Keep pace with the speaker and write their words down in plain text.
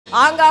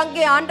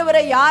ஆங்காங்கே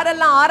ஆண்டவரை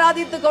யாரெல்லாம்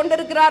ஆராதித்து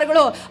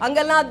கொண்டிருக்கிறார்களோ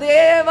அங்கெல்லாம்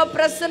தேவ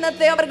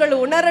பிரசன்னத்தை அவர்கள்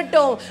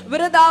உணரட்டும்.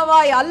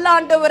 விருதாவாய் அல்ல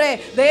ஆண்டவரே,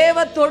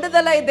 தேவ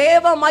தொடுதலை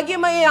தேவ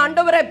மகிமையை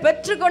ஆண்டவரை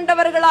பெற்று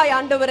கொண்டவர்களாய்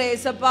ஆண்டவரே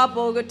இயேசப்பா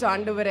போகட்டும்.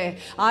 ஆண்டவரே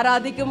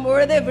ஆராதிக்கும்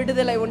பொழுதே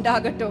விடுதலை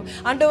உண்டாகட்டும்.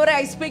 ஆண்டவரே,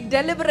 I speak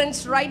deliverance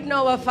right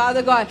now, our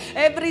Father God.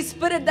 Every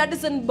spirit that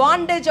is in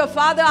bondage, oh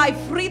Father, I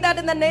free that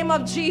in the name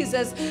of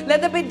Jesus. Let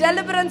there be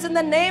deliverance in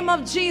the name of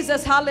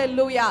Jesus.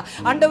 Hallelujah.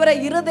 ஆண்டவரே,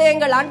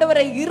 இருதயங்கள்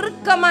ஆண்டவரை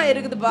இறுக்கமா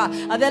இருக்குதுப்பா,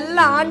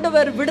 அதெல்லாம்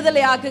ஆண்டவர்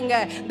விடுதலை ஆக்குங்க.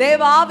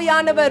 தேவ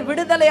ஆவியானவர்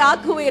விடுதலை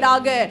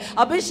ஆக்குவீராக.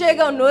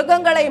 அபிஷேகம்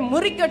நுகங்களை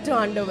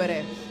முறிக்கட்டும்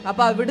ஆண்டவரே.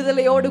 அப்பா,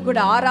 விடுதலையோடு கூட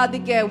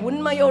ஆராதிக்க,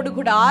 உண்மையோடு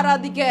கூட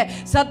ஆராதிக்க,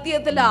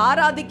 சத்தியத்தில்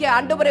ஆராதிக்க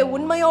ஆண்டவரை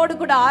உண்மையோடு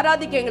கூட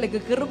ஆராதிக்க எங்களுக்கு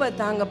கிருபை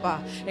தாங்கப்பா.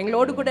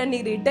 எங்களோடு கூட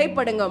நீர்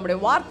இடைப்படுங்க. உங்களுடைய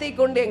வார்த்தை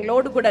கொண்டு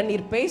எங்களோடு கூட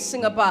நீர்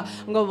பேசுங்கப்பா.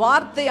 உங்க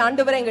வார்த்தை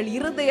ஆண்டவரை எங்கள்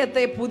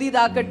இருதயத்தை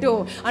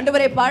புதிதாக்கட்டும்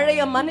ஆண்டவரை.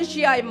 பழைய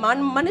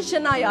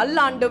மனுஷனாய் அல்ல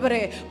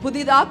ஆண்டவரே,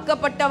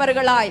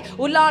 புதிதாக்கப்பட்டவர்களாய்,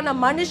 உள்ளான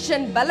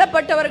மனுஷன்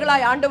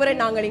பலப்பட்டவர்களாய் ஆண்டவரை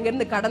நாங்கள்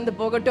இங்கிருந்து கடந்து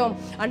போகட்டும்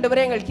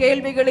ஆண்டவரே. எங்கள்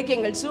கேள்விகளுக்கு,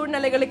 எங்கள்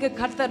சூழ்நிலைகளுக்கு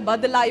கர்த்தர்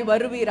பதிலாய்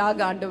வருவீராக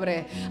ஆண்டவரே.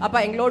 அப்பா,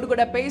 எங்களோடு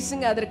கூட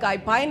பேசுங்க. அதற்காய்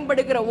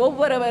பயன்படுகிற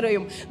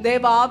ஒவ்வொருவரையும்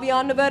தேவ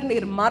ஆவியானவர்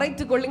நீர்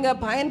மறைத்து கொள்ளுங்க,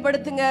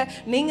 பயன்படுத்துங்க.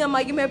 நீங்க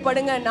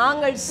மகிமைப்படுங்க,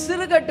 நாங்கள்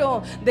சிறுகட்டும்.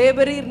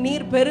 தேவரீர்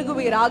நீர்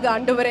பெருகுவீராக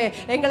ஆண்டவரே.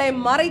 எங்களை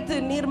மறைத்து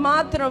நீர்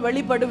மாத்திரம்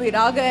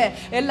வெளிப்படுவீராக.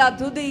 எல்லா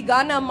துதி,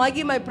 கன,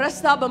 மகிமை,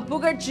 பிரஸ்தாபம்,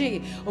 புகழ்ச்சி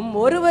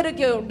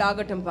ஒருவருக்கு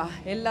உண்டாகட்டும்பா.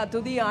 எல்லா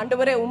துதி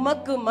ஆண்டவரே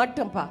உமக்கு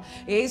மட்டும்பா.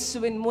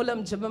 இயேசுவின்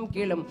மூலம் ஜெபம்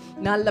கேளும்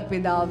நல்ல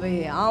பிதாவே.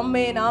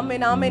 ஆமென்,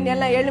 ஆமென், ஆமென்.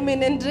 எல்லாம் எழும்பி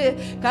நின்று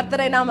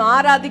கர்த்தரை நாம்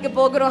ஆராதிக்க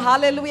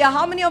போகிறோம். Hallelujah.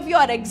 How many of you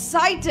are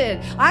excited?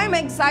 I am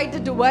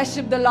excited to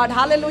worship the Lord.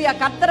 Hallelujah.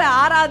 கர்த்தரை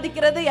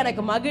ஆராதிக்கிறது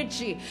எனக்கு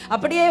மகிழ்ச்சி.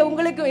 அப்படியே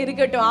உங்களுக்கு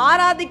இருக்கட்டும்.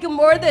 ஆராதிக்கும்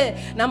பொழுது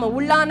நம்ம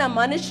உள்ளான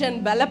மனுஷன்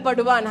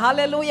பலப்படுவான்.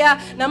 Hallelujah.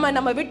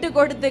 நம்ம விட்டு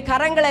கொடுத்து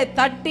கரங்களை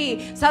தட்டி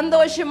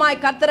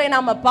சந்தோஷமாய் கர்த்தரை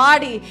நாம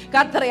பாடி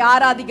கர்த்தரை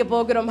ஆராதிக்க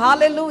போகிறோம்.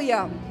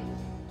 Hallelujah.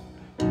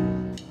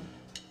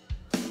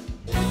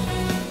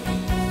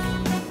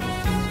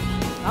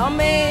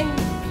 Amen.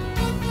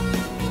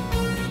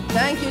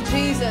 Thank you,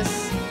 Jesus.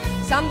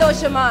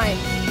 சந்தோஷமாய்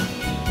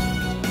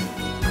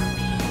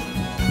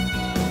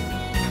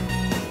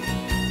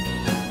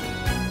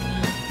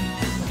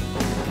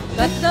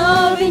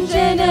கர்த்தாவின்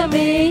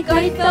ஜனமே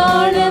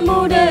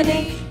கைத்தாளமுடனே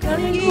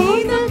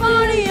கீதம்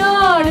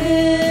பாடியாடு.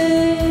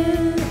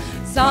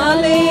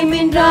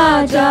 சாலேமின்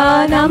ராஜா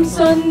நம்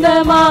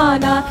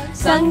சொந்தமானா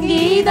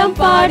சங்கீதம்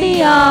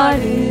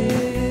பாடியாடு.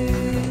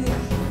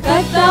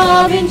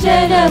 கர்த்தாவின்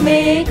ஜனமே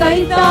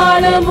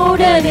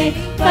கைத்தாளமுடனே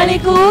களி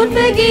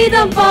கூர்ந்து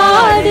கீதம்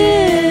பாடு.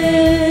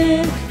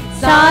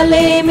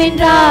 சாலேமின்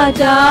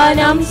ராஜா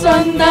நம்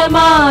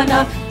சொந்தமானா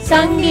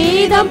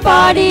சங்கீதம்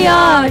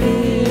பாடியாடு.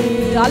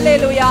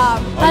 அல்லேலூயா,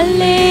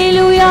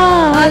 அல்லேலூயா,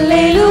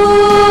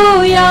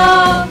 அல்லேலூயா,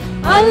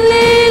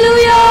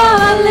 அல்லேலூயா,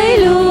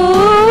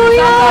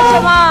 அல்லேலூயா,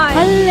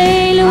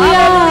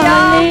 அல்லேலூயா,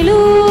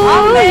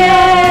 அல்லேலூயா,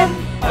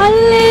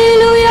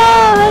 அல்லேலூயா,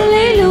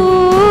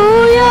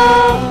 அல்லேலூயா.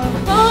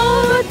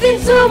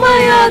 பாவத்தின்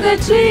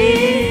சுமையகற்றி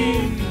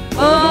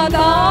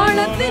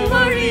பாதாளத்தின்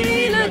வழி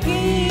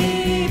விலகி,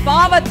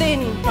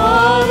 பாவத்தின்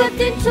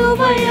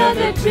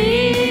சுமையகற்றி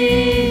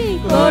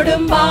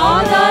கொடும்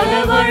பாதாள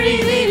வழி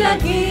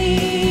விலகி,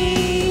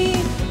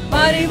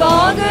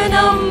 பரிவாக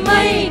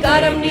நம்மை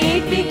கரம்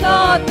நீட்டி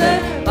காத்த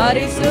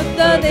பரிசுத்த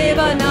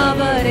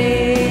தேவனவரே.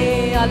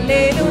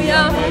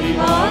 அல்லேலூயா.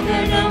 பரிவாக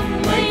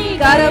நம்மை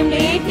கரம்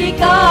நீட்டி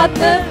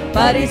காத்த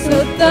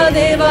பரிசுத்த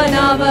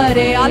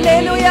தேவனவரே.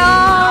 அல்லேலூயா,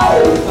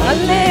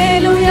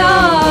 அல்லேலூயா,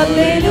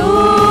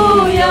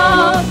 அல்லேலூயா,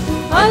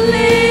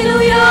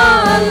 அல்லேலூயா,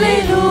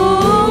 அல்லேலூயா,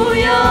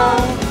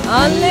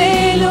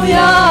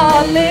 அல்லேலூயா,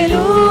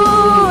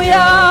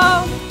 அல்லேலூயா,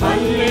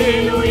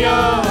 அல்லேலூயா,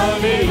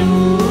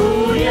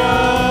 அல்லேலூயா.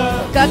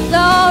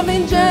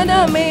 கர்த்தாவின்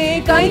ஜனமே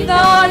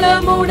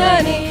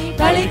கைத்தாளமுடனே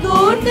களி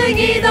கூர்ந்து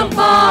கீதம்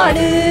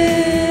பாடு.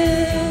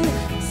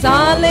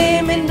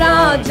 சாலேமின்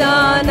ராஜா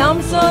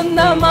நம்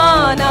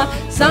சொந்தமானா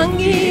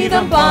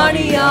சங்கீதம்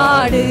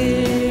பாடியாடு.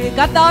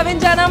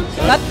 கர்த்தாவின் ஜனம்,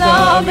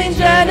 கர்த்தாவின்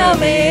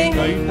ஜனமே.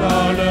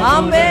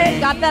 ஆமென்.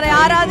 கர்த்தரை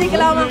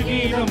ஆராதிக்கலாமா?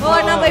 ஓ,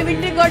 நம்மை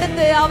விட்டு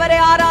கொடுத்து அவரை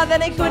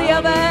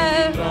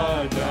ஆராதனைக்குரியவர்.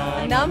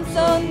 நம்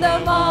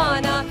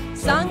சொந்தமானா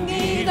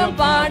சங்கீதம்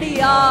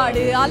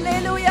பாடியாடு.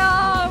 அல்லேலூயா,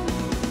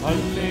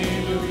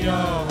 அல்லேலூயா,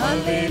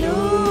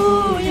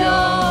 அல்லேலூயா,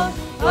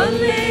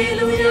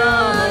 அல்லேலூயா,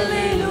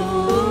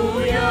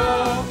 அல்லேலூயா,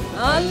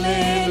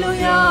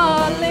 அல்லேலூயா,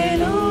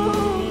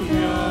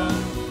 அல்லேலூயா,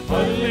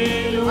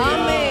 அல்லேலூயா.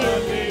 ஆமென்.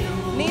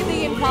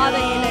 நீதியின்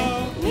பாதையிலே,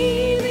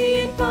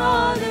 நீதியின்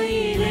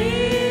பாதையிலே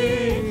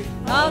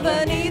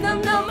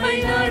அவனிதம் நம்மை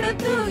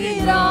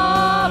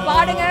நடத்துகிறார்.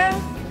 பாடுங்க.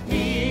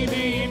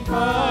 நீதியின்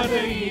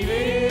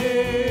பாதையிலே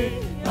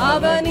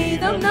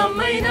அவனிதம்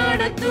நம்மை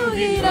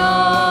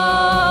நடத்துகிறார்.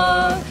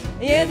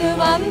 எது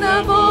வந்த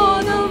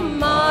போதும்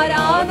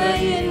மாறாத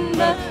இன்ப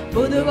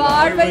புது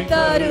வாழ்வை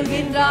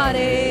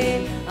தருகின்றாரே.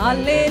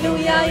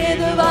 அல்லேலூயா.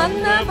 எது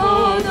வந்த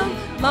போதும்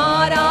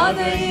மாறாத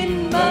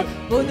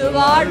புது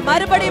வாழ்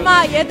மறுபடியுமா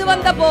எது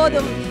வந்த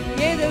போதும்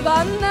எது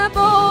வந்த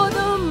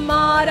போதும்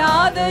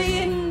மாறாத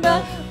இன்ப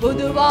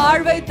புது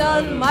வாழ்வை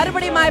தன்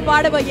மறுபடியுமாய்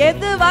பாடுவோம்.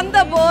 எது வந்த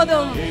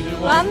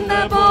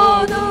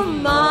போதும்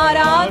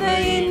மாறாத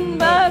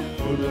இன்ப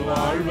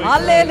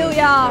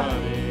அல்லேலூயா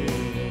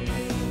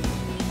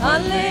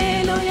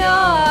அல்லேலூயா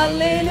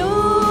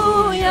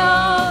அல்லேலூயா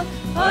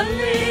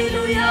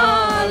அல்லேலூயா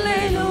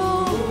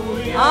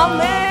அல்லேலூயா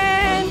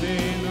ஆமென்.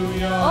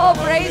 Oh,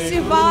 praise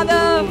you,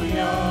 Father.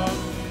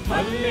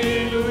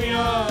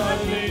 அல்லேலூயா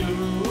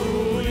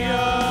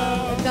அல்லேலூயா.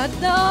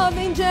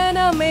 கர்த்தாவின்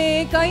ஜனமே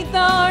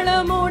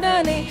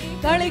கைத்தாளமுடனே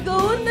களி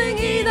கூர்ந்து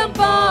கீதம்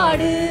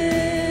பாடு.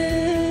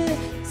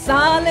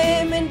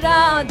 சாலேமின்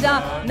ராஜா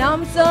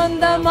நம்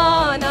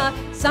சொந்தமானார்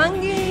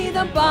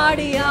சங்கீதம்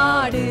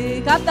பாடியாடு.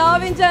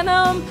 கர்த்தாவின்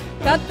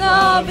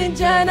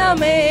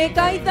ஜனமே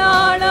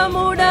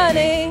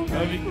கைத்தாளமுடனே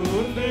களி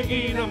கூர்ந்து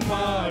கீதம்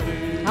பாடு.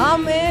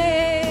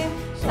 ஆமென்.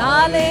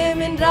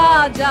 சாலேமின்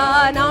ராஜா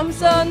நம்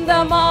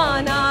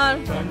சொந்தமானார்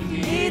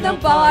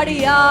கீதம்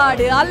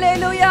பாடியாடு.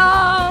 அல்லேலூயா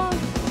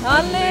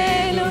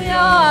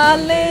அல்லேலூயா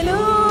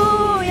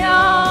அல்லேலூயா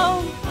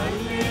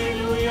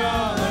அல்லேலூயா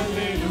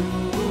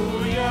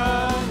அல்லேலூயா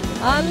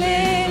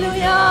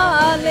அல்லேலூயா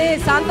அல்லே.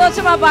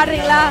 சந்தோஷமா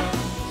பாடுறீங்களா?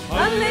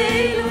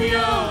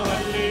 அல்லேலூயா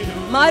அல்லேலூயா.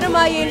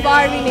 மறுமையின்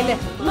வாழ்வினிலே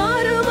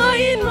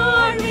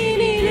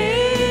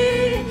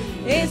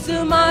இயேசு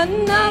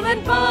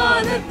மன்னவன்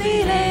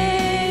பாதத்திலே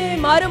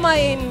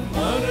மறுமையின்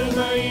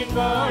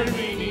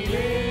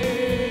வாழ்வினிலே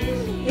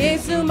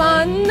இயேசு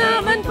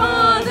மன்னவன்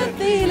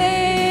பாதத்திலே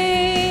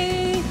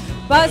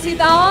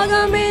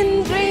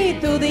பசிதாகமின்றி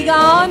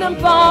துதிகானம்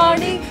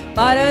பாடி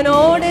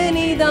பரனோடு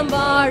நீதம்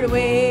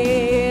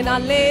வாழ்வேன்.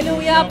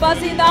 அல்லேலூயா.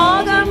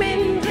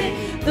 பசிதாகமின்றி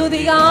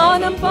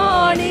துதிகானம்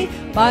பாடி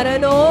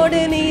பரனோடு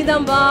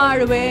நீதம்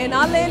வாழ்வேன்.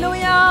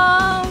 அல்லேலூயா.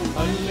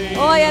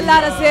 ஓ,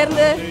 எல்லாரும்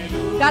சேர்ந்து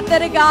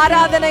கர்த்தருக்கு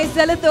ஆராதனை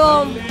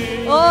செலுத்துவோம்.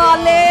 ஓ,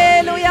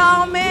 அல்லேலூயா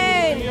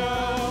ஆமென்.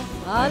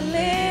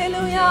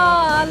 அல்லேலூயா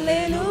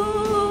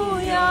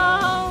அல்லேலூயா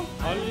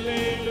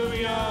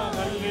அல்லேலூயா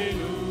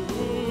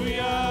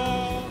அல்லேலூயா.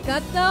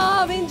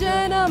 கர்த்தாவின்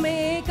ஜனமே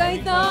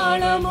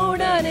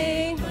கைத்தாளமுடனே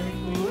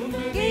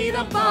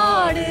கீதம்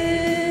பாடு.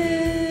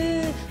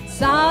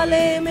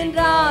 சாலேமின்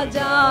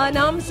ராஜா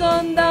நம்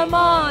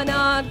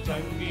சொந்தமானார்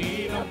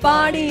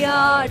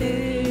பாடியாடு.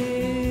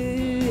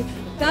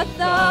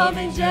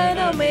 கர்த்தாவின்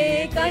ஜனமே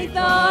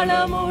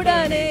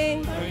கைத்தாளமுடனே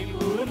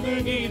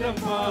கீதம்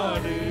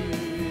பாடு.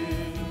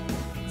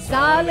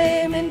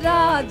 சாலேமின்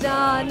ராஜா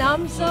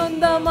நம்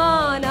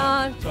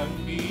சொந்தமானார்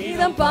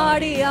கீதம்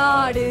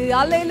பாடியாடு.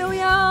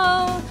 அல்லேலூயா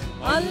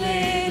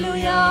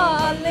அல்லேலூயா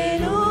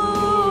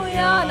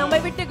அல்லேலூயா. நம்மை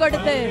விட்டு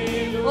கொடுத்து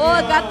ஓ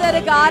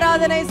கர்த்தருக்கு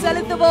ஆராதனை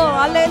செலுத்துவோம்.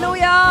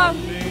 அல்லேலூயா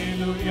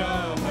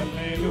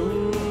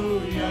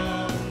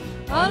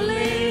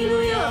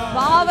அல்லேலூயா.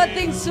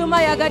 பாவத்தின்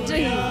சுமை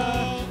அகற்றி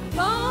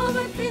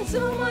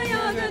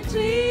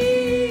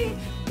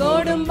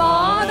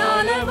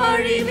கொடும்பாதான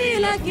வழி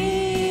விலகி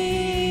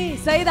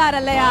செய்தார்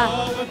அல்லையா?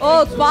 ஓ,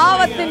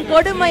 பாவத்தின்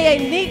கொடுமையை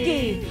நீக்கி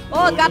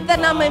ஓ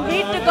கர்த்தர் நம்மை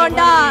மீட்டு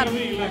கொண்டார்.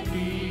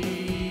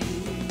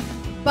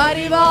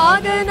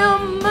 பரிவாக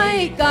நம்மை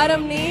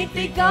கரம்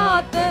நீட்டி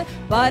காத்த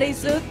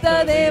பரிசுத்த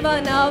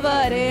தேவன்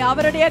அவரே.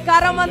 அவருடைய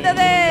கரம்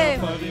வந்ததே.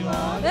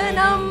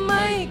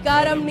 நம்மை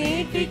கரம்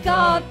நீட்டி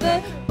காத்த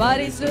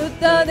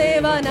பரிசுத்த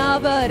தேவன்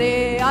அவரே.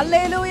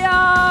 அல்லேலூயா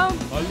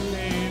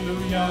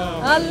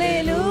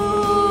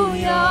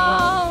அல்லேலூயா.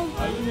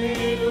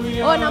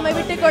 ஓ, நம்மை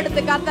விட்டு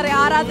கொடுத்து கர்த்தரை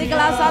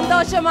ஆராதிக்கலாம்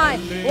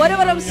சந்தோஷமாய்.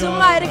 ஒருவரும்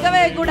சும்மா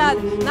இருக்கவே கூடாது.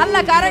 நல்ல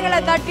கரங்களை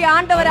தட்டி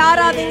ஆண்டவரை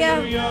ஆராதிங்க.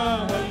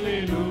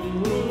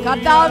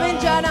 கர்த்தாவின்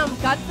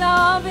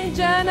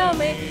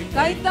ஜனமே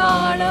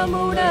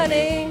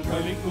கைத்தாளமுடனே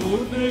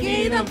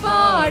கீதம்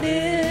பாடு.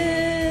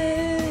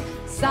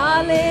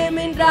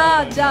 சாலேமின்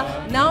ராஜா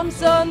நம்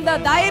சொந்த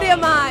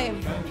தைரியமாய்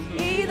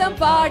கீதம்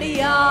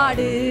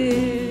பாடியாடு.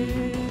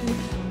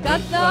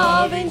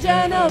 கர்த்தாவின்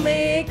ஜனமே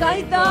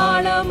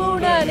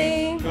கைத்தாளமுடனே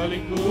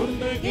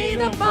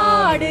கீதம்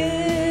பாடு.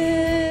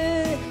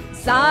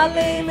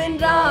 சாலேமின்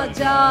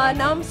ராஜா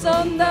நம்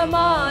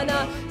சொந்தமான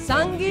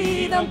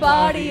சங்கீதம்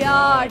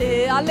பாடியாடு.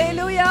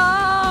 அல்லேலூயா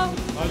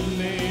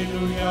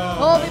அல்லேலூயா.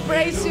 Oh, we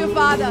praise you,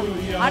 Father.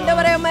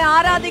 ஆண்டவரே, உம்மை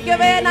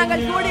ஆராதிக்கவே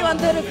நாங்கள் கூடி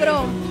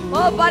வந்திருக்கிறோம்.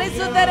 ஓ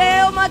பரிசுத்தரே,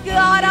 உமக்கு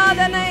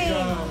ஆராதனை.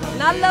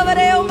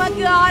 நல்லவரே,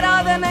 உமக்கு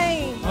ஆராதனை.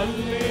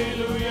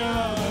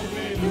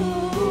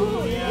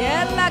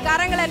 எல்லா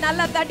கரங்களை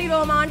நல்லா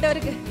தட்டிடுவோம்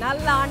ஆண்டவருக்கு.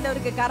 நல்ல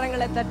ஆண்டவருக்கு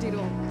கரங்களை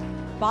தட்டிடுவோம்.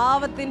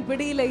 பாவத்தின்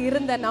பிடியில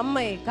இருந்த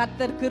நம்மை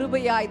கர்த்தர்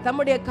கிருபையாய்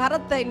தம்முடைய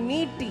கரத்தை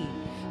நீட்டி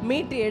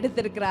மீட்டு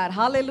எடுத்திருக்கிறார்.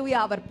 ஹல்லேலூயா.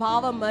 அவர்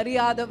பாவம்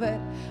அறியாதவர்,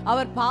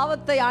 அவர்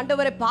பாவத்தை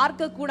ஆண்டவரை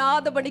பார்க்க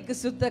கூடாதபடிக்கு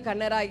சுத்த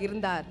கண்ணராய்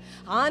இருந்தார்.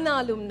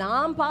 ஆனாலும்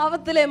நாம்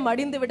பாவத்திலே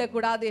மடிந்து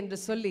விடக்கூடாது என்று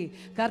சொல்லி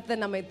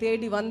கர்த்தர் நம்மை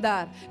தேடி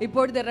வந்தார்.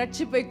 இப்பொழுது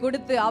ரட்சிப்பை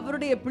கொடுத்து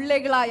அவருடைய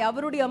பிள்ளைகளாய்,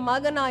 அவருடைய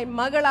மகனாய்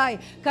மகளாய்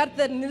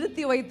கர்த்தர்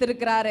நிறுத்தி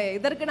வைத்திருக்கிறாரே.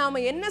 இதற்கு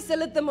நாம என்ன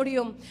செலுத்த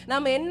முடியும்?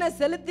 நாம என்ன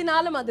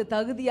செலுத்தினாலும் அது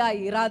தகுதியாய்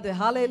இராது.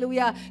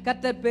 ஹல்லேலூயா.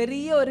 கர்த்தர்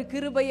பெரிய ஒரு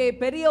கிருபையை,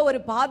 பெரிய ஒரு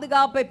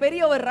பாதுகாப்பை,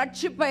 பெரிய ஒரு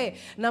ரட்சிப்பை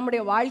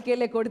நம்முடைய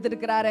வாழ்க்கையில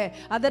கொடுத்திருக்கிறாரே.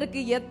 அதற்கு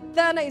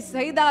எத்தனை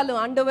செய்தாலும்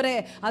ஆண்டவரே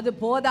அது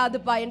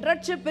போதாதுப்பா. என்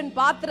ரட்சிப்பின்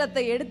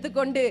பாத்திரத்தை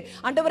எடுத்துக்கொண்டு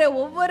ஆண்டவரே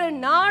ஒவ்வொரு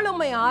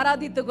நாளும்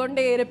ஆராதித்து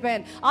கொண்டே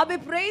இருப்பேன். I'll be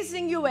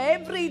praising you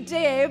every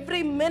day,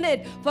 every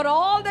minute for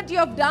all that you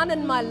have done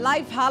in my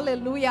life.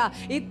 Hallelujah.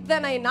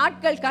 இத்தனை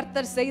நாட்கள்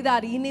கர்த்தர்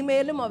செய்தார்,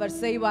 இனிமேலும் அவர்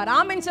செய்வார்.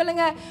 ஆமென்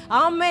சொல்லுங்க.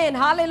 ஆமென்.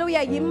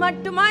 ஹalleluya.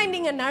 இம்மட்டுமாய்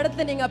நீங்க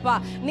நடத்துனீங்கப்பா.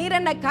 நீர்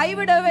என்னை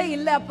கைவிடவே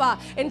இல்லப்பா.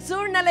 என்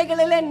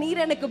சூழ்நிலைகளிலே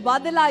நீர் எனக்கு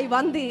பதிலாய்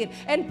வந்தீர்,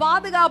 என்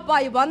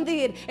பாதுகாப்பாய்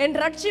வந்தீர், என்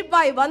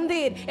ரட்சிப்பாய்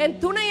வந்தீர், என்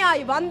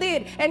துணையாய்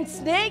வந்தீர், என்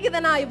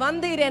சிநேகிதனாய்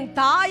வந்தீர், என்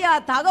தாயா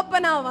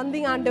தகப்பனா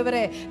வந்தீங்க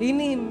ஆண்டவரே.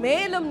 இனி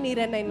மேலும்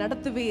நீர் என்னை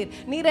நடத்துவீர்,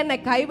 நீர் என்னை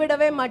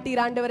கைவிடவே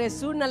மாட்டீர் ஆண்டவரே.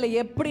 சூழ்நிலை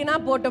எப்படினா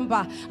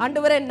போட்டும்பா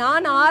ஆண்டவரே,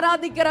 நான்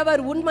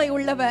ஆராதிக்கிறவர் உண்மை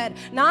உள்ளவர்,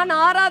 நான்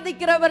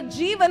ஆராதிக்கிறவர்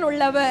ஜீவன்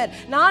உள்ளவர்,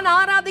 நான்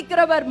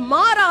ஆராதிக்கிறவர்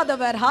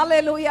மாறாதவர்.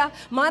 ஹல்லேலூயா.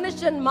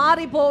 மனுஷன்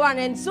மாறி போவான்,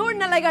 என்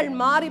சூழ்நிலைகள்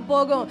மாறி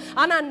போகும்,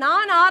 ஆனா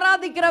நான்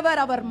ஆராதிக்கிறவர்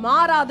அவர்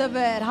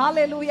மாறாதவர்.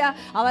 ஹல்லேலூயா.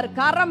 அவர்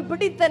கரம்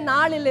பிடித்த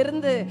நாளில்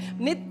இருந்து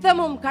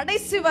நித்தமும்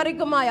கடைசி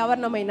வரைக்குமாய்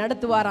அவர் நம்மை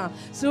நடத்துவாராம்.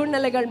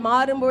 சூழ்நிலைகள்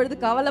மாறும் பொழுது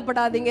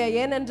கவலைப்படாதீங்க.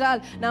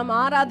 ஏனென்றால் நாம்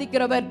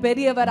ஆராதிக்கிறவர்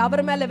பெரியவர்.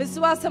 அவர் மேல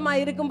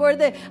விசுவாசமாய் இருக்கும்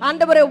பொழுது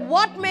ஆண்டவரே,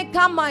 what may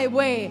come my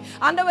way,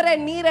 ஆண்டவரே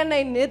நீர்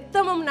என்னை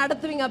நித்தமும்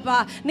நடத்துவீங்கப்பா,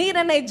 நீர்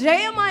என்னை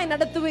ஜெயமாய்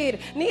நடத்துவீர்,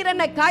 நீர்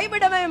என்னை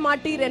கைவிடவே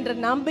மாட்டீர் என்ற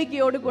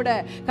நம்பிக்கையோடு கூட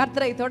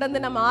கர்த்தரை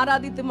தொடர்ந்து நாம்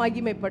ஆராதித்து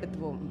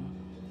மகிமைப்படுத்துவோம்.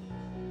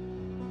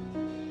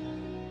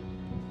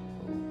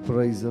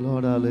 Praise the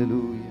Lord.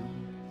 Hallelujah.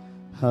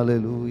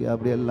 Hallelujah.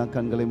 அப்படியே எல்லாம்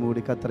கண்களை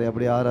மூடி கர்த்தரை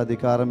அப்படியே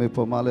ஆராதிக்க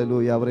ஆரம்பிப்போம்.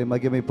 ஹல்லேலூயா. அவரை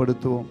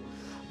மகிமைப்படுத்துவோம்.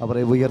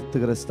 அவரை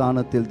உயர்த்துகிற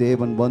ஸ்தானத்தில்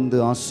தேவன் வந்து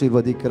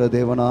ஆசீர்வதிக்கிற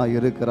தேவனாய்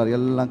இருக்கிறார்.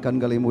 எல்லாம்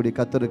கண்களை மூடி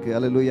கர்த்தருக்கு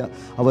ஹல்லேலூயா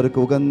அவருக்கு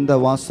உகந்த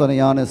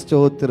வாசனையான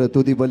ஸ்தோத்திர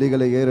துதி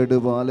பலிகளை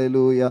ஏறெடுவோம்.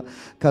 ஹல்லேலூயா.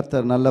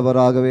 கர்த்தர்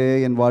நல்லவராகவே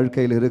என்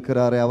வாழ்க்கையில்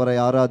இருக்கிறாரே, அவரை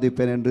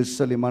ஆராதிப்பேன் என்று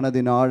சொல்லி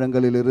மனதின்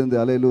ஆழங்களில் இருந்து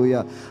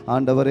ஹல்லேலூயா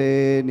ஆண்டவரே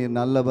நீர்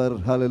நல்லவர்,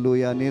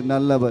 ஹல்லேலூயா நீர்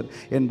நல்லவர்,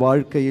 என்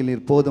வாழ்க்கையில்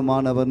நீர்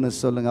போதுமானவர்னு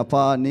சொல்லுங்க.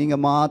 அப்பா நீங்க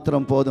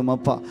மாத்திரம் போதும்,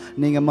 அப்பா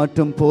நீங்க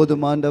மட்டும்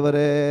போதும்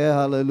ஆண்டவரே.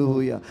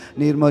 ஹல்லேலூயா.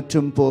 நீர்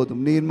மட்டும்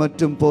போதும், நீர்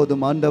மட்டும்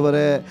போதும் ஆண்டவரே.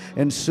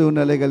 என்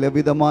சூழ்நிலைகள்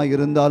எவ்விதமாக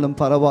இருந்தாலும்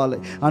பரவாயில்லை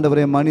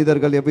ஆண்டவரே,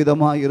 மனிதர்கள்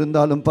எவ்விதமாக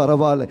இருந்தாலும்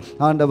பரவாயில்லை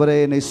ஆண்டவரே,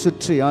 என்னை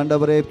சுற்றி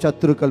ஆண்டவரே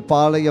சத்துருக்கள்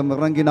பாளையம்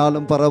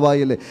இறங்கினாலும்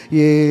பரவாயில்லை,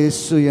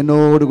 இயேசு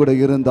என்னோடு கூட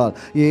இருந்தால்,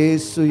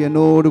 இயேசு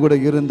என்னோடு கூட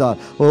இருந்தால்,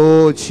 ஓ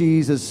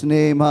ஜீசஸ்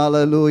நேம்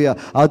ஹல்லேலூயா,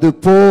 அது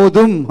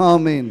போதும்.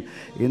 ஆமென்.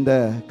 இந்த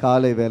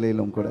காலை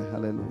வேளையிலும் கூட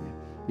ஹல்லேலூயா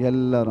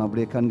எல்லாரும்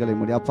அப்படியே கண்களை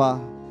மூடி அப்பா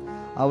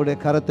அவருடைய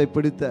கரத்தை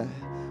பிடித்த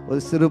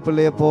ஒரு சிறு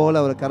பிள்ளையை போல்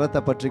அவர் கரத்தை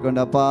பற்றி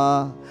கொண்டப்பா,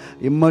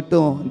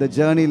 இம்மட்டும் இந்த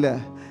ஜேர்னியில்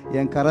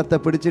என் கரத்தை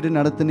பிடிச்சிட்டு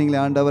நடத்துனீங்களே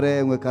ஆண்டவரே,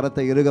 உங்கள்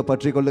கரத்தை இறுக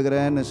பற்றி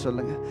கொள்ளுகிறேன்னு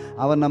சொல்லுங்கள்.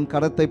 அவர் நம்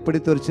கரத்தை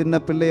பிடித்து ஒரு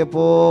சின்ன பிள்ளையை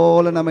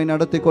போல நம்மை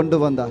நடத்தி கொண்டு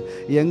வந்தார்.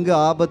 எங்கே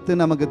ஆபத்து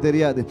நமக்கு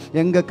தெரியாது,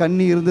 எங்கே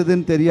கண்ணி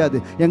இருந்ததுன்னு தெரியாது,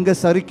 எங்கே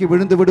சறுக்கி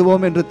விழுந்து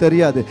விடுவோம் என்று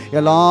தெரியாது.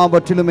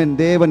 எல்லாவற்றிலும் என்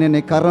தேவன்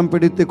என்னை கரம்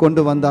பிடித்து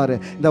கொண்டு வந்தார்.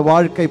 இந்த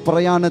வாழ்க்கை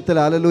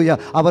பிரயாணத்தில் ஹல்லேலூயா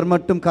அவர்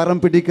மட்டும்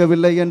கரம்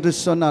பிடிக்கவில்லை என்று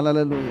சொன்னால்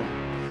ஹல்லேலூயா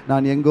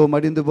நான் எங்கோ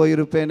மடிந்து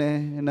போயிருப்பேனே.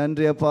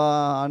 நன்றி அப்பா.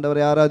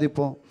 ஆண்டவரை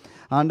ஆராதிப்போம்,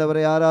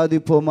 ஆண்டவரை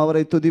ஆராதிப்போம்,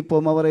 அவரை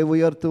துதிப்போம், அவரை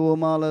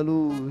உயர்த்துவோம்.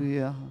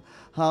 ஹல்லேலூயா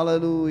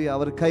ஹல்லேலூயா.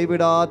 அவர்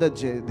கைவிடாத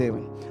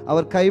தேவன்,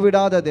 அவர்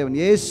கைவிடாத தேவன்.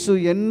 இயேசு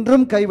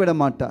என்றும் கைவிட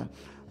மாட்டார்.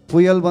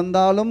 புயல்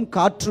வந்தாலும்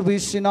காற்று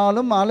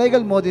வீசினாலும்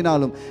அலைகள்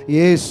மோதினாலும்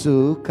இயேசு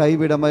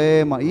கைவிடவே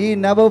He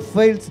never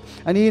fails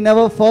and he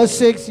never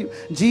forsakes you.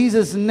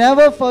 Jesus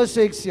never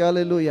forsakes you.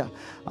 Hallelujah.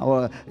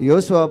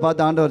 யோசுவா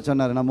பார்த்து ஆண்டவர்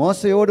சொன்னார், நான்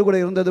மோசையோடு கூட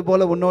இருந்தது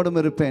போல உன்னோடும்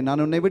இருப்பேன்,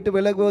 நான் உன்னை விட்டு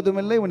விலகுவதும்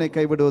இல்லை, உன்னை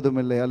கைவிடுவதும்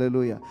இல்லை.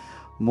 ஹல்லேலூயா.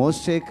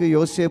 மோசேக்கு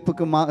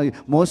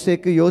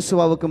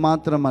யோசுவாவுக்கு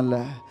மாத்திரமல்ல,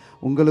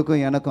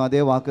 உங்களுக்கும் எனக்கும்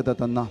அதே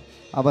வாக்குத்தத்தம் தான்.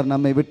 அவர்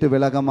நம்மை விட்டு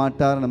விலக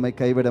மாட்டார், நம்மை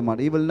கைவிட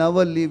மாட்டார். He will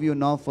never leave you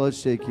nor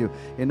forsake you.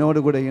 என்னோடு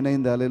கூட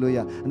இணைந்து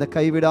ஹல்லேலூயா அந்த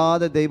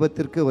கைவிடாத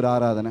தெய்வத்திற்கு ஒரு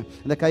ஆராதனை,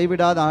 அந்த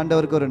கைவிடாத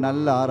ஆண்டவருக்கு ஒரு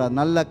நல்ல ஆராதனை.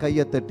 நல்ல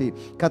கையை தட்டி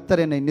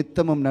கர்த்தர் என்னை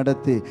நித்தமும்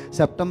நடத்தி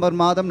செப்டம்பர்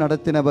மாதம்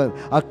நடத்தினவர்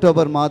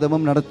அக்டோபர்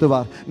மாதமும்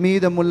நடத்துவார்.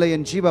 மீதமுள்ள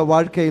என் ஜீவ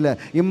வாழ்க்கையில்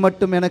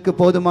இம்மட்டும் எனக்கு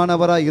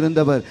போதுமானவராய்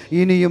இருந்தவர்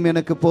இனியும்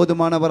எனக்கு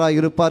போதுமானவராய்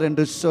இருப்பார்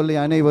என்று சொல்லி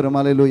அனைவரும்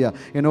ஹல்லேலூயா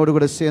என்னோடு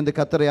கூட சேர்ந்து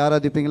கர்த்தரை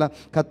ஆராதிப்பீங்களா?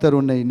 கர்த்தர்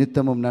உன்னை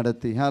நித்தமும்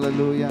நடத்தி.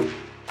 ஹல்லேலூயா.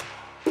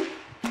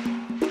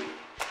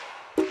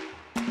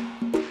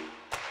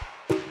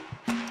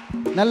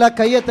 நல்லா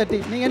கையை தட்டி.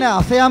 நீங்க என்ன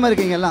அசையாம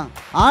இருக்கீங்க? எல்லாம்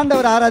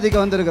ஆண்டவர் ஆராதிக்க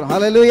வந்திருக்கிறோம்.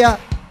 ஹல்லேலூயா.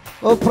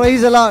 ஓ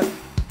பிரைஸ் தி லார்ட்.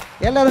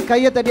 எல்லாரும்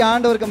கையை தட்டி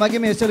ஆண்டவருக்கு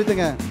மகிமையை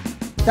செலுத்துங்க.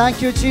 Thank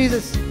you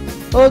Jesus.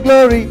 Oh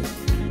glory.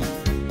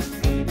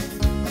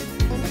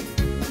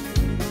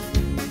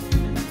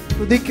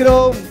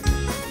 துதிக்கிறோம்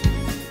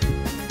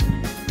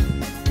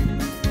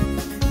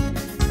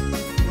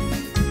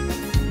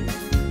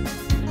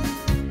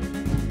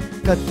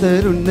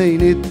கர்த்தர் உன்னை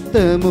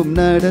நித்தமும்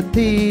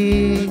நடத்தி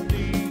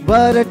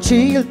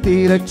வறட்சியில்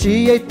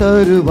தீரட்சியை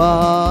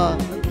தருவார்.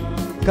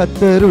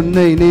 கர்த்தர்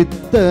உன்னை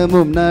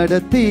நித்தமும்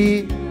நடத்தி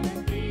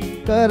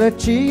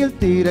வறட்சியில்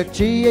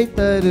தீரட்சியை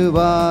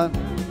தருவார்.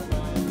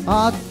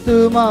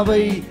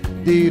 ஆத்துமாவை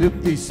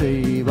திருப்தி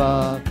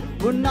செய்வார்.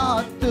 உன்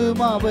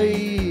ஆத்துமாவை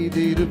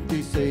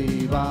திருப்தி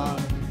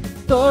செய்வார்.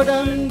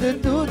 தொடர்ந்து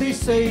துதி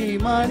செய்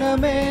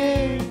மனமே,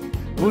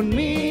 உன்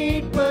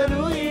மீட்பர்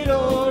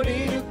உயிரோடு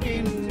இருக்கின்றார்.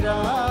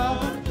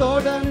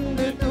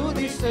 தொடர்ந்து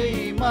துதி செய்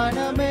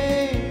மனமே,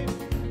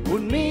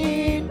 உன்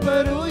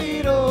மீட்பர்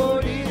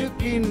உயிரோடு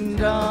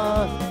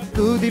இருக்கின்றார்.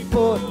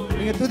 துதிப்போர்,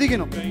 நீங்க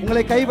துதிக்கணும்,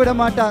 உங்களை கைவிட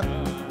மாட்டார்.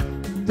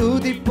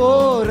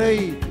 துதிப்போரை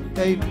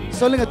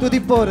சொல்லுங்க,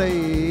 துதிப்போரை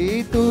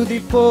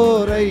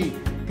துதிப்போரை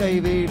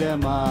கைவிட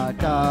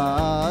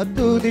மாட்டார்.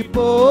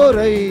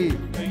 துதிப்போரை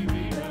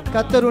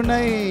கர்த்தர்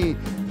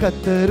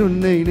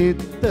உன்னை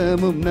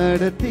நித்தமும்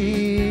நடத்தி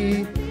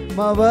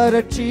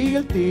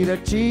வறட்சியில்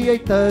தீரட்சியை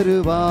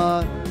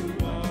தருவார்.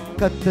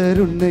 கர்த்தர்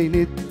உன்னை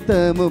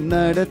நித்தமும்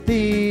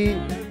நடத்தி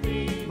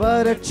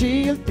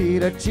வறட்சியில்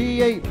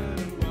தீரட்சியை,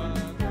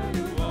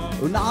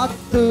 உன்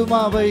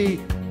ஆத்துமாவை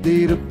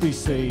திருப்தி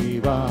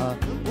செய்வார்.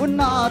 உன்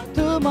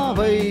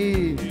ஆத்துமாவை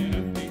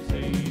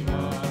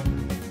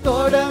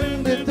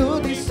தொடர்ந்து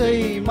துதி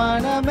செய்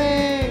மனமே,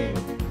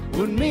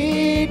 உன்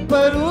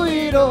மீட்பர்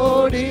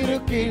உயிரோடு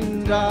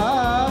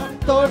இருக்கின்றார்.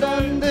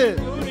 தொடர்ந்து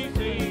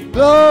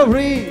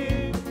glory,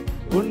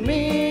 உன்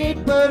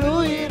மீட்பர்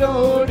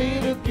உயிரோடு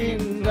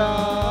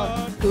இருக்கின்றார்.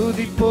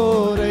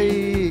 துதிப்போரை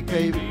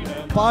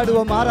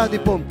பாடுவோம்,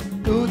 ஆராதிப்போம்.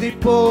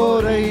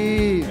 துதிப்போரை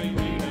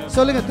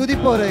சொல்லுங்க,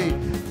 துதிப்போரை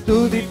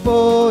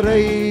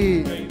துதிப்போரை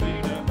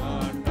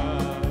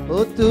ஓ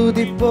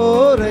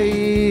துதிப்போரை.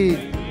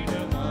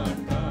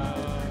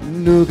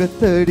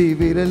 நுகத்தடி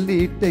விரல்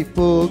நீட்டை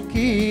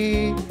போக்கி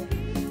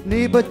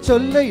நிப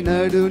சொல்லை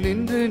நடு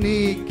நின்று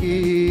நீக்கி.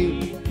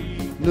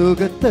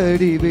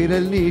 நுகத்தடி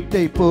விரல்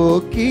நீட்டை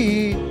போக்கி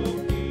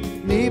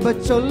நிப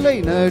சொல்லை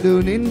நடு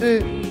நின்று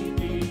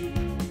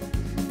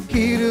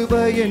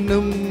கிருபை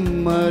என்னும்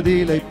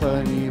மதிலை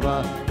பணிவா.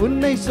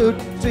 உன்னை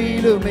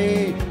சுற்றிலுமே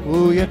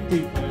உயர்த்தி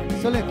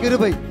சொல்லுங்க,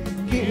 கிருபை.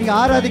 நீங்க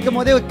ஆராதிக்கும்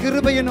போதே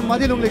கிருபை என்னும்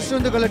மதில் உங்களை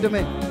சூழ்ந்து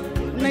கொள்ளட்டுமே.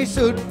 உன்னை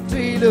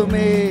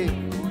சுற்றிலுமே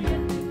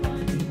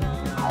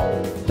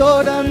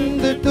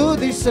தொடர்ந்து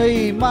துதி செய்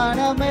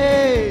மனமே,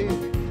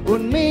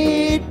 உன்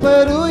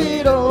மீட்பர்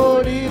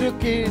உயிரோடு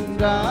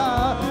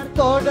இருக்கின்றார்.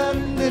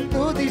 தொடர்ந்து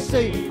துதி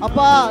செய்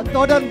அப்பா,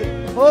 தொடர்ந்து.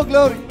 ஓ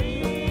glory.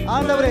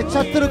 ஆண்டவரே,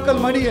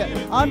 சத்துருக்கள் மடிய,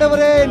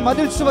 ஆண்டவரே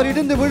மதில் சுவர்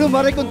இடிந்து விழும்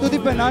வரைக்கும்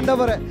துதிப்பேன்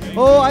ஆண்டவரே.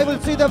 ஓ I will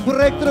see the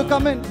breakthrough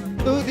coming.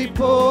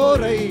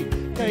 துதிப்போரை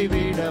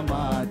கைவிட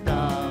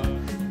மாட்டார்.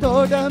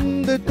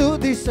 தொடர்ந்து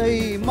துதி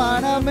செய்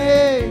மனமே,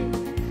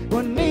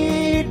 உன்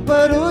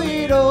மீட்பர்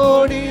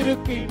உயிரோடு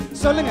இருக்கி.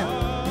 சொல்லுங்க,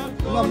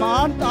 உங்க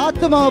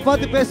ஆத்துமாவை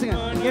பார்த்து பேசுங்க.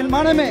 என்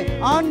மனமே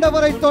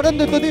ஆண்டவரை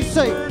தொடர்ந்து துதி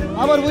செய்.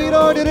 அவர்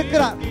உயிரோடு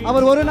இருக்கிறார்.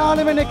 அவர் ஒரு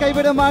நாளும் என்னை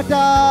கைவிட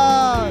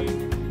மாட்டார்,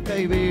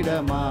 கைவிட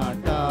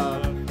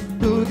மாட்டார்.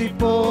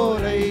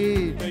 துதிப்போரை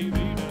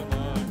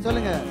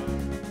சொல்லுங்க,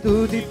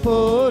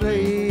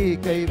 துதிப்போரை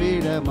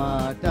கைவிட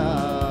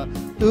மாட்டார்.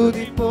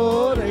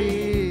 துதிப்போரை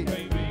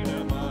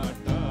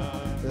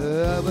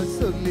அவர்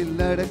சொல்லில்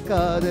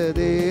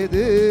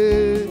நடக்காததேது,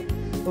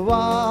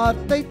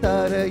 வார்த்தை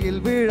தரையில்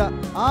விழா.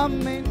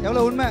 ஆமென்.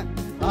 எவ்வளவு உண்மை.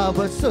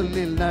 அவர்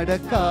சொல்லில்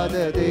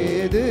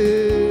நடக்காததேது,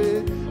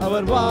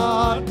 அவர்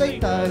வார்த்தை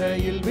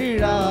தரையில்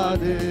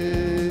விழாது.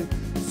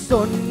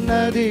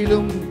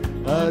 சொன்னதிலும்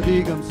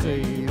அதிகம்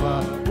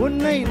செய்வார்.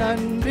 உன்னை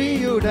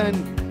நன்றியுடன்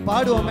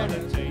பாடுவோமே.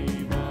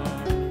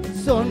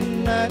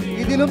 சொன்ன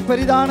இதிலும்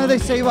பெரிதானதை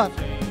செய்வார்.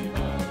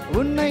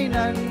 உன்னை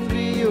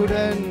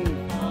நன்றியுடன்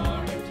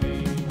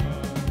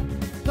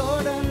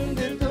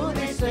தொடர்ந்து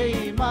துதி செய்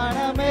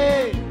மனமே,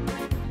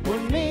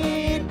 உன்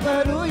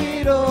மீட்பர்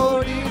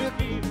உயிரோடு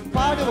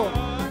பாடுவோம்.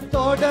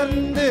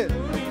 தொடர்ந்து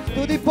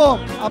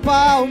துதிப்போம். அப்பா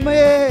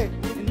உண்மையே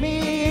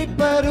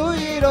மீட்பர்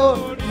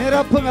உயிரோடு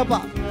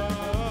நிரப்புங்கப்பா.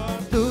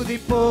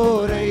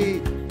 துதிப்போரை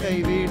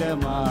கைவிட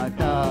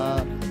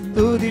மாட்டார்.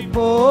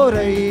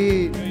 துதிப்போரை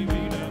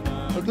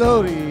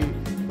glory.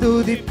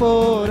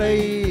 துதிப்போரை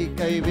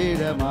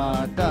கைவிட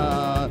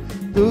மாட்டார்.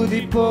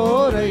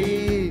 துதிப்போரை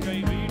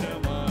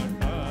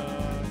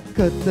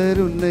கர்த்தர்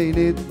உன்னை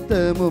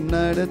நித்தமும்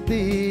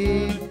நடத்தி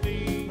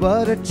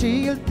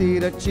வறட்சியில்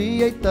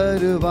தீரட்சியை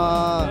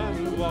தருவார்.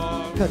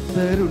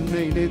 கர்த்தர்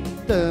உன்னை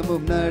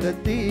நித்தமும்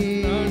நடத்தி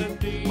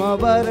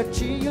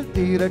வறட்சியில்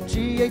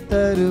தீரட்சியை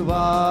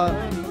தருவார்.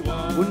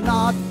 உன்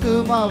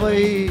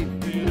ஆத்துமாவை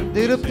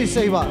திருப்தி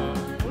செய்வார்.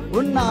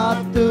 உன்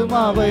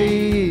ஆத்துமாவை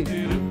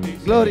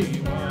glory.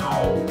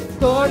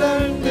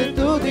 தொடர்ந்து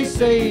துதி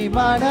செய்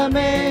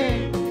மனமே,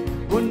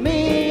 உன்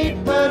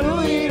மீட்பர்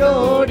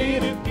உயிரோடு.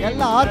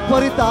 எல்லாம்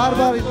ஆர்ப்பரித்து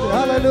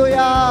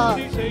ஹல்லேலூயா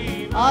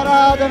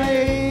ஆராதனை.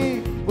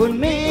 உன்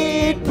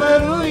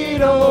மீட்பர்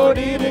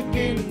உயிரோடு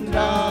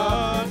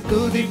இருக்கின்றார்.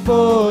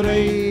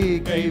 துதிப்போரை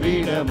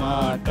கைவிட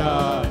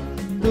மாட்டார்.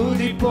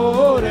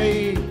 துதிப்போரை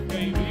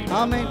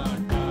ஆமென்.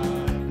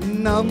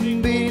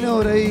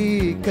 நம்பினோரை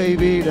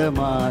கைவிட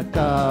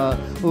மாட்டா,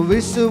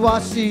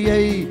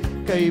 விசுவாசியை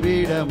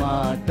கைவிட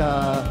மாட்டா.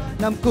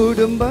 நம்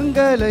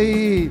குடும்பங்களை,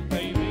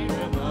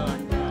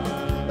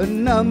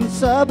 நம்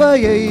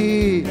சபையை,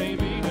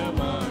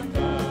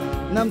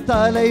 நம்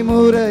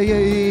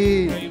தலைமுறையை,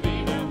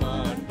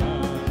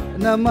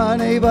 நம்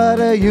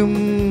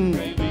அனைவரையும்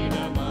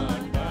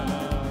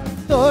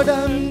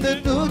தொடர்ந்து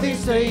துதி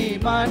செய்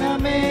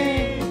மனமே,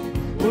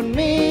 உன்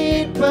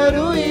மீட்பர்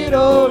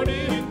உயிரோடு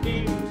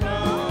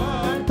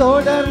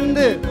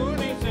தொடர்ந்து.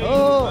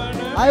 Oh,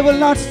 I will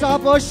not stop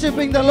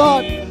worshiping the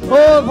Lord.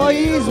 Oh, for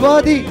He is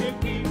worthy.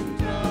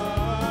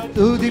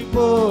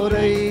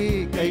 துதிப்போரை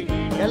கை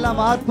எல்லாம்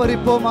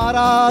ஆர்ப்பரிப்போம்,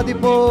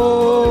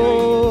 ஆராதிப்போம்.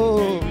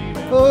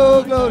 Oh,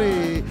 glory.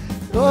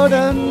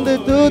 தொடர்ந்து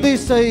துதி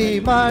செய்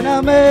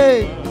மனமே,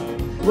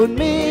 உன்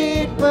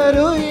மீட்பர்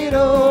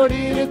உயிரோடு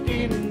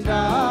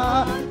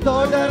இருக்கின்றார்.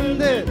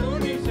 தொடர்ந்து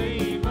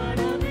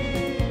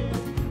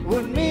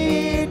உன்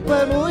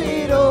மீட்பர்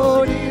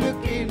உயிரோடு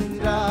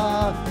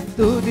இருக்கின்றார்.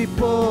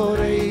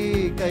 துதிப்போரை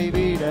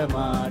கைவிட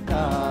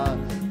மாட்டார்,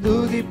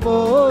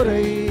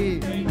 துதிப்போரை,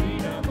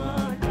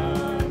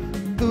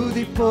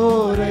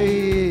 துதிப்போரை,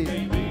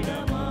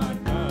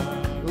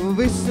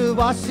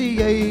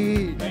 விசுவாசியை,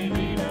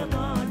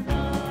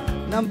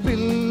 நம்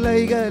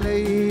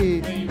பிள்ளைகளை,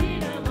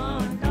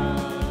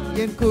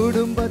 என்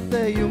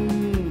குடும்பத்தையும்,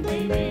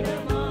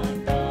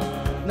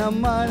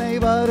 நம்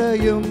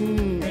அனைவரையும்,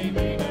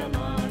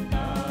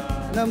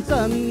 நம்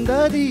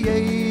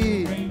சந்ததியை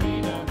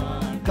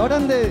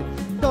தொடர்ந்து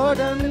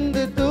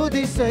தொடர்ந்து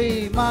துதி செய்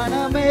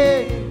மனமே,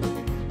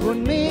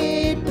 உன்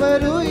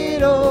மீட்பர்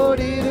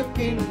உயிரோடு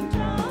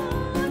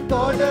இருக்கின்றார்.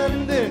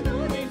 தொடர்ந்து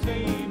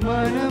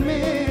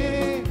மனமே,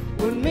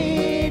 உன்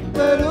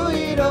மீட்பர்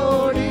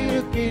உயிரோடு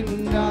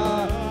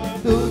இருக்கின்றார்.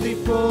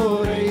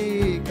 துதிப்போரை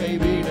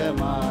கைவிட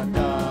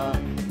மாட்டார்,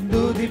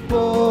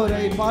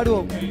 துதிப்போரை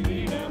பாடுவோம்,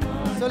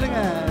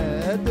 சொல்லுங்க.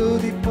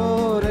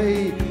 துதிப்போரை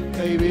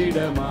கைவிட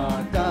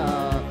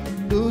மாட்டார்,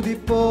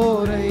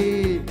 துதிப்போரை.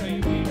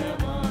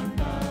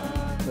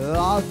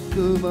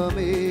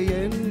 ஆத்துமமே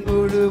என்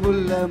முழு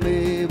உள்ளமே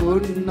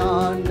உன்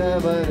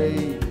ஆண்டவரை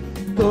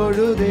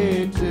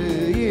தொழுதேற்று,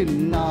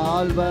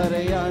 இந்நாள்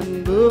வரை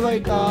அன்புவை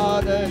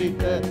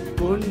காதலித்த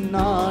உன்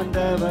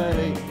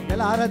ஆண்டவரை.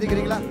 எல்லாம்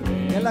ஆராதிக்கிறீங்களா?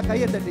 எல்லாம்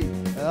கையை தட்டி.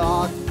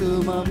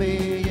 ஆத்துமமே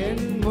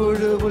என்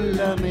முழு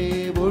உள்ளமே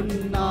உன்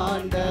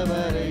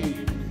ஆண்டவரை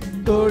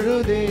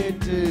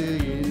தொழுதேற்று,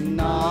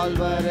 இந்நாள்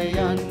வரை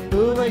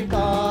அன்புவை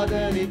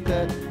காதலித்த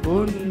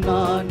உன்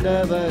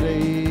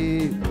ஆண்டவரை.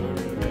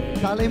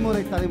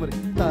 தலைமுறை தலைமுறை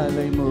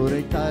தலைமுறை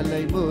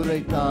தலைமுறை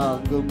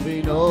தாங்கும்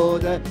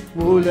வினோத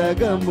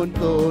உலகம் முன்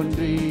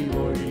தோன்றி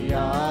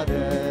ஒழியாத.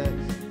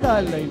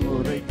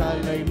 தலைமுறை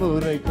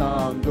தலைமுறை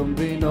தாங்கும்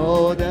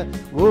வினோத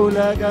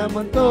உலகம்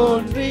முன்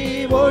தோன்றி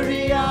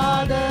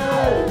ஒழியாத.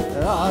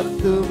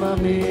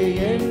 ஆத்துமமே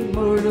என்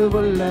முழு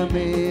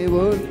உள்ளமே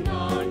உன்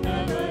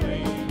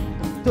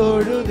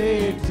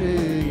தொழுதேற்று,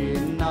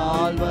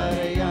 இந்நாள்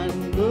வரை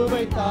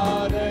அன்புவை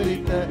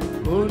தாதரித்த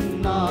உன்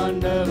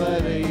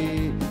ஆண்டவரை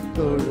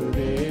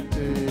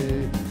தொழுதேற்று.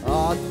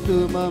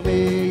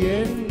 ஆத்துமமே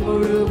என்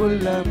முழு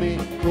உள்ளமே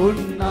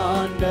உன்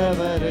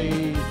ஆண்டவரை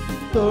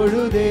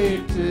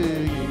தொழுதேற்று,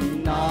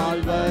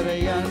 இந்நாள் வரை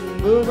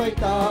அன்புவை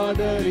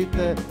தாதரித்த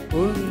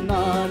உன்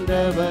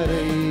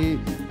ஆண்டவரை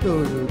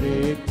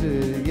தொழுதேற்று.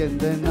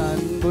 எந்த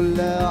அன்புள்ள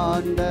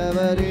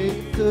ஆண்டவரே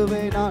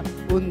சுவை நான்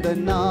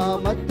உந்தன்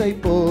நாமத்தை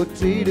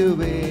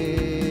போற்றிடுவே.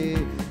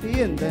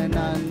 எந்த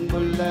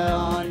அன்புள்ள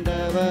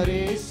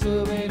ஆண்டவரே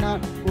சுவை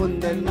நான்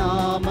உந்தன்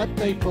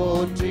நாமத்தை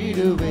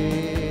போற்றிடுவே.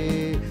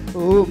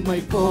 உம்மை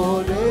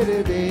போலொரு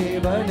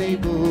தேவனை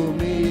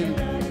பூமியில்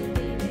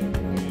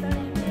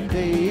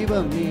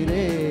தெய்வம்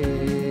நீரே.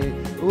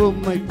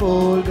 உம்மை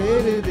போல்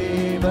வேறு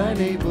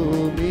தேவனை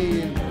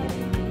பூமியில்.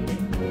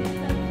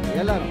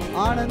 எல்லாரும்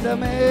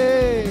ஆனந்தமே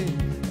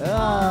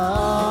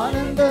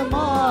ஆனந்தம்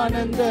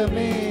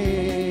ஆனந்தமே,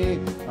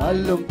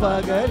 அல்லும்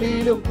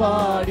பகலிலும்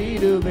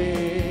பாடிடுவே.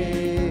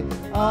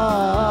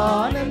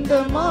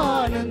 ஆனந்தம்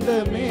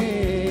ஆனந்தமே,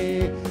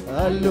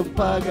 அல்லும்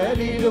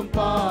பகலிலும்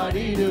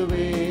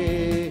பாடிடுவே.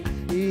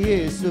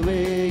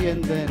 இயேசுவே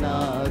எந்த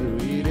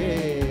நாருயிரே,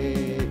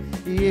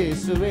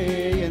 இயேசுவே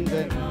எந்த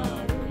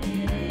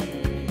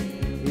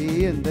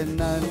எந்த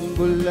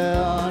அன்புள்ள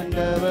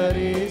ஆண்டவர்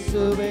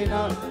இயேசுவே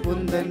நான்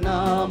உந்தன்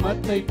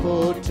நாமத்தை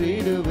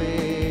போற்றிடுவே.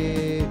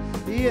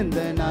 எந்த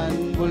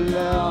அன்புள்ள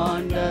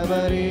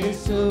ஆண்டவர்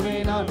இயேசுவே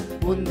நான்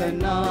உந்தன்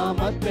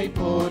நாமத்தை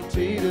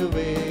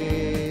போற்றிடுவே.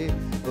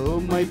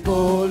 உம்மை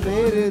போல்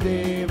வேறு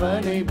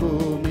தேவனை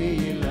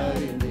பூமியில்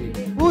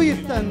அறிந்தேன்.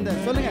 உயிர் தந்த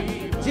சொல்லுங்க,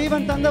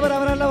 ஜீவன் தந்தவர்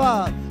அவர் அல்லவா.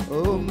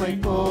 உம்மை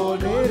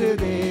போல் வேறு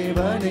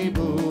தேவனை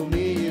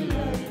பூமியில்.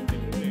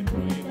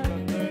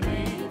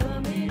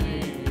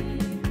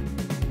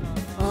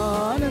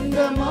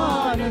 ஆனந்தம்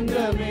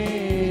ஆனந்தமே,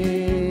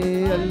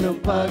 அல்லும்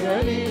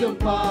பகலிலும்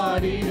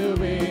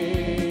பாடிடுவே.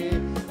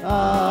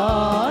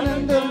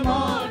 ஆனந்தம்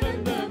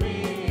ஆனந்தமே,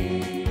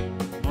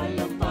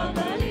 அல்லும்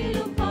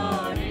பகலிலும்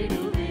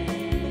பாடிடுவே.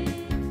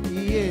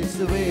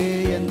 இயேசுவே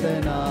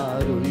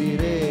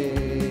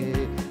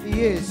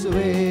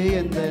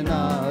எந்த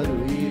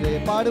நாருயிரே.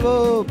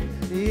 பாடுவோம்.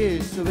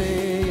 இயேசுவே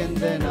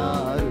எந்த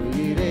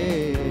நாருயிரே,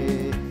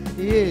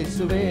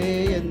 இயேசுவே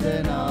எந்த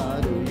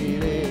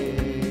நாருயிரே.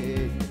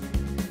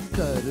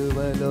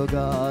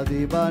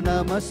 சர்வலோகாதிப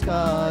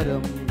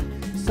நமஸ்காரம்,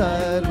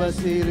 சர்வ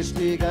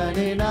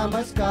சிருஷ்டிகனே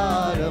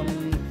நமஸ்காரம்.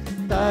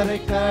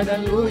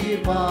 தரைக்கடல்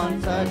உயிர்வான்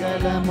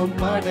சகலமும்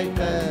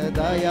படைத்த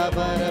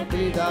தயாபர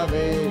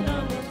பிதாவே.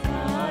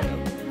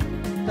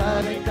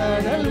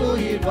 தரைக்கடல்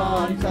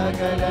உயிர்வான்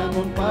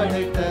சகலமும்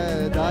படைத்த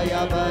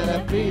தயாபர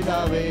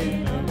பிதாவே.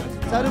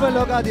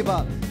 சர்வலோகாதிபா,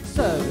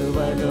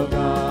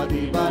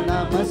 சர்வலோகாதிப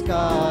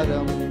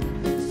நமஸ்காரம்,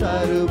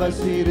 சர்வ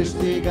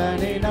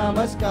சிருஷ்டிகனே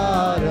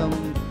நமஸ்காரம்.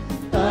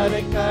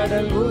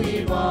 தரைக்கடல்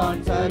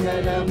உயிர்வான்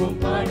சகலமும்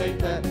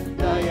படைத்த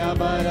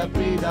தயாபர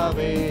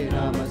பிதாவே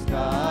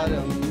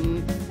நமஸ்காரம்.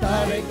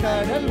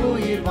 தரைக்கடல்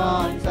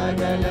உயிர்வான்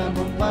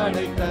சகலமும்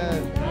படைத்த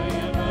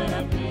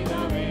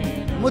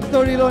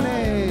முத்தொழிலோனே,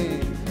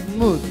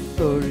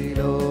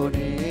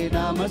 முத்தொழிலோனே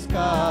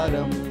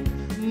நமஸ்காரம்.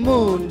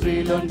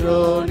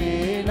 மூன்றிலொன்றோனே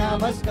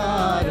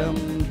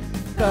நமஸ்காரம்.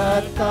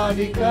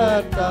 கர்த்தாதி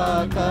கர்த்தா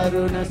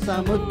கருண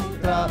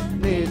சமுத்ரா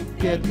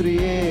நித்ய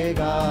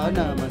த்ரியேகா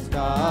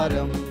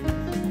நமஸ்காரம்.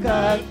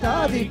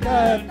 கர்த்தாதி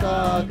கர்த்தா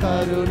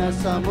கருண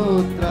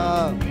சமுத்ரா.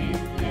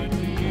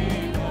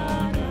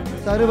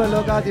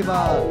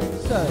 சர்வலோகாதிபா,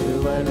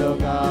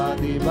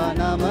 சர்வலோகாதிப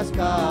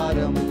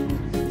நமஸ்காரம்.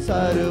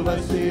 சர்வ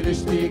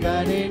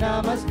சிருஷ்டிகனே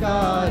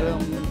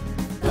நமஸ்காரம்.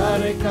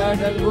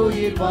 தரைக்கடல்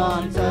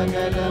உயிர்வான்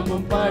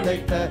சகலமும்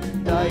படைத்த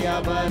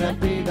தயாபர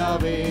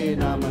பிதாவே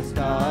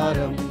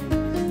நமஸ்காரம்.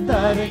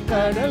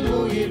 தரைக்கடல்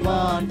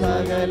உயிர்வான்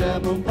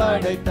சகலமும்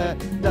படைத்த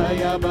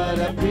தயாபர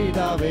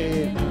பிதாவே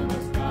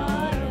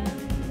நமஸ்காரம்.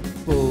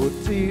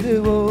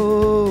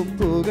 போற்றிடுவோம்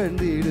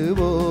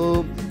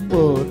புகழ்ந்திடுவோம்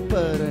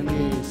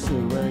போற்பரனே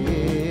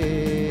சுவையே.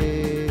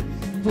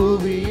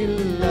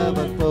 புவியில்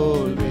அவர்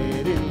போல்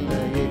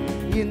வேறில்லையே,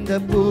 இந்த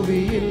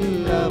புவியில்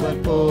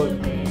அவர் போல்.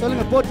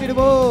 சொல்லுங்க,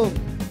 போற்றிடுவோம்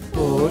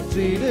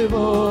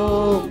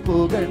போற்றிடுவோம்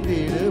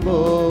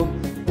புகழ்ந்திடுவோம்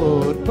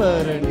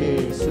போற்பரனே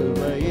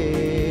சுவையே.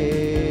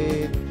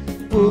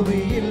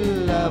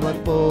 புவியில்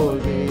அவர் போல்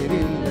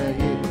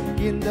வேறில்லையே,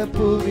 இந்த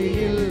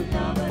புவியில்.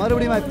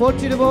 மறுபடியும்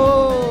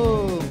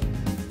போற்றிடுவோம்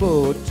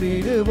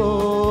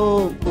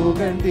போற்றிடுவோம்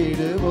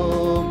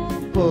புகழ்ந்திடுவோம்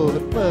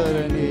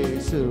போற்பரனே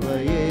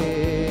சுவையே.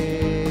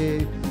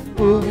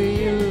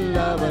 புவியில்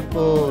அவர்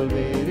போல்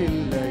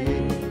வேறில்லையே,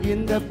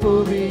 இந்த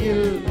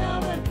புவியில்.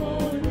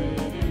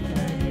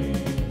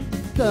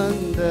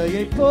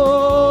 தந்தையை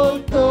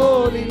போல்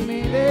தோளின்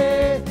மேலே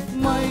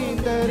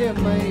மைந்தர்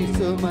எம்மை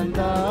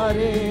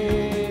சுமந்தாரே.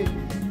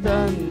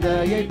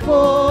 தந்தையை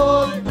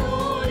போல்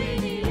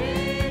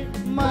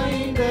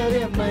மைந்தர்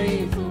எம்மை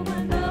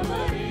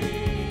சுமந்தவரே.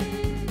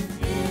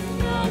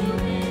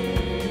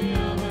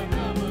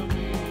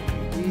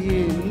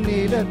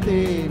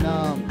 என்னிடத்தே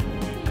நாம்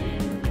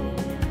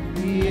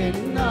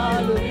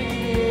என்னாலுமே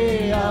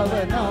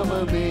அவர்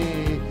நாமமே.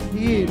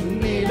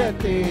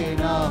 என்னிடத்தே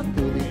நாம்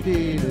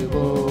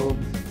துதித்திடுவோம்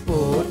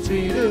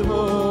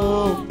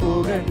போற்றிடுவோம்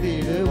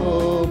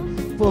புகழ்ந்திடுவோம்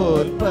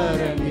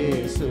போற்பரன்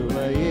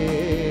இயேசுவையே.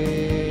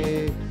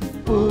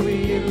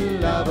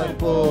 புவியில் அவர்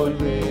போல்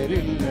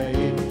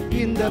வேறில்லையே,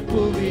 இந்த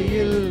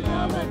புவியில்.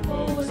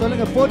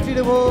 சொல்லுங்க,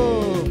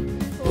 போற்றிடுவோம்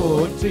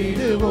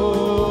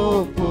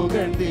போற்றிடுவோம்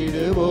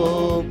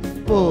புகழ்ந்திடுவோம்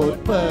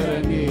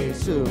போற்பரன்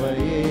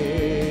இயேசுவையே.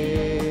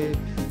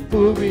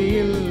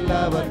 புவியில்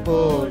அவர்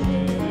போல்,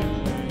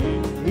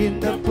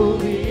 இந்த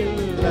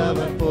புவியில்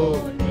அவர்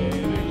போல்.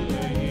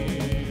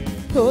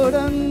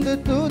 தொடர்ந்து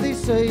துதி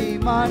செய்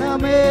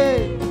மனமே,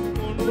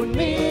 உன்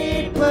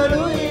மீட்பர்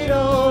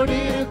உயிரோடு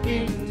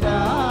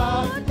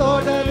இருக்கின்றார்.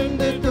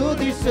 தொடர்ந்து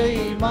துதி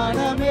செய்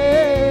மனமே,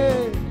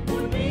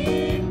 உன்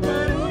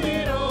மீட்பர்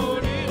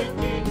உயிரோடு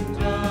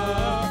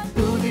இருக்கின்றார்.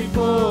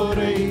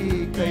 துதிப்போரை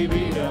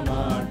கைவிட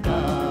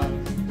மாட்டார்,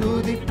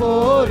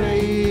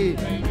 துதிப்போரை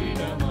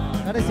கைவிட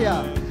மாட்டார். கடைசியா,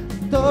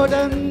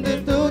 தொடர்ந்து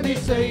துதி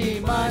செய்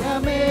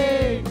மனமே,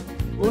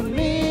 உன்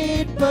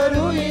மீட்பர்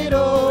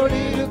உயிரோடு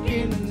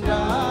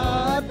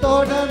இருக்கின்றார்.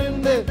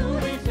 தொடர்ந்து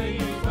துதி செய்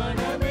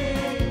மனமே,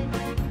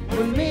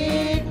 உன்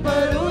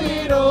மீட்பர்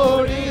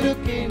உயிரோடு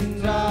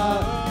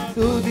இருக்கின்றார்.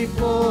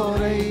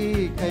 துதிப்போரை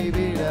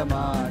கைவிட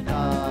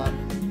மாட்டார்,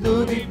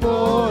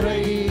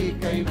 துதிப்போரை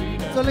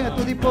கைவிட. சொல்லுங்க,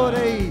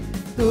 துதிப்போரை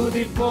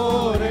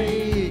துதிப்போரை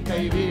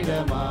கைவிட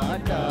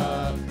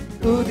மாட்டார்,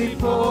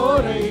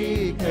 துதிப்போரை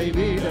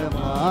கைவிட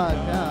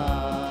மாட்டார்.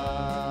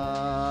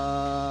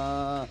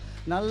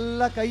 நல்ல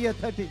கையை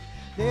தட்டி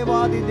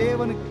தேவாதி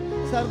தேவனுக்கு,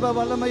 சர்வ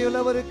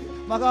வல்லமையுள்ளவருக்கு,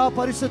 மகா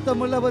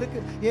பரிசுத்தம் உள்ளவருக்கு,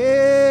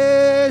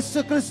 இயேசு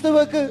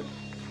கிறிஸ்துவுக்கு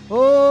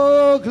ஓ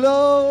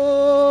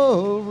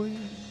glory.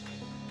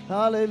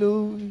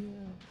 Hallelujah,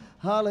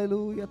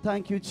 hallelujah.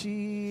 Thank you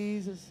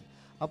Jesus.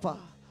 அப்பா,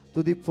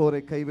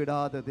 துதிப்போரை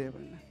கைவிடாத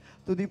தேவன்,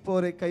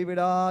 துதிப்போரை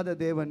கைவிடாத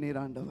தேவன் நீர்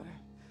ஆண்டவர்.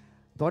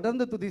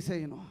 தொடர்ந்து துதி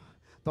செய்யணும்,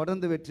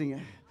 தொடர்ந்து வெற்றிங்க.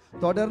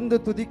 தொடர்ந்து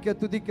துதிக்க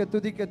துதிக்க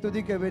துதிக்க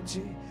துதிக்க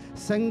வெற்றி.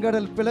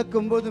 செங்கடல்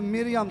பிளக்கும் போது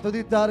மிரியாம்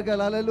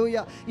துதித்தார்கள்.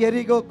 அல்லேலூயா.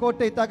 எரிகோ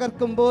கோட்டை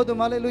தகர்க்கும்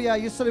போதும் அல்லேலூயா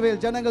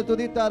இஸ்ரவேல் ஜனங்கள்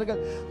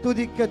துதித்தார்கள்.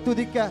 துதிக்க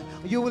துதிக்க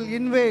you will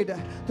invade.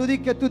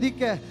 துதிக்க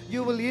துதிக்க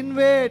you will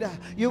invade,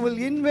 you will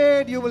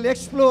invade, you will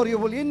explore, you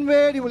will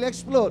invade, you will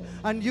explore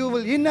and you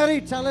will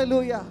inherit.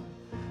 Hallelujah.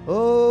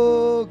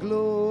 Oh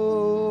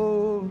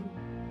glory.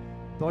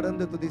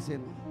 தொடர்ந்து துதி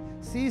செய்யணும்.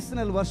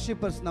 சீசனல்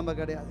வர்ஷிப்பர்ஸ் நம்ம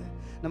கிடையாது,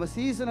 நம்ம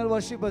சீசனல்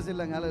வர்ஷிப்பர்ஸ்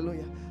இல்லைங்க.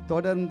 ஹல்லேலூயா.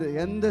 தொடர்ந்து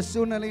எந்த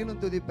சூழ்நிலையிலும்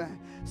துதிப்பேன்,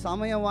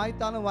 சமயம்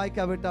வாய்த்தாலும்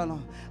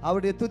வாய்க்காவிட்டாலும்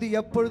அவருடைய துதி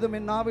எப்பொழுதும்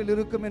என் நாவில்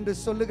இருக்கும் என்று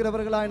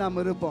சொல்லுகிறவர்களாய் நாம்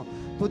இருப்போம்.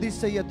 துதி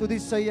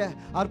செய்ய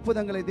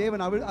அற்புதங்களை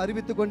தேவன்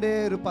அறிவித்து கொண்டே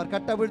இருப்பார்,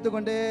 கட்டவிழ்த்து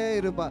கொண்டே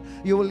இருப்பார்.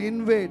 You will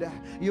invade,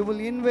 you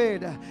will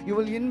invade, you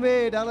will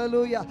invade.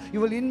 Hallelujah.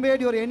 You will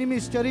invade your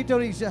enemies'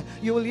 territories,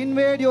 you will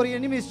invade your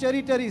enemies'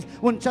 territories.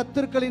 உன்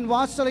சத்துருக்களின்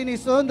வாசலை நீ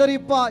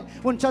சுதந்தரிப்பாய்,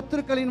 உன்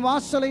சத்துருக்களின்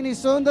வாசலை நீ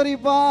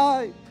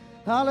சுதந்தரிப்பாய்.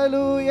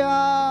 ஹalleluya.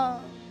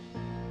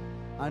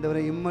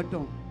 ஆண்டவரே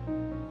இம்மட்டும்,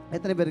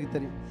 எத்தனை பேருக்கு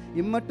தெரியும்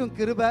இம்மட்டும்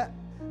கிருபை,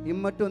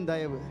 இம்மட்டும்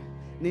தயவு,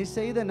 நீ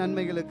செய்த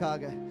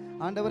நன்மைகளுக்காக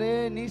ஆண்டவரே,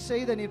 நீ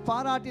செய்த நீ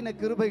பாராட்டின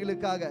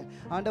கிருபைகளுக்காக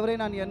ஆண்டவரே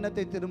நான்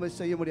எண்ணத்தை திரும்ப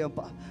செய்ய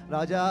முடியும்ப்பா.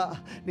 ராஜா,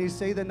 நீ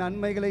செய்த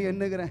நன்மைகளை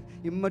எண்ணுகிறேன்.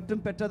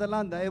 இம்மட்டும்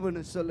பெற்றதெல்லாம்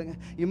தயவுன்னு சொல்லுங்க.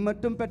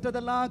 இம்மட்டும்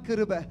பெற்றதெல்லாம்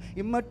கிருபை,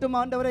 இம்மட்டும்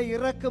ஆண்டவரே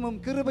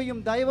இரக்கமும்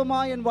கிருபையும் தயவுமா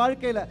என்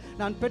வாழ்க்கையில்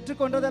நான்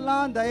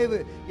பெற்றுக்கொண்டதெல்லாம்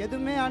தயவு.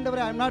 எதுவுமே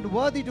ஆண்டவரே I am not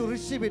worthy to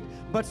receive it,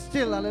 but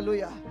still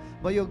hallelujah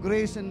by your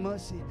grace and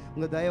mercy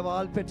உங்க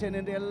தயவால் பெற்றேன்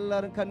என்று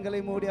எல்லாரும் கண்களை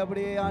மூடி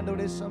அப்படியே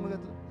ஆண்டவருடைய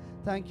சமூகத்தில்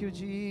thank you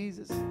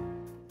Jesus.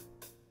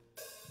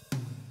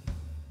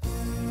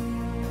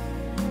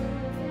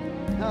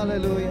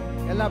 Hallelujah.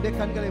 எல்லாம் அப்படியே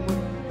கண்களை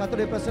மூடி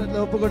கர்த்தருடைய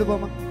பிரசன்னத்தில் ஒப்பு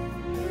கொடுப்போமா?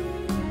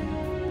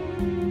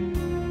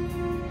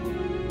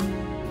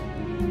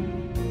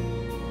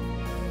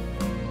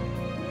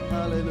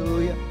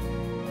 Hallelujah.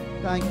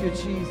 Thank you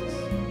Jesus.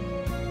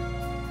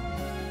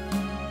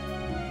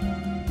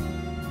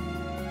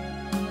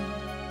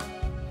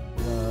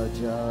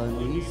 ராஜா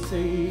நீ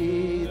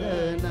செய்த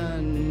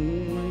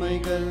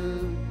நன்மைகள்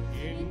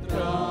என்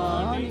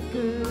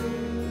பிராணிக்கு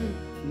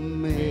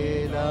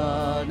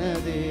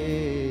மேலானதே,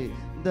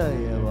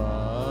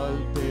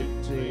 தயவால்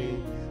பெற்றே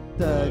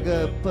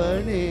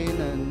தகப்பனே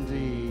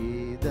நன்றி,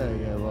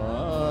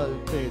 தயவால்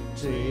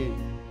பெற்றே.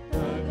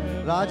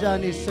 ராஜா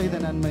நீ செய்த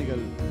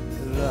நன்மைகள்,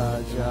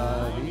 ராஜா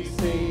நீ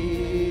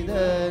செய்த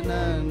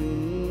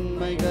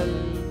நன்மைகள்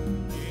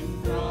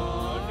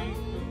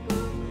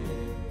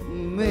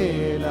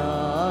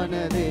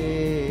மேலானதே,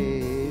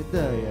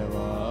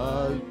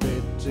 தயவால்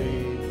பெற்றே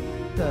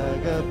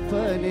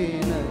தகப்பனே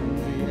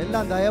நன்றி.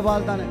 எல்லாம்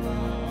தயவால் தானே,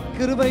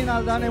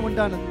 கிருபையினால் தானே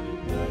உண்டானது.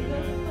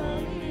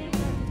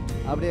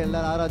 அப்படியே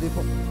எல்லாரும்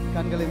ஆராதிப்போம்,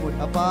 கண்களை மூடி.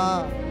 அப்பா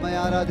உம்மை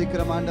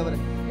ஆராதிக்கிற ஆண்டவர்,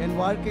 என்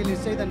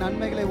வாழ்க்கையில் செய்த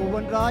நன்மைகளை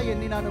ஒவ்வொன்றாய்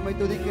எண்ணி நான் உம்மை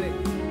துதிக்கிறேன்.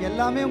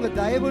 எல்லாமே உங்க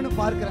தயவுன்னு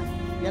பார்க்கிறேன்,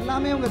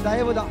 எல்லாமே உங்க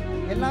தயவு தான்,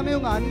 எல்லாமே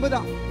உங்க அன்பு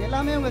தான்,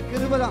 எல்லாமே உங்க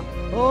கிருபை தான்.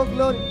 ஓ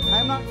glory.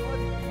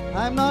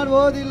 I am not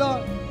worthy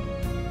Lord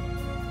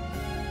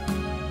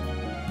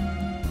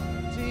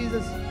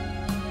Jesus.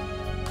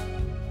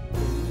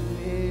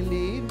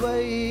 மேலில்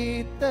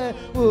வைத்த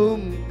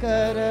உம்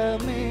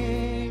கரமே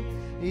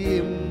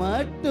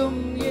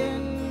இம்மட்டும்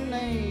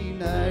என்னை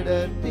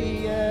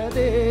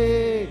நடத்தியதே,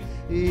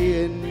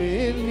 என்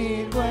மேல்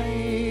நீர்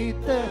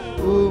வைத்த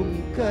உம்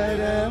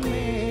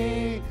கரமே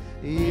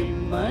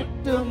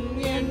இம்மட்டும்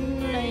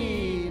என்னை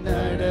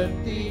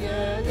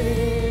நடத்தியதே.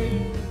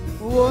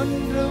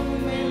 ஒன்றும்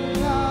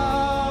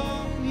எல்லாம்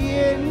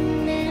என்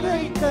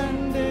நிலை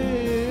கண்டு,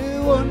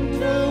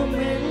 ஒன்றும்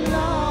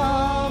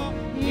எல்லாம்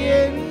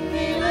என்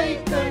நிலை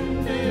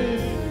கண்டு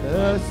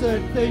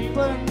அசட்டை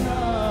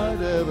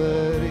பண்ணாதவரே,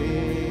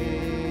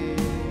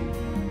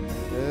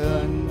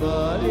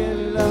 அன்பால்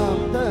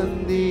எல்லாம்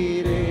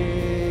தந்தீரே,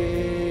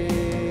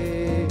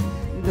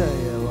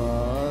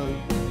 தயவால்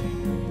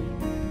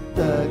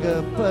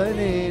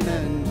தகப்பனே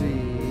நன்றி,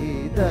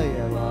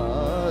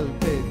 தயவால்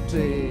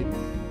பெற்றேன்.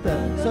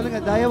 சொல்லுங்க,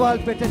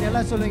 தயவால் பெற்றேன்.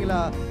 எல்லாம்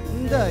சொல்லுங்களா?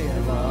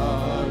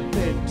 தயவால்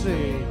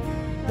பெற்றேன்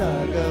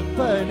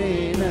தகப்பனே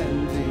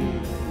நன்றி,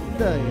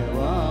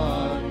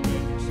 தயவால்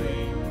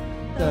பெற்றேன்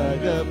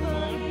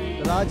தகப்பனே.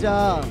 ராஜா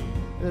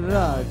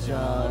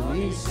ராஜா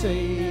நீ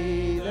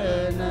செய்த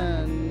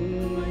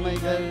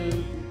நன்மைகள்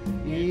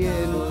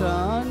என்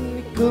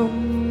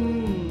தானிக்கும்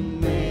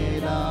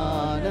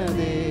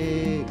மேலானதே,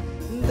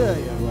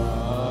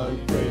 தயவால்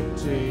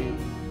பெற்றேன்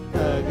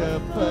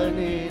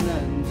தகப்பனே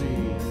நன்றி,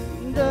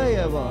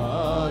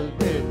 தயவால்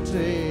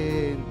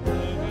பெற்றேன்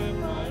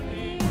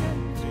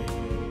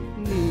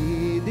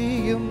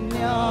நீதியும்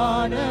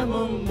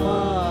ஞானமும்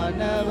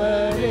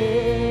மாணவரே,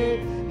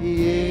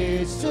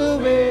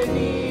 இயேசுவே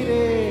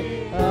நீரே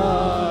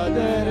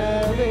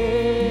ஆதரவே,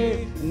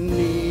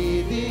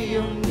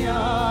 நீதியும்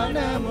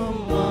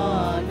ஞானமும்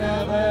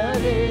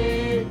மாணவரே,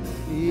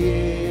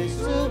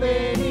 இயேசுவே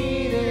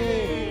நீரே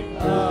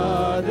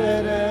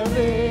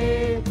ஆதரவே.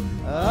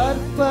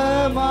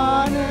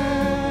 அற்பமான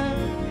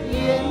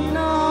என்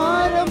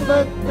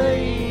ஆரம்பத்தை,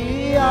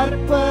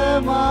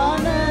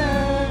 அற்பமான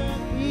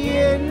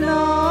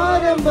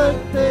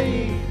குடும்பத்தை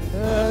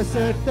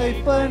அசட்டை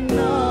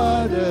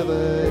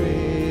பண்ணாதவரே,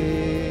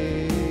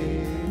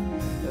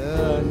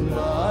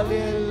 அன்பால்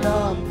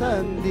எல்லாம்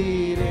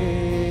தந்தீரே.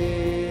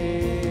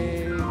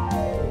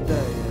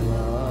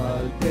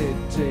 தயவால்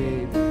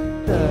பெற்றேன்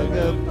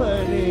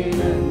தகப்பனே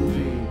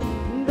நன்றி,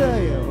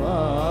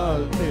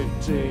 தயவால்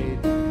பெற்றேன்.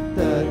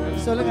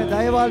 சொல்லுங்க,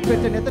 தயவால்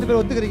பெற்றேன். எத்தனை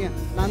பேர் ஒத்துக்கிறீங்க?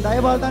 நான்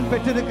தயவால் தான்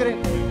பெற்றிருக்கிறேன்.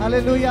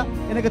 அல்லேலூயா.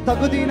 எனக்கு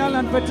தகுதியினால்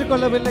நான்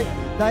பெற்றுக்கொள்ளவில்லை.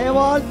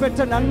 தயவால் பெற்ற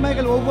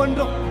நன்மைகள்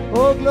ஒவ்வொன்றும்.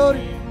 ஓ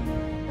க்ளோரி.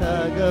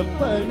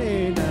 தகப்பனே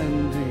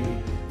நன்றி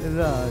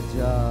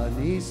ராஜா,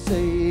 நீ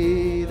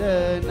செய்த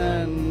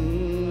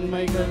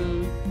நன்மைகள்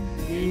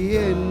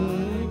என்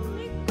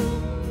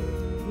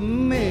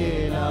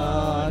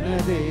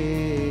மேலானதே.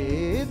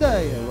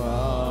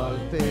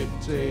 தயவால்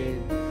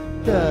பெற்றேன்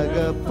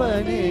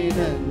தகப்பனே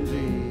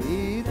நன்றி,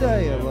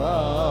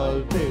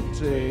 தயவால்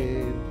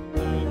பெற்றேன்.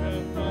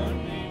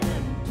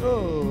 ஓ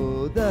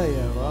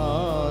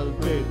தயவால்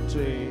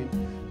பெற்றேன்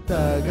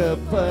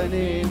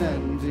தகப்பனே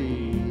நன்றி,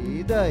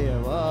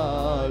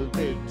 தயவால்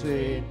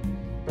பெற்றேன்.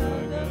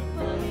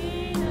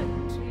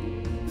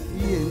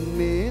 என்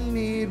மேல்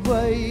நீர்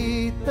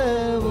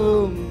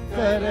வைத்தவும்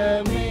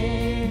கரமே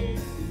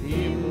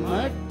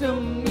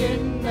இம்மட்டும்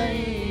என்னை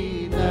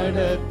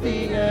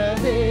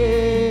நடத்தினதே.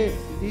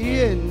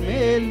 என்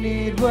மேல்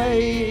நீர்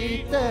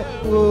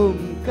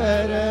வைத்தவும்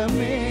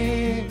கரமே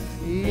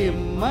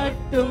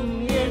இம்மட்டும்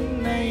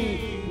என்னை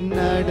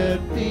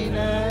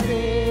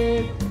நடத்தினதே.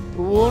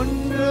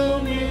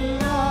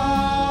 ஒன்றுமில்லா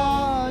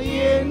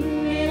என்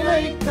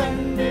நிலை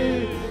கண்டு,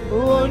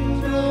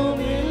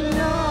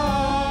 ஒன்றுமில்லா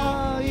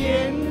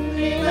என்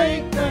நிலை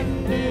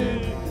கண்டு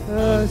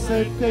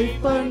அசட்டை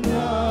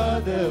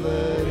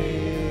பண்ணாதவரே,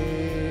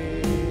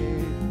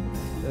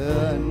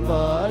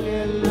 அன்பால்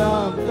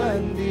எல்லாம்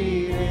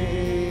தந்தீரே.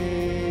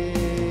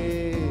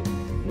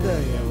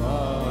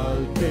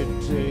 தயவால்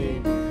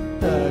பெற்றேன்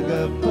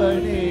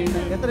தகப்பனே.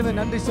 எத்தனை பேர்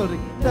நன்றி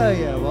சொல்றீங்க?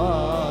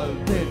 தயவால்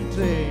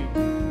பெற்றேன்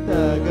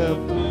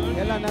தகப்பனே.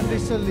 எல்லாம் நன்றி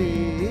சொல்லி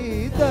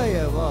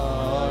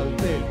தயவால்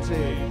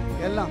பெற்றேன்.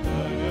 எல்லாம்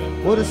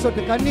ஒரு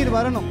சொட்டு கண்ணீர்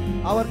வரணும்.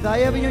 அவர்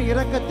தயவையும்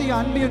இரக்கத்தையும்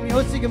அன்பையும்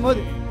யோசிக்கும்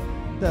போது,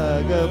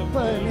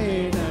 தகப்பனே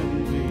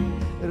நன்றி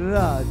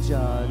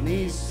ராஜா, நீ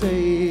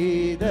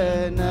செய்த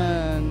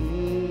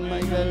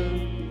நன்மைகள்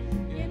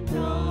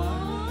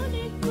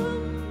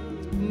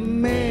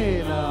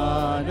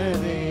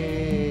மேலானதே.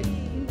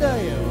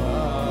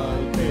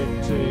 தயவால்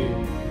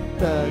பெற்றேன்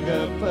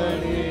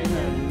தகப்பனே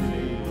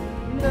நன்றி,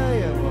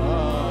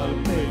 தயவால்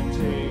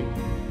பெற்றேன்.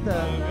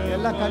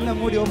 எல்லாம் கண்ணை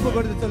மூடி ஒப்பு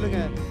கொடுத்து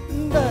சொல்லுங்க,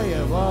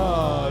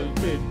 தயவால்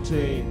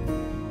பெற்றேன்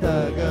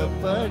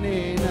தகப்பனே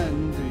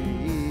நன்றி,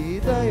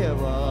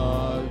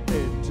 தயவால்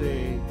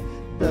பெற்றேன்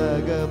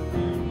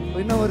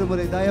இன்னொரு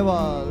முறை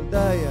தயவால்,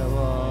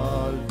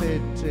 தயவால்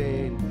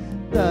பெற்றேன்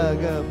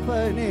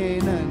தகப்பனே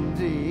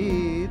நன்றி,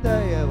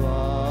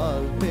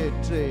 தயவால்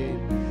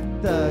பெற்றேன்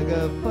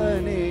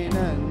தகப்பனே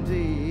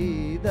நன்றி,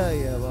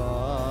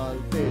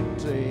 தயவால்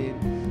பெற்றேன்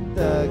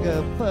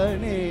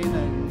தகப்பனே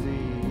நன்றி,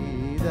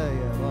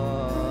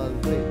 தயவால்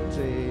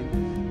பெற்றேன்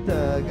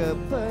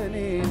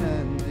தகப்பனே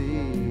நன்றி.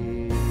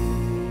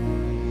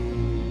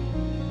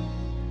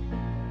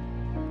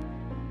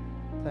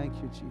 Thank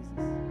you Jesus.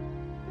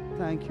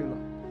 Thank you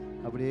Lord.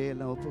 அப்படியே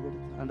எல்லாம் ஒப்பு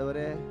கொடுத்து,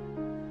 ஆண்டவரே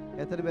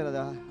எத்தனை பேர்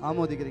அதை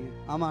ஆமோதிக்கிறீங்க?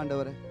 ஆமாம்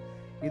ஆண்டவரே,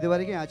 இது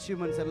வரைக்கும் என்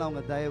அச்சீவ்மெண்ட்ஸ் எல்லாம்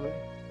உங்கள் தயவு,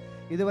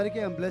 இது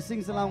வரைக்கும் என்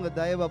பிளெஸ்ஸிங்ஸ் எல்லாம் உங்கள்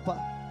தயவப்பா.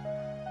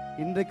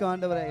 இன்றைக்கு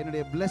ஆண்டவரே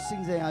என்னுடைய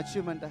blessings, N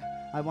அச்சீவ்மெண்ட்டை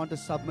I want to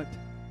submit.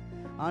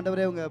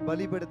 ஆண்டவரே உங்கள்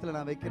பலிபீடத்தில்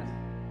நான் வைக்கிறேன்.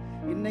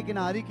 இன்னைக்கு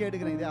நான் அறிக்கை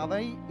எடுக்கிறேன்,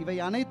 இவை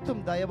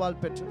அனைத்தும்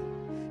தயவால் பெற்றது.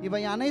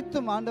 இவை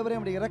அனைத்தும் ஆண்டவரே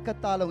உங்களுடைய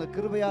இரக்கத்தால், உங்கள்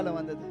கிருபையால்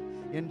வந்தது.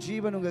 என்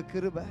ஜீவன் உங்கள்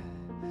கிருபை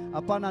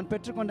அப்பா. நான்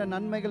பெற்றுக்கொண்ட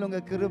நன்மைகள்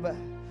உங்கள் கிருபை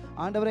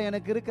ஆண்டவரே.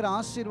 எனக்கு இருக்கிற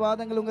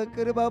ஆசீர்வாதங்கள் உங்கள்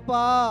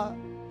கிருபைப்பா,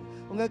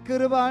 உங்கள்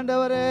கிருபை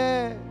ஆண்டவரே,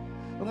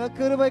 உங்கள்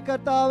கிருபை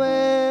கர்த்தாவே.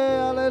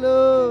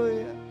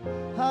 ஹல்லேலூயா,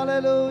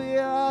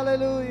 ஹல்லேலூயா,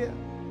 ஹல்லேலூயா.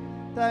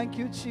 Thank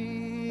you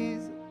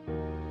Jesus.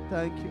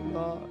 Thank you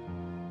Lord.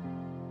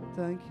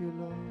 Thank you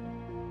Lord.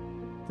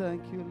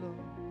 Thank you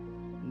Lord.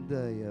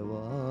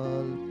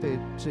 தயவால்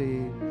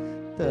பெற்றேன்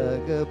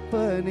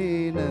தகப்பனே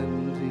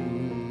நன்றி,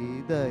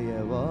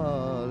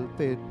 தயவால்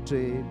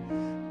பெற்றேன்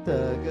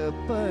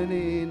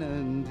தகப்பனே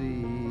நன்றி,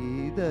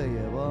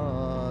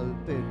 தயவால்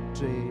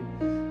பெற்றேன்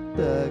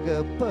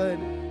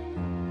தகப்பனே,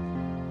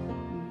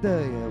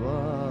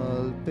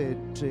 தயவால்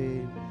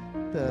பெற்றேன்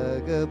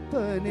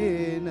தகப்பனே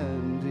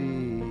நன்றி.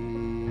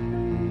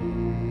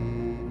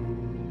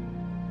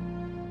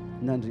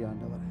 நன்றி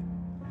ஆண்டவரே.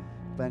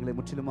 எங்களை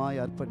முற்றிலுமாய்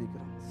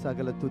அர்ப்பணிக்கிறோம்.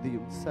 சகல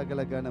துதியும் சகல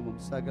கனமும்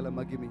சகல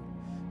மகிமையும்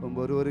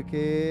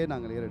ஒவ்வொருவருக்கே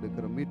நாங்கள்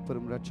ஏறெடுக்கிறோம்.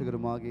 மீட்பெரும்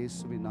இரட்சகருமாக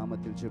இயேசுவின்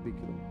நாமத்தில்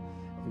ஜெபிக்கிறோம்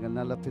எங்கள்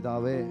நல்ல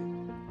பிதாவே.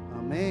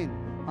 ஆமென்,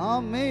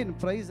 ஆமென்.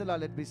 Praise the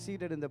Lord. Let be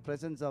seated in the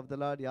presence of the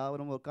Lord.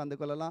 யாவரும் உட்கார்ந்து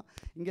கொள்ளலாம்.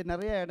 இங்கே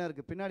நிறைய இடம்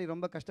இருக்குது. பின்னாடி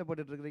ரொம்ப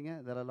கஷ்டப்பட்டுட்டு இருக்கிறீங்க.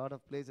 There are a lot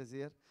of places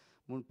here.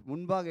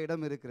 முன்பாக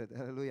இடம் இருக்கிறது.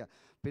 ஹல்லேலூயா.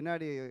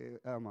 பின்னாடி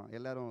ஆமாம்,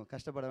 எல்லாரும்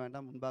கஷ்டப்பட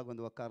வேண்டாம், முன்பாக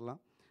வந்து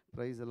உட்காரலாம்.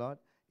 Praise the Lord.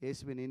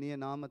 இயேசுவின் இனிய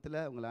நாமத்தில்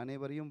உங்கள்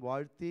அனைவரையும்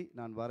வாழ்த்தி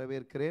நான்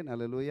வரவேற்கிறேன்.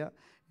 அல்லேலூயா.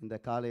 இந்த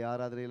காலை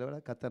ஆராதனையிலோட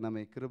கர்த்தர்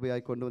நம்மை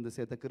கிருபையாய் கொண்டு வந்து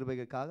சேர்த்த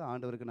கிருபைக்காக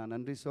ஆண்டவருக்கு நான்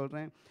நன்றி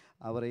சொல்கிறேன்.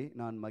 அவரை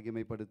நான்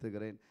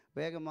மகிமைப்படுத்துகிறேன்.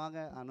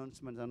 வேகமாக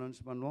அனௌன்ஸ்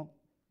பண்ணுவோம்.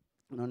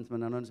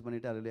 அனௌன்ஸ்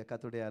பண்ணிவிட்டு அல்லேலூயா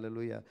கர்த்தருடைய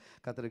அல்லேலூயா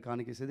கர்த்தரை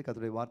காணிக்கை செய்து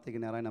கர்த்தருடைய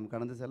வார்த்தைக்கு நேராக நம்ம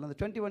கடந்து செல்லலாம்.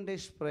 The 21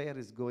 days prayer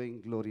is going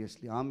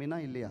gloriously. Ameena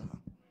இல்லையா?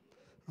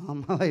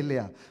 ஆமாவா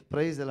இல்லையா?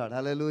 Praise the Lord.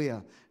 ஹல்லேலூயா.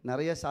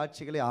 நிறைய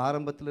சாட்சிகளை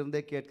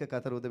ஆரம்பத்திலிருந்தே கேட்க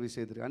கர்த்தர் உதவி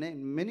செய்திருக்கு. ஆனால்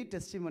மெனி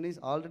டெஸ்டிமனிஸ்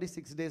ஆல்ரெடி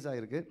 6 days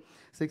ஆகிருக்கு.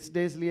 6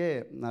 daysலேயே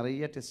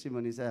நிறைய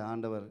டெஸ்டிமனிஸை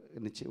ஆண்டவர்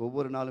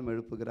ஒவ்வொரு நாளும்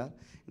எழுப்புகிறார்.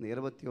 இந்த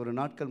 21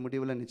 நாட்கள்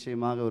முடிவில்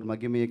நிச்சயமாக ஒரு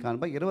மகிமையை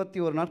காண்பார்.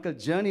 21 நாட்கள்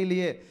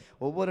ஜேர்னிலேயே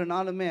ஒவ்வொரு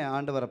நாளுமே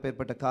ஆண்டவர்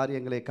அப்பேற்பட்ட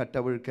காரியங்களை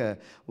கட்டவிழ்க்க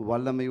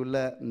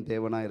வல்லமையுள்ள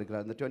தேவனாக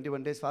இருக்கிறார். இந்த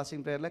 21 days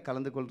ஃபாஸ்டிங் ப்ரேயரில்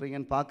கலந்து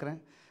கொள்கிறீங்கன்னு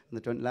பார்க்குறேன்.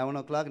 இந்த 11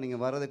 o'clock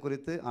நீங்கள் வர்றது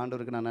குறித்து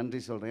ஆண்டவருக்கு நான் நன்றி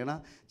சொல்கிறேன். ஏன்னா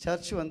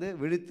சர்ச்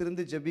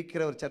விழித்திருந்து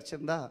ஜெபிக்கிற ஒரு சர்ச்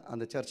இருந்தால்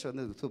அந்த சர்ச்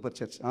சூப்பர்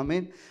சர்ச்.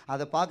 ஆமீன்.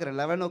 அதை பார்க்குறேன்.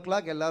 11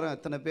 o'clock எல்லாரும்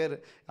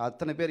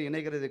அத்தனை பேர்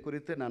இணைகிறதை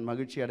குறித்து நான்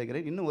மகிழ்ச்சி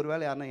அடைகிறேன். இன்னும்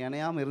ஒருவேளை யாருன்னா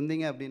இணையாமல்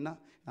இருந்தீங்க அப்படின்னா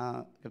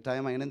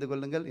கட்டாயமாக இணைந்து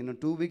கொள்ளுங்கள். இன்னும்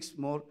 2 weeks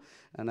மோர்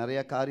நிறைய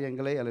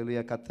காரியங்களை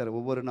அல்லேலூயா கர்த்தர்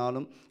ஒவ்வொரு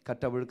நாளும்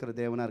கட்டவிழ்க்கிற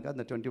தேவனாக இருக்கார்.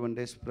 அந்த 21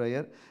 days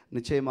ப்ரேயர்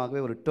நிச்சயமாகவே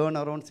ஒரு டேர்ன்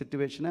அரவுண்ட்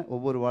சிச்சுவேஷனை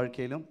ஒவ்வொரு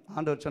வாழ்க்கையிலும்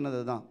ஆண்டவர்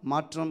சொன்னது தான்.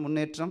 மாற்றம்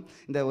முன்னேற்றம்.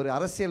 இந்த ஒரு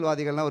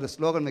அரசியல்வாதிகள்லாம் ஒரு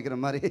ஸ்லோகன் வைக்கிற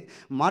மாதிரி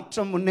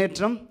மாற்றம்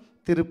முன்னேற்றம்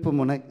திருப்பு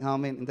முனை.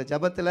 ஆமீன். இந்த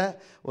ஜபத்தில்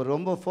ஒரு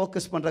ரொம்ப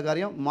ஃபோக்கஸ் பண்ணுற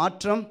காரியம்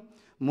மாற்றம்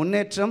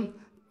முன்னேற்றம்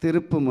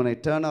திருப்பு முனை,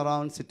 டேர்ன்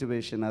அரவுண்ட்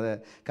சிச்சுவேஷன். அதை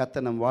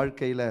கர்த்தர் நம்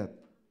வாழ்க்கையில்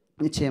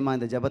நிச்சயமாக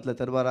இந்த ஜபத்தில்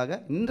தருவாராக.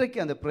 இன்றைக்கு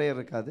அந்த ப்ரேயர்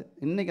இருக்காது,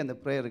 இன்றைக்கி அந்த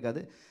ப்ரேயர்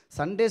இருக்காது.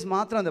 சண்டேஸ்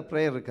மாத்திரம் அந்த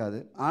ப்ரேயர் இருக்காது.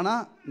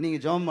 ஆனால்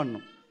நீங்கள் ஜெபம்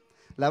பண்ணணும்.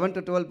 11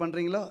 to 12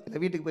 பண்ணுறீங்களோ இல்லை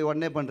வீட்டுக்கு போய்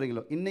உடனே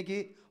பண்ணுறீங்களோ, இன்றைக்கி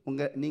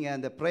நீங்கள்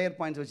அந்த ப்ரேயர்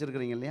பாயிண்ட்ஸ்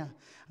வச்சுருக்கிறீங்க இல்லையா,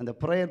 அந்த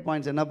ப்ரேயர்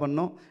பாயிண்ட்ஸ் என்ன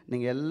பண்ணணும்,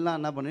 நீங்கள் எல்லாம்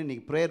என்ன பண்ணணும்,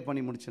 இன்றைக்கி ப்ரேயர்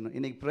பண்ணி முடிச்சிடணும்.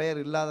 இன்றைக்கி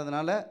ப்ரேயர்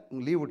இல்லாததுனால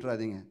லீவ்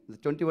விட்டுறாதீங்க. இந்த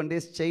 21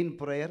 days செயின்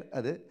ப்ரேயர்,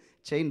 அது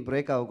செயின்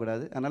பிரேக்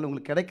ஆகக்கூடாது. அதனால்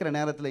உங்களுக்கு கிடைக்கிற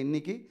நேரத்தில்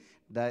இன்றைக்கி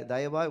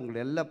தயவாக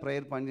உங்களுடைய எல்லா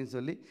ப்ரேயர் பாயிண்ட்ஸையும்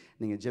சொல்லி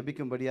நீங்கள்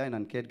ஜெபிக்கும்படியாக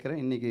நான் கேட்குறேன்.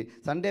 இன்றைக்கி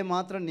சண்டே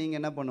மாத்திரம் நீங்கள்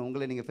என்ன பண்ணணும்,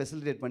 உங்களை நீங்கள்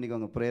ஃபெசிலிட்டேட்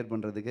பண்ணிக்கோங்க ப்ரேயர்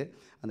பண்ணுறதுக்கு.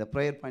 அந்த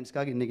ப்ரேயர்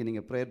பாயிண்ட்ஸ்க்காக இன்றைக்கி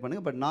நீங்கள் ப்ரேயர்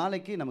பண்ணுங்கள். பட்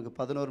நாளைக்கு நமக்கு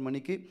 11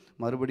 மணிக்கு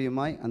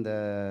மறுபடியுமாய் அந்த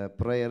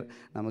ப்ரேயர்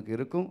நமக்கு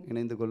இருக்கும்.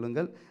 இணைந்து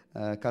கொள்ளுங்கள்.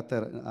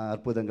 கர்த்தர்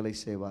அற்புதங்களை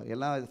செய்வார்.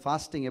 எல்லாம்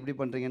ஃபாஸ்டிங் எப்படி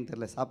பண்ணுறீங்கன்னு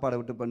தெரியல. சாப்பாடை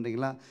விட்டு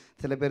பண்ணுறீங்களா?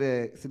 சில பேர்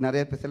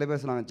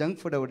சொன்னாங்க ஜங்க்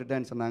ஃபுட்டை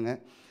விட்டுட்டேன்னு சொன்னாங்க.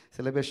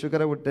 சில பேர்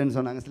சுகரை விட்டேன்னு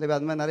சொன்னாங்க. சில பேர்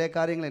அது மாதிரி நிறைய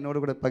காரியங்களை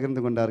என்னோடு கூட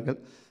பகிர்ந்து கொண்டார்கள்.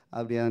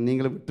 அப்படியா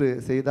நீங்களும் விட்டு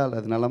செய்தால்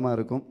அது நலமாக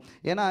இருக்கும்.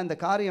 ஏன்னா இந்த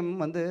காரியம்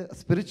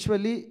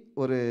ஸ்பிரிச்சுவலி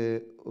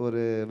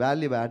ஒரு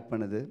வேல்யூவை ஆட்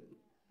பண்ணுது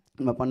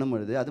நம்ம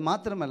பண்ணும்பொழுது. அது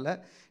மாத்திரமல்ல,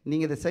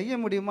 நீங்கள் இதை செய்ய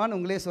முடியுமான்னு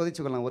உங்களே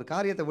சோதிச்சுக்கலாம். ஒரு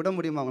காரியத்தை விட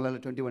முடியுமா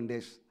உங்களால் 21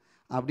 days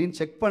அப்படின்னு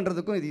செக்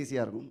பண்ணுறதுக்கும் இது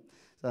ஈஸியாக இருக்கும்.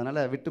 ஸோ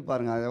அதனால் விட்டு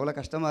பாருங்கள். அது எவ்வளோ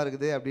கஷ்டமாக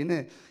இருக்குது அப்படின்னு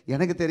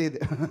எனக்கு தெரியுது.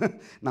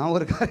 நான்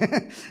ஒரு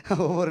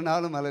ஒவ்வொரு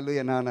நாளும்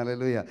அல்லேலூயா நான்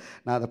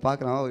அதை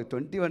பார்க்குறேன்.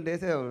 21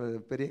 days ஒரு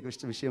பெரிய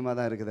விஷயமாக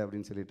தான் இருக்குது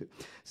அப்படின்னு சொல்லிட்டு.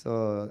 ஸோ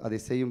அதை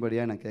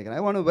செய்யும்படியாக நான் கேட்குறேன்.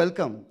 I want to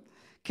welcome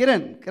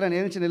Kiran.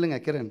 எழுந்துச்சு நில்லுங்க.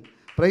 Kiran,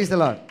 praise the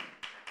Lord.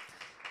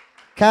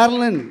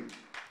 கேர்லின்,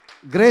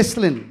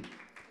 Gracelyn,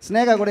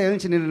 Sneha கூட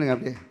எழுந்துச்சு நில்லுங்க.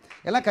 அப்படியே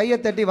எல்லாம் கையை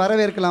தட்டி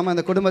வரவேற்கலாமா?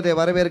 இந்த குடும்பத்தை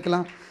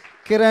வரவேற்கலாம்.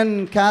 Kiran,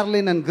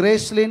 கேர்லின் and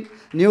Gracelyn,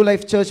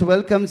 Newlifechurch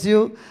welcomes you.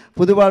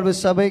 புதுவாழ்வு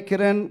சபை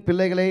கிரண்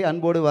பிள்ளைகளை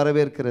அன்போடு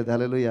வரவேற்கிறது.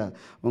 அல்லேலூயா.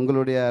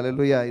 உங்களுடைய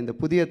அல்லேலூயா இந்த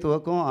புதிய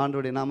துவக்கம்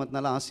ஆண்டவருடைய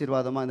நாமத்தினால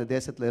ஆசீர்வாதமாக இந்த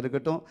தேசத்தில்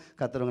இருக்கட்டும்.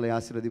 கர்த்தர் உங்களை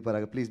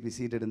ஆசீர்வதிப்பாராக. Please be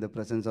seated in the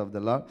presence of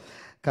the Lord.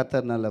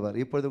 கர்த்தர்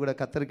நல்லவர். இப்பொழுது கூட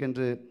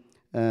கர்த்தருக்கென்று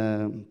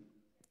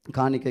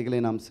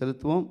காணிக்கைகளை நாம்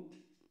செலுத்துவோம்.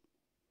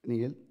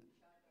 நீங்கள்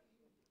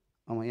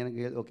ஆமாம்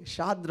எனக்கு okay.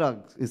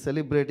 Shadrach is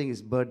celebrating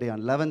is birthday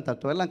on 11th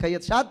October. எல்லாம்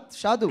கையை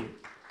Shadu.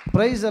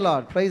 Praise the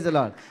Lord, praise the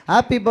Lord.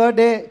 Happy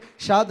birthday,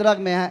 Shadrach.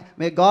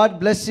 May God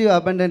bless you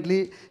abundantly.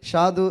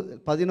 Shadu,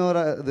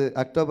 11th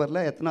October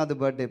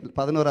எத்தனாவது பர்த்டே?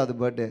 11வது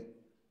பர்த்டே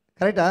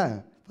கரெக்டா?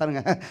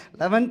 பாருங்கள்,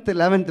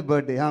 11th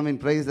birthday. I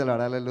mean praise the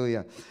Lord.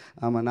 ஹல்லேலூயா.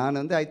 ஆமாம், நான்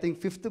I think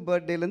 5th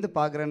பர்த்டேலேருந்து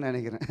பார்க்குறேன்னு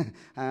நினைக்கிறேன்.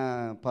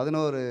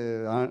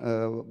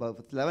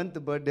 11th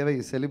பர்த்டேவை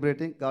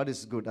celebrating. God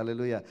is good.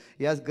 Hallelujah.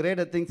 He has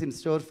greater things in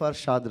store for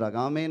Shadrach.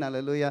 ஆமேன்.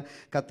 ஹல்லேலூயா.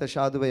 கர்த்தர்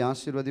ஷாதுவை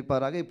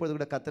ஆசீர்வதிப்பாராக. இப்பொழுது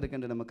கூட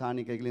கர்த்தருக்கென்று நம்ம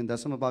காணிக்கைகளையும்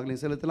தசம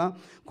பாகங்களையும் செலுத்தலாம்.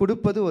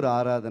 கொடுப்பது ஒரு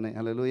ஆராதனை.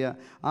 ஹல்லேலூயா.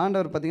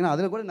 ஆண்டவர் பார்த்தீங்கன்னா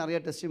அதில் கூட நிறைய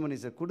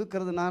டெஸ்டிமனிஸ்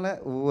கொடுக்கறதுனால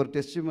ஒவ்வொரு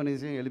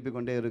டெஸ்டிமனிஸையும் எழுப்பி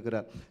கொண்டே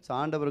இருக்கிறார். ஸோ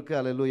ஆண்டவருக்கு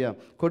ஹல்லேலூயா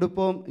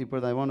கொடுப்போம்.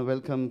 இப்பொழுது I want to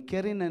welcome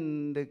Kerin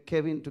and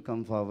Kevin to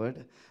come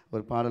forward.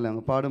 ஒரு பாடலை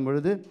அவங்க பாடும்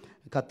பொழுது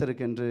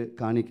கர்த்தருக்கென்று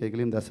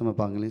காணிக்கைகளையும் தசம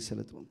பாகங்களையும்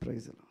செலுத்துவோம்.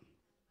 Praise the Lord.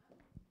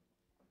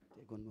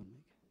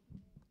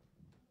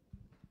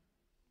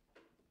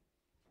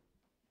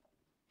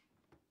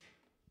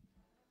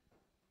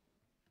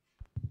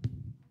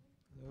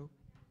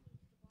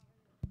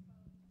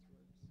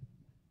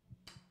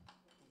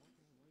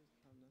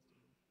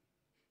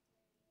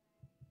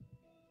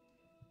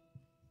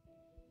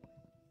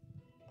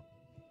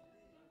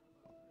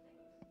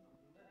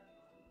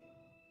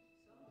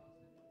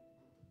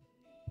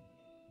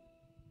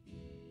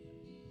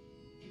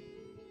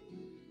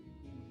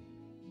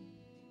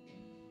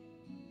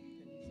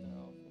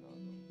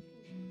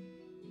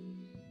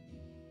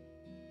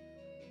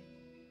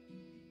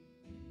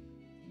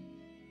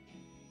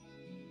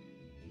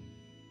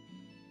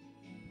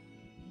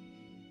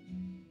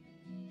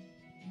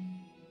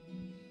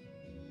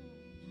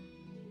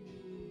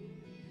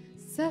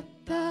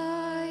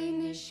 சத்தாய்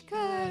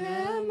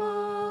நிஷ்கலமாய்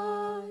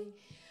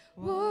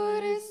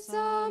ஒரு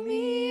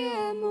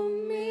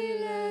சாமியமும்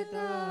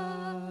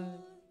இலதாய்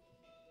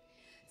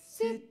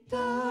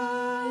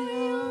சித்தாய்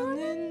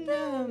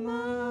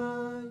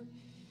ஆனந்தமாய்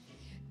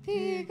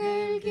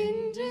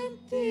திகழ்கின்ற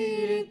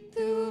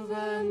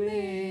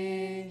திருத்துவமே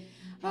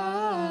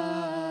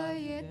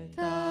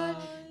ஆயத்தால்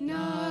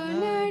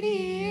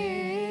நானடியே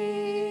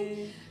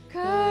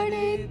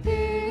கடை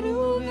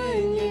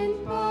தேருவன் என்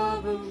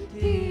பாவம்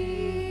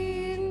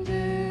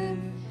தீர்ந்து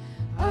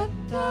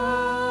அத்தா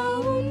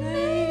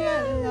உன்னை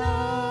அல்லா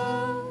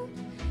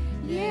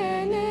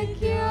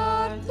எனக்கு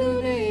யார்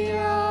துணை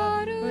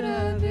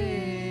யாருறவே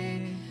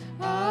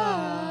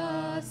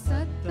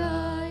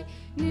சத்தாய்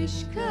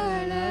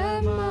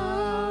நிஷ்கலமாய்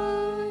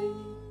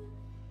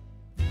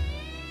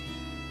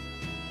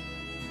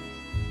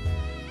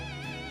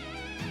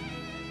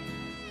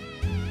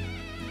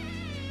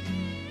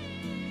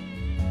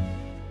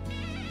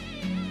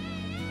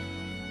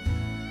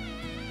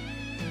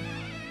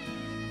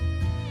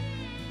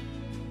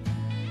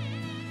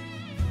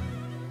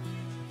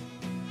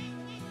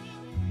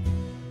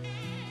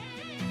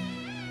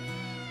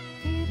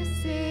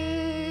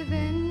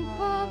திருசேவன்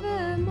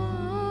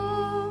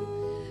பாவமாம்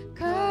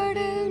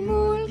கடல்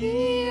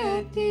மூழ்கிய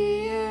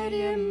தீயர்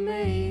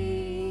எம்மை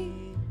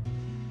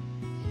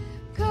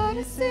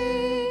கரசே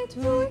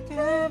தூக்க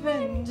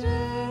வென்ற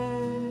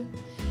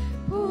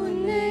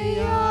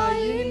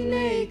புன்னையாய்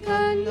என்னை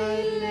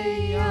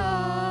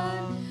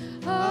கண்ணில்லையான்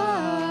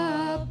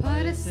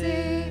பரசே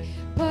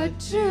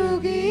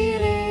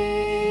பற்றுகிறேன்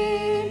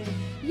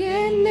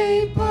என்னை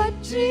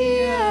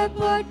பற்றிய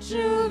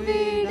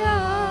பற்றுவிடா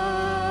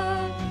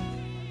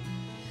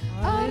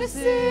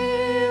அரசே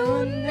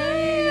உன்னை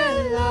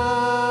அல்லா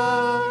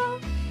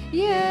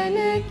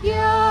எனக்கு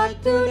யார்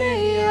துணை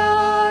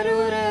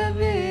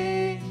யாருறவே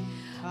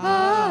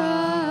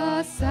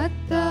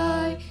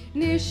சத்தாய்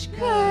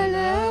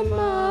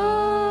நிஷ்கலமாய்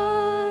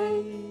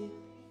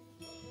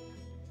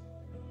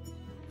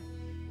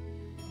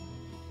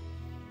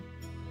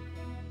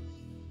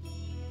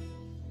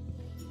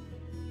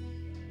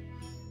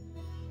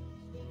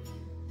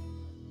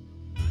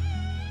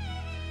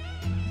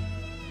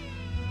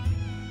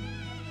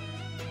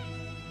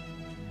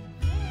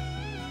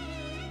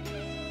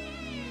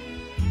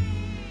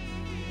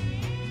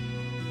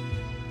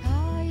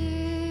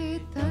தாயே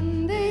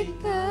தந்தை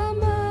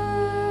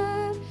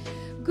தமர்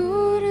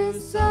குரு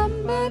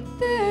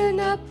சம்பத்து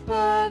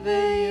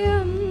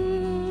நப்பவயம்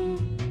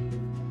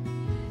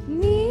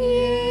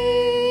நீயே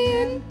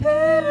என்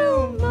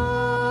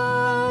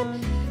பெருமான்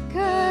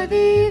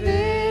கதி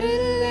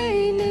வேறில்லை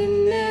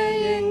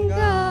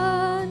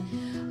நின்னையங்கான்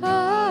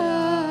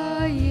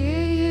ஆயே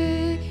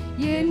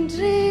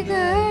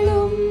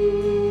என்றிகளும்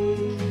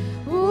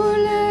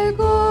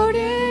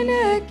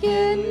உலகோடெனக்கு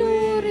என்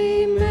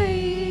உரிமை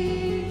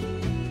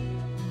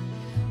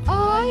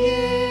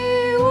ஆயே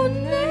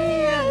உன்னை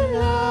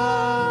அல்லா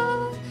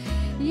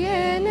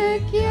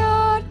எனக்கு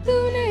யார்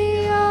துணை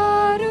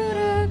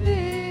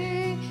யாருறவே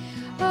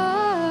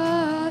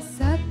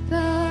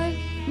சத்தாய்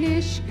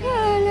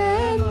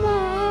நிஷ்கலமாய்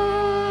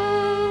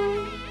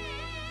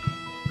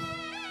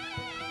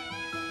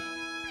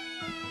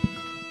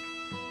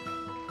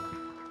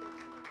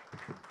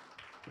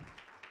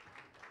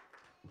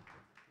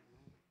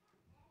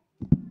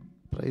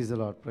Praise the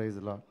Lord, praise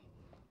the Lord.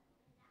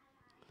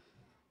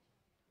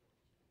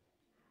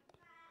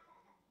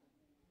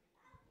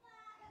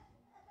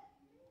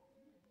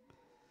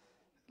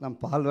 நான்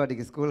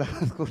பால்வாடிக்கு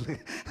ஸ்கூலுக்கு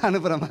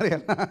அனுப்புகிற மாதிரி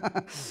எல்லாம்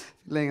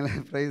இல்லைங்களே.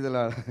 Price the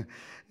Lord.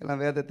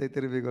 எல்லாம் வேதத்தை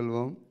திருப்பிக்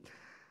கொள்வோம்.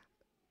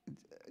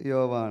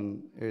 யோவான்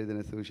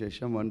எழுதின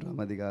சுவிசேஷம்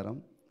 1ஆம் அதிகாரம்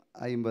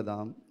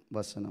 50ஆம்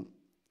வசனம்.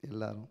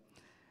 எல்லாரும்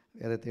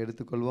வேதத்தை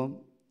எடுத்துக்கொள்வோம்.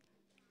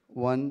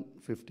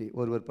 150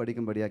 ஒருவர்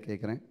படிக்கும்படியாக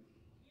கேட்குறேன்.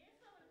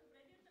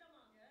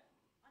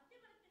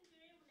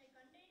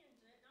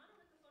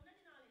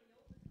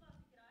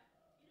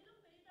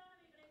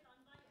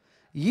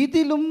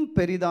 இதிலும்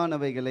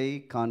பெரிதானவைகளை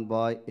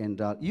காண்பாய்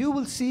என்றார். You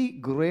will see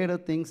greater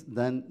things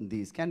than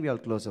these. Can we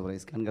all close our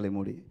eyes? கண்களை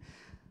மூடி.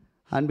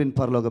 அன்பின்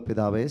பரலோக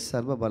பிதாவே,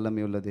 சர்வ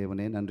வல்லமையுள்ள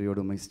தேவனே,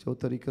 நன்றியோடு உம்மை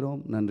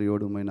ஸ்தோத்தரிக்கிறோம்,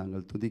 நன்றியோடு உம்மை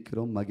நாங்கள்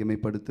துதிக்கிறோம்,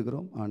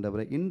 மகிமைப்படுத்துகிறோம்.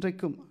 ஆண்டவரே,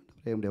 இன்றைக்கும் ஆண்டவரே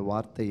உம்முடைய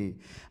வார்த்தையை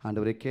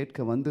ஆண்டவரே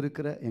கேட்க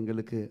வந்திருக்கிற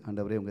எங்களுக்கு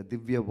ஆண்டவரே உங்கள்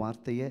திவ்ய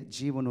வார்த்தையை,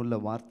 ஜீவனுள்ள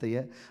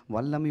வார்த்தையை,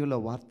 வல்லமையுள்ள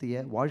வார்த்தையை,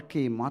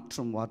 வாழ்க்கையை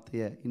மாற்றும்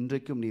வார்த்தையை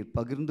இன்றைக்கும் நீர்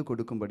பகிர்ந்து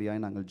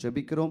கொடுக்கும்படியாய் நாங்கள்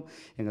ஜெபிக்கிறோம்.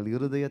 எங்கள்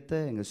இருதயத்தை,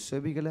 எங்கள்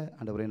செவிகளை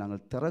ஆண்டவரே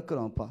நாங்கள்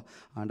திறக்கிறோம்ப்பா.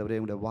 ஆண்டவரே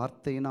உங்களுடைய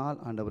வார்த்தையினால்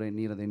ஆண்டவரே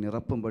நீர் அதை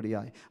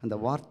நிரப்பும்படியாய், அந்த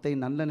வார்த்தை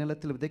நல்ல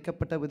நிலத்தில்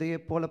விதைக்கப்பட்ட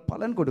விதையைப் போல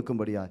பலன்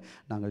கொடுக்கும்படியாய்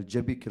நாங்கள்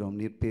ஜெபிக்கிறோம்.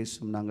 நீர்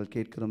பேசும், நாங்கள்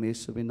கேட்கிறோம்.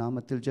 இயேசுவின்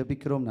நாமத்தில்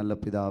ஜெபிக்கிறோம் நல்ல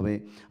பிதாவே,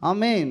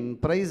 ஆமென்.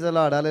 Praise the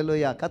Lord.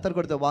 ஹல்லேலூயா. கர்த்தர்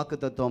கொடுத்த வாக்கு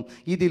வாக்குத்தத்தம்,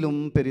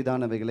 இதிலும்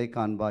பெரிதானவைகளை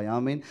காண்பாய்.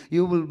 ஆமீன்.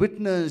 You will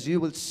witness, you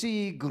will see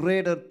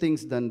greater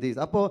things than these.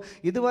 அப்போது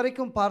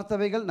இதுவரைக்கும்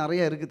பார்த்தவைகள்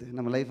நிறைய இருக்குது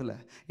நம்ம லைஃப்பில்.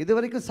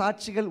 இதுவரைக்கும்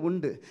சாட்சிகள்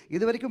உண்டு.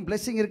 இதுவரைக்கும்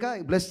blessing இருக்கா?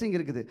 blessing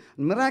இருக்குது.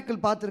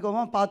 மிராக்கிள்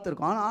பார்த்துருக்கோமா?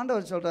 பார்த்துருக்கோம். ஆனால்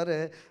ஆண்டவர் சொல்கிறாரு,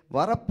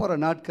 வரப்போகிற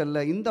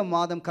நாட்களில் இந்த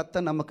மாதம்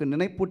கர்த்தர் நமக்கு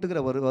நினைப்பூட்டுகிற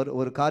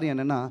ஒரு காரியம்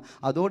என்னென்னா,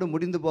 அதோடு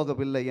முடிந்து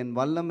போகவில்லை, என்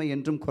வல்லமை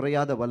என்றும்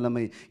குறையாத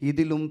வல்லமை,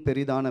 இதிலும்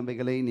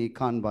பெரிதானவைகளை நீ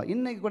காண்பா.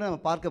 இன்றைக்கி கூட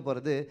நம்ம பார்க்க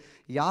போகிறது,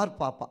 யார்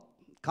பாப்பா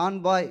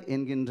காண்பாய்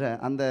என்கின்ற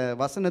அந்த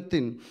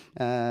வசனத்தின்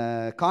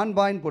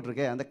காண்பாய்ன்னு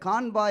போட்டிருக்கேன். அந்த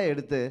காண்பாயை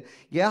எடுத்து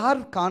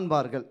யார்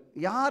காண்பார்கள்,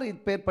 யார்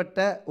இப்பேற்பட்ட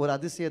ஒரு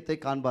அதிசயத்தை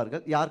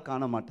காண்பார்கள், யார்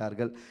காண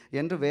மாட்டார்கள்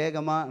என்று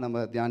வேகமாக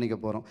நம்ம தியானிக்க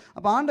போகிறோம்.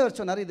 அப்போ ஆண்டவர்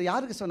சொன்னார், இது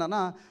யாருக்கு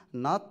சொன்னார்னா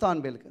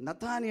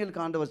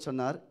நத்தானியலுக்கு ஆண்டவர்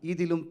சொன்னார்,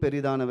 இதிலும்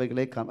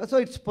பெரிதானவைகளை காண்பார்.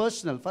 So it's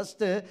personal.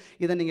 ஃபஸ்ட்டு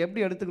இதை நீங்கள்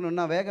எப்படி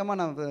எடுத்துக்கணுன்னா, வேகமாக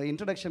நான்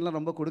இன்ட்ரடக்ஷன்லாம்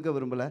ரொம்ப கொடுக்க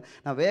விரும்பலை,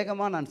 நான்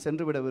வேகமாக நான்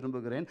சென்று விட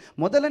விரும்புகிறேன்.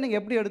 முதல்ல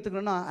நீங்கள் எப்படி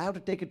எடுத்துக்கணுன்னா, I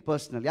have to take it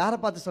personal. யாரை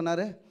பார்த்து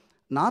சொன்னார்?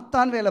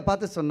 நாத்தான்வேலை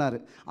பார்த்து சொன்னார்.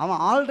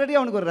 அவன் ஆல்ரெடி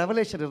அவனுக்கு ஒரு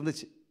ரெவலேஷன்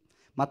இருந்துச்சு.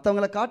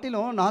 மற்றவங்களை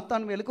காட்டிலும்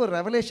நாத்தான்வேலுக்கு ஒரு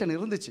ரெவலேஷன்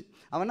இருந்துச்சு.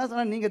 அவன் என்ன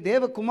சொன்னான்? நீங்கள்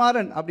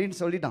தேவகுமாரன் அப்படின்னு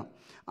சொல்லிட்டான்.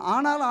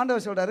 ஆனாலும்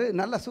ஆண்டவர் சொல்கிறாரு,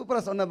 நல்லா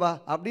சூப்பராக சொன்னப்பா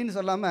அப்படின்னு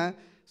சொல்லாமல்,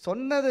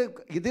 சொன்னது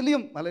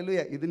இதிலையும்,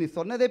 அல்லேலூயா, இது நீ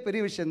சொன்னதே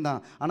பெரிய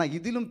விஷயந்தான், ஆனால்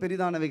இதிலும்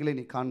பெரிதானவைகளை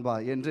நீ காண்பா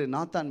என்று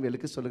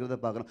நாத்தான்வேலுக்கு சொல்லுகிறத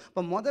பார்க்குறோம்.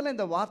 இப்போ முதல்ல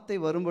இந்த வார்த்தை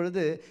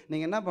வரும்பொழுது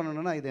நீங்கள் என்ன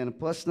பண்ணணும்னா, இதை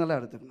எனக்கு பர்சனலாக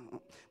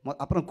எடுத்துக்கணும்,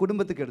 அப்புறம்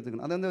குடும்பத்துக்கு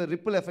எடுத்துக்கணும். அது வந்து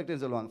ரிப்பிள்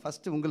எஃபெக்ட்னு சொல்லுவாங்க.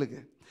 ஃபஸ்ட்டு உங்களுக்கு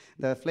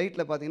இந்த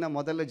ஃப்ளைட்டில் பார்த்தீங்கன்னா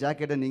முதல்ல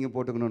ஜாக்கெட்டை நீங்கள்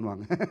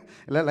போட்டுக்கணுன்னுவாங்க,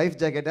 இல்லை லைஃப்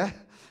ஜாக்கெட்டை.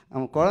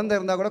 அவன் குழந்தை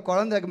இருந்தால் கூட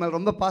குழந்தைக்கு மேலே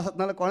ரொம்ப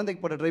பாசத்தினால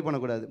குழந்தைக்கு போட்டு ட்ரை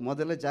பண்ணக்கூடாது.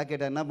 முதல்ல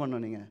ஜாக்கெட்டை என்ன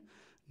பண்ணணும்,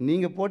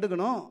 நீங்கள்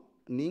போட்டுக்கணும்.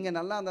 நீங்கள்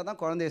நல்லா இருந்தால் தான்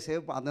குழந்தைய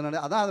சேவ் அதனால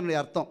அதான் அதனுடைய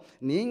அர்த்தம்.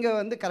 நீங்கள்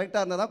வந்து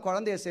கரெக்டாக இருந்தால் தான்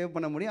குழந்தைய சேவ்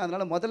பண்ண முடியும்.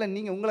 அதனால் முதல்ல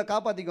நீங்கள் உங்களை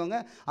காப்பாற்றிக்கோங்க,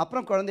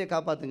 அப்புறம் குழந்தைய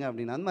காப்பாற்றுங்க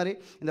அப்படின்னு. அந்த மாதிரி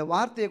இந்த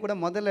வார்த்தையை கூட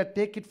முதல்ல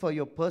take it for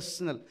your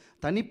personal,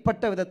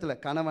 தனிப்பட்ட விதத்தில்,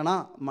 கணவனா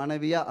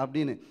மனைவியா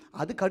அப்படின்னு.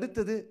 அதுக்கு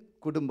அடுத்தது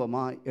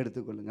குடும்பமாக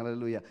எடுத்துக்கொள்ளுங்க.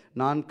 அல்லேலூயா.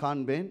 நான்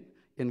காண்பேன்,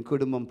 என்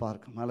குடும்பம்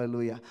பார்க்கும்.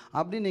 அல்லேலூயா.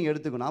 அப்படின்னு நீங்கள்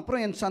எடுத்துக்கணும்.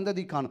 அப்புறம் என்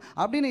சந்ததி காணும்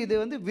அப்படின்னு. இது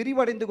வந்து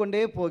விரிவடைந்து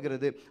கொண்டே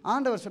போகிறது.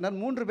 ஆண்டவர் சொன்னார்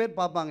 3 பேர்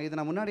பார்ப்பாங்க. இது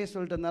நான் முன்னாடியே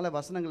சொல்லிட்டதுனால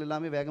வசனங்கள்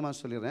எல்லாமே வேகமாக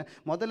சொல்லிடுறேன்.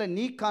 முதல்ல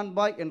நீ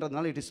காண்பாய்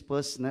என்றதுனால இட் இஸ்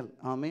பர்சனல்.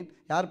 ஆமீன்.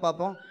 யார்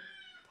பார்ப்போம்?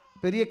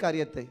 பெரிய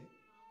காரியத்தை,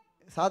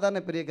 சாதாரண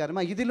பெரிய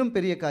காரியமா, இதிலும்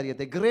பெரிய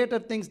காரியத்தை,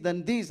 கிரேட்டர் திங்ஸ்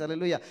தென் தீஸ்.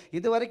 அல்லேலூயா.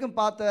 இது வரைக்கும்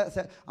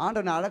பார்த்த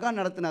ஆண்டவன் அழகாக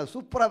நடத்தினார்,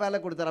 சூப்பராக வேலை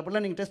கொடுத்தார்,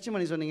 அப்படிலாம் நீங்கள் டெஸ்ட்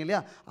பண்ணி சொன்னீங்க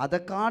இல்லையா? அதை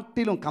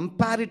காட்டிலும்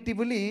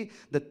comparatively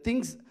the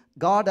things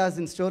God has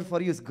in store for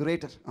you is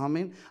greater.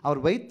 ஆமீன். அவர்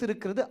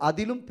வைத்திருக்கிறது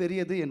அதிலும்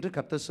பெரியது என்று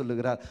கர்த்தர்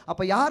சொல்லுகிறார்.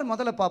 அப்போ யார்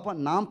முதல்ல பார்ப்போம்?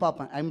 நான்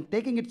பார்ப்பேன். I am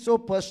taking it so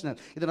personal.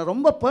 இதை நான்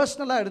ரொம்ப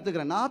பர்சனலாக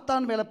எடுத்துக்கிறேன்.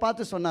 நாத்தான்வேலை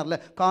பார்த்து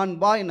சொன்னார்ல,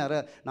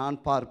 காண்பாய்னார,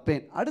 நான்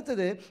பார்ப்பேன்.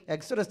 அடுத்தது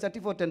எக்ஸோடஸ்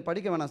 34:10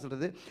 படிக்க வேணாம்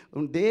சொல்கிறது,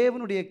 உன்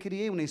தேவனுடைய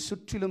கிரியை உன்னை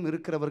சுற்றிலும்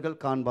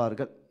இருக்கிறவர்கள்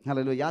காண்பார்கள்.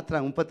 அல்லேலூயா.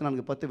 யாத்ரா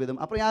 34:10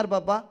 விதம். அப்புறம் யார்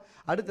பார்ப்பா?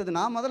 அடுத்தது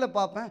நான் முதல்ல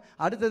பார்ப்பேன்.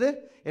 அடுத்தது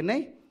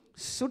என்னை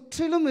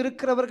சுற்றிலும்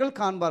இருக்கிறவர்கள்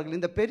காண்பார்கள்.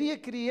 இந்த பெரிய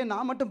கிரியை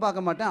நான் மட்டும்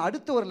பார்க்க மாட்டேன்,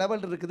 அடுத்த ஒரு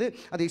லெவல் இருக்குது,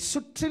 அதை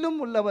சுற்றிலும்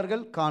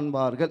உள்ளவர்கள்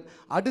காண்பார்கள்.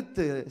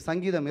 அடுத்து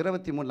சங்கீதம்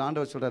 23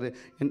 ஆண்டவர் சொல்றாரு,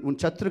 உன்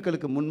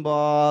சத்துருக்களுக்கு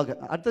முன்பாக.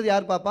 அடுத்தது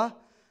யார் பாப்பா?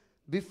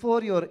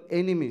 Before your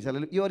enemies.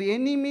 Your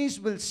enemies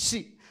will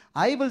see,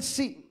 I will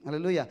see.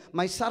 Hallelujah.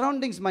 My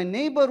surroundings, my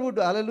neighborhood,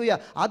 hallelujah,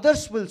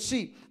 others will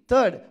see.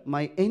 Third,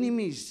 my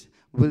enemies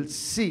will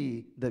see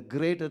the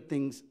greater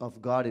things of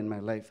God in my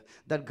life.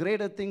 That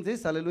greater things is,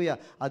 hallelujah,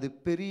 அது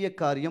பெரிய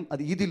காரியம்,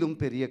 அது இதிலும்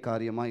பெரிய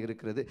காரியமாக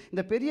இருக்கிறது.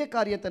 இந்த பெரிய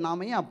காரியத்தை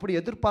நாம ஏன் அப்படி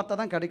எதிர்பார்த்தா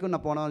தான் கிடைக்கும்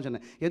நான் போனவன்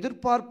சொன்னேன்.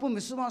 எதிர்பார்ப்பும்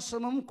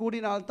விசுவாசமும்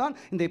கூடினால்தான்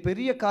இந்த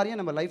பெரிய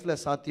காரியம் நம்ம லைஃப்பில்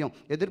சாத்தியம்.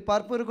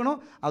 எதிர்பார்ப்பு இருக்கணும்,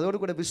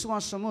 அதோடு கூட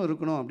விசுவாசமும்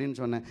இருக்கணும்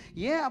அப்படின்னு சொன்னேன்.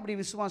 ஏன் அப்படி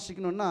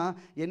விசுவாசிக்கணும்னா,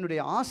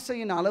 என்னுடைய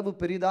ஆசையின் அளவு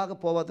பெரிதாக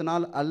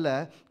போவதனால் அல்ல,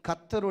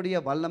 கர்த்தருடைய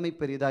வல்லமை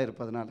பெரிதாக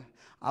இருப்பதனால.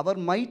 அவர்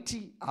மைட்டி,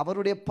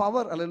 அவருடைய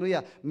பவர், அல்லேலூயா,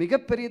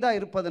 மிகப்பெரியதாக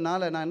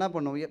இருப்பதனால நான் என்ன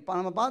பண்ணுவோம்,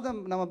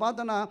 நம்ம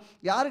பார்த்தோன்னா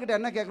யாருக்கிட்ட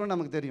என்ன கேட்கணும்னு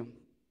நமக்கு தெரியும்.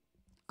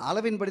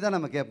 அளவின்படி தான்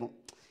நம்ம கேட்போம்.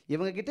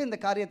 இவங்ககிட்ட இந்த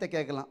காரியத்தை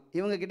கேட்கலாம்,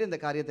 இவங்ககிட்ட இந்த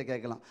காரியத்தை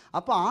கேட்கலாம்.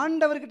 அப்போ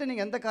ஆண்டவர்கிட்ட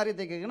நீங்கள் எந்த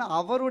காரியத்தை கேட்கணும்,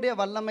 அவருடைய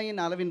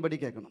வல்லமையின் அளவின்படி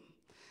கேட்கணும்.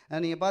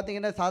 நீங்கள்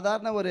பார்த்தீங்கன்னா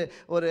சாதாரண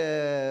ஒரு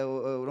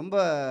ரொம்ப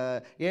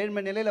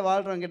ஏழ்மை நிலையில்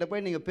வாழ்கிறவங்ககிட்ட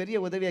போய் நீங்கள் பெரிய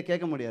உதவியை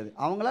கேட்க முடியாது.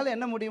 அவங்களால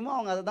என்ன முடியுமோ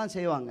அவங்க அதை தான்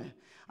செய்வாங்க.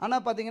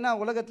 ஆனால் பார்த்தீங்கன்னா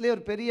உலகத்திலே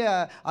ஒரு பெரிய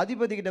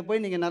அதிபதிக்கிட்ட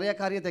போய் நீங்கள் நிறையா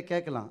காரியத்தை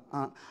கேட்கலாம்.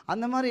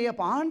 அந்த மாதிரி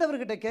அப்போ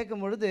ஆண்டவர்கிட்ட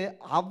கேட்கும் பொழுது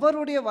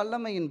அவருடைய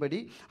வல்லமையின்படி,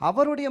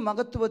 அவருடைய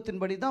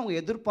மகத்துவத்தின்படி தான்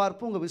உங்கள்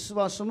எதிர்பார்ப்பும் உங்கள்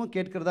விசுவாசமும்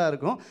கேட்கிறதா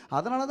இருக்கும்.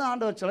 அதனால தான்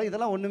ஆண்டவர் சொல்ல,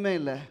 இதெல்லாம் ஒன்றுமே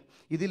இல்லை,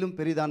 இதிலும்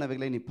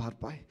பெரிதானவைகளை நீ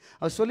பார்ப்பாய்.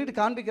 அவர் சொல்லிட்டு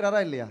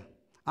காண்பிக்கிறாரா இல்லையா?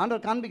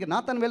 ஆண்டவர் காண்பிக்கிற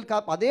நாத்தான்வேல்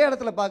அதே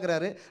இடத்துல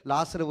பார்க்குறாரு.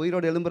 லாசரு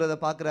உயிரோடு எழும்புறதை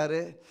பார்க்குறாரு,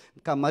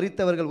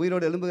 மரித்தவர்கள்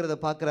உயிரோடு எழும்புகிறத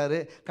பார்க்குறாரு,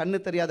 கண்ணு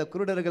தெரியாத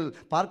குருடர்கள்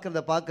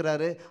பார்க்கிறத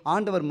பார்க்குறாரு,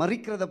 ஆண்டவர்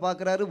மறிக்கிறத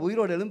பார்க்குறாரு,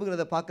 உயிரோடு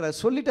எழும்புகிறத பார்க்குறாரு.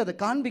 சொல்லிட்டு அதை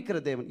காண்பிக்கிற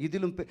தேவன்.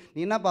 இதிலும்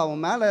நீ என்னப்பா,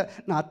 அவன் மேலே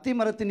நான் அத்தி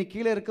மரத்து நீ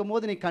கீழே இருக்கும்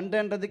போது நீ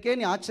கண்டன்றதுக்கே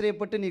நீ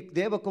ஆச்சரியப்பட்டு நீ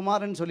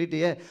தேவகுமாரன்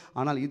சொல்லிட்டியே,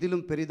 ஆனால்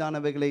இதிலும்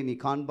பெரிதானவைகளை நீ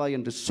காண்பாய்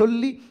என்று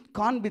சொல்லி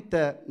காண்பித்த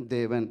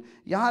தேவன்.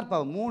 யார்ப்பா?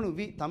 3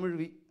 we, Tamil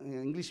we,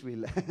 English we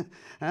இல்லை,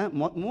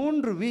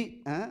 3 வி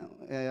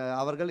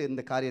அவர்கள்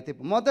இந்த காரியத்தை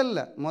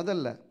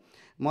முதல்ல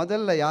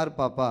முதல்ல யார்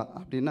பாப்பா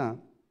அப்படின்னா,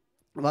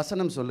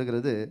 வசனம்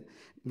சொல்லுகிறது,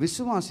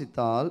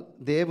 விசுவாசித்தால்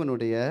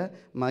தேவனுடைய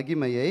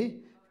மகிமையை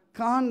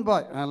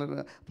காண்பாய்.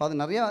 அது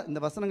நிறையா, இந்த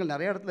வசனங்கள்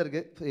நிறைய இடத்துல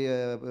இருக்குது.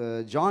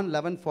 ஜான்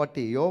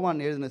 11:40,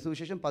 யோவான் எழுதின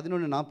சுவிசேஷம்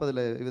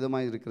 11:40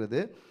 விதமாக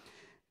இருக்கிறது.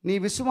 நீ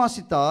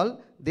விசுவாசித்தால்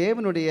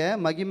தேவனுடைய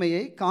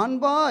மகிமையை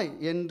காண்பாய்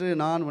என்று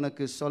நான்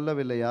உனக்கு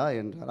சொல்லவில்லையா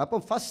என்றார். அப்போ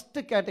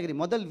ஃபஸ்ட்டு கேட்டகரி,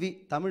 முதல் வி,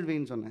 தமிழ்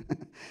வின்னு சொன்னேன்,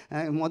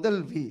 முதல்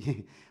வி,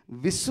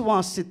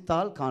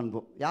 விசுவாசித்தால்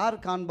காண்போம். யார்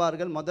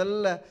காண்பார்கள்?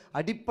 முதல்ல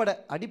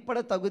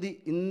அடிப்படை தகுதி.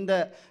 இந்த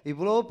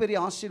இவ்வளோ பெரிய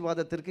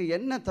ஆசீர்வாதத்திற்கு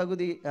என்ன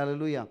தகுதி?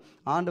 அல்லேலூயா.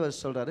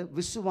 ஆண்டவர் சொல்கிறாரு,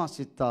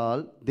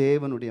 விசுவாசித்தால்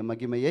தேவனுடைய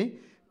மகிமையை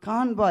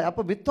காண்பாய்.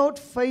 அப்போ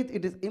without faith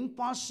it is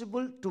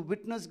impossible to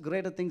witness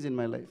greater things in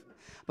my life.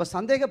 இப்போ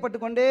சந்தேகப்பட்டு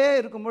கொண்டே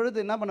இருக்கும் பொழுது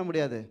என்ன பண்ண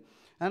முடியாது.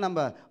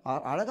 நம்ம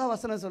அழகா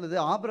வசனம் சொல்லுது,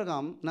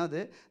 ஆபிரகாம்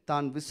என்னது,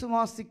 தான்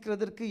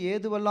விசுவாசிக்கிறதற்கு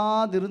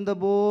ஏதுவல்லாது இருந்த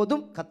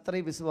போதும்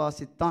கர்த்தரை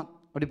விசுவாசித்தான்.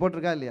 அப்படி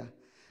போட்டிருக்கா இல்லையா?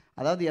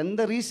 அதாவது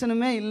எந்த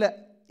ரீசனுமே இல்லை,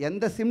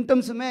 எந்த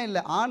சிம்டம்ஸுமே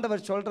இல்லை,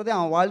 ஆண்டவர் சொல்கிறதே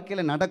அவன்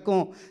வாழ்க்கையில்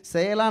நடக்கும்,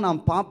 செயலாக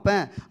நான்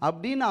பார்ப்பேன்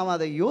அப்படின்னு அவன்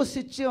அதை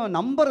யோசித்து அவன்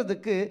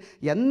நம்புறதுக்கு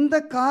எந்த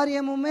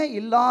காரியமுமே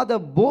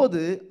இல்லாத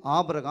போது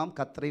ஆபிரகாம்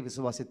கர்த்தரை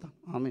விசுவாசித்தான்.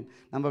 ஆமீன்.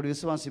 நம்ம அப்படி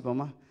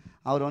விசுவாசிப்போமா?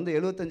 அவர்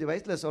 75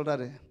 வயசில்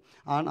சொல்கிறாரு,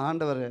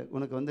 ஆண்டவர்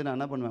உனக்கு நான்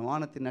என்ன பண்ணுவேன்,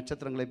 வானத்தின்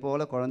நட்சத்திரங்களை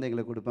போல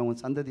குழந்தைகளை கொடுப்பேன்,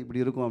 உன் சந்ததி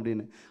இப்படி இருக்கும்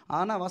அப்படின்னு.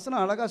 ஆனால்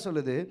வசனம் அழகாக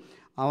சொல்லுது,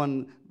 அவன்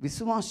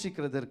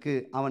விசுவாசிக்கிறதற்கு,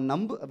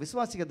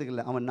 விசுவாசிக்கிறதுக்கு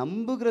இல்லை, அவன்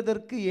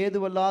நம்புகிறதற்கு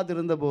ஏதுவல்லாது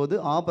இருந்தபோது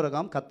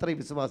ஆபிரகாம் கர்த்தரை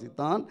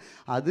விசுவாசித்தான்,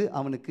 அது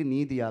அவனுக்கு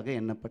நீதியாக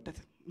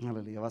எண்ணப்பட்டது.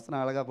 அல்லேலூயா.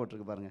 வசனம் அழகாக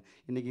போட்டிருக்கு பாருங்கள்.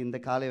 இன்றைக்கி இந்த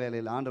காலை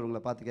வேளையில் ஆண்டவர்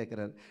உங்களை பார்த்து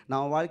கேட்குறாரு,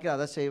 நான் வாழ்க்கையில்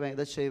அதை செய்வேன்,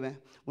 இதை செய்வேன்,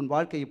 உன்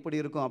வாழ்க்கை இப்படி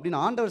இருக்கும் அப்படின்னு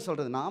ஆண்டவர்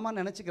சொல்கிறது நாம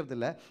நினச்சிக்கிறது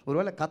இல்லை.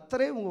 ஒருவேளை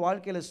கர்த்தரே உங்கள்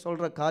வாழ்க்கையில்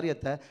சொல்கிற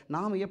காரியத்தை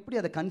நாம் எப்படி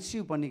அதை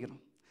கன்சீவ்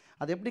பண்ணிக்கிறோம்,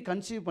 அதை எப்படி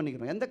கன்சீவ்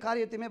பண்ணிக்கிறோம். எந்த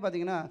காரியத்தையுமே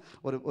பார்த்தீங்கன்னா,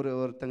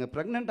 ஒருத்தங்க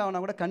ப்ரெக்னென்ட்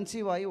ஆனால் கூட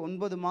கன்சீவ் ஆகி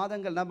 9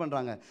 மாதங்கள் என்ன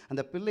பண்ணுறாங்க,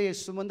 அந்த பிள்ளையை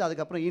சுமந்து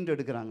அதுக்கப்புறம் ஈண்டு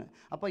எடுக்கிறாங்க.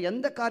 அப்போ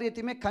எந்த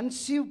காரியத்தையுமே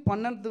கன்சீவ்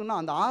பண்ணதுன்னா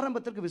அந்த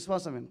ஆரம்பத்திற்கு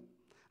விசுவாசம் வேணும்.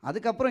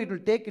 அதுக்கப்புறம் it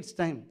will take it's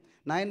time.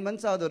 9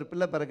 months ஆகுது ஒரு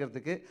பிள்ளை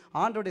பிறக்கிறதுக்கு.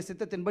 ஆண்டோடைய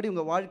சித்தத்தின்படி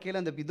உங்கள் வாழ்க்கையில்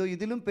அந்த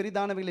இதிலும்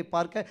பெரிதானவைகளை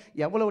பார்க்க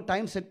எவ்வளவு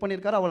டைம் செட்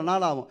பண்ணியிருக்காரோ அவ்வளோ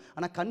நாள் ஆகும்.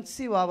 ஆனால்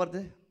கன்சீவ்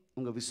ஆகிறது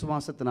உங்கள்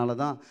விசுவாசத்தினால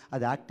தான்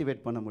அதை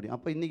ஆக்டிவேட் பண்ண முடியும்.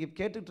 அப்போ இன்றைக்கி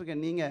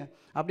கேட்டுட்ருக்கேன், நீங்கள்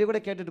அப்படியே கூட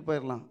கேட்டுட்டு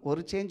போயிடலாம்,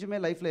 ஒரு சேஞ்சுமே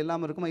லைஃப்பில்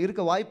இல்லாமல் இருக்குமா?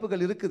 இருக்க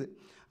வாய்ப்புகள் இருக்குது.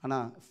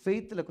 ஆனால்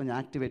ஃபெய்த்தில் கொஞ்சம்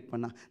ஆக்டிவேட்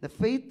பண்ணால், இந்த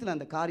ஃபெய்த்தில்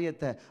அந்த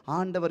காரியத்தை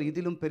ஆண்டவர்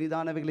இதிலும்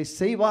பெரிதானவைகளை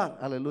செய்வார்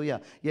அல்லேலூயா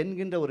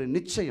என்கின்ற ஒரு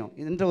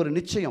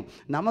நிச்சயம்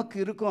நமக்கு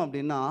இருக்கும்.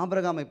 அப்படின்னா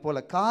ஆபிரகாமை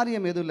போல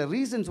காரியம் எதுவும் இல்லை,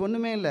 ரீசன்ஸ்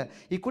ஒன்றுமே இல்லை.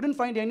 He couldn't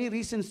find any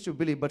reasons to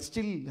believe, but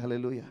still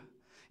hallelujah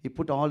he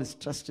put all his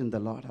trust in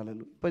the Lord.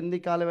 hallelujah. இப்போ இந்த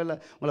காலவேளை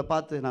உங்களை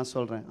பார்த்து நான்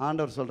சொல்கிறேன்,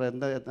 ஆண்டவர் சொல்கிறேன்,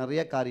 இந்த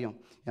நிறைய காரியம்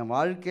என்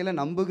வாழ்க்கையில்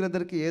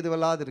நம்புகிறதற்கு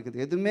ஏதுவல்லாது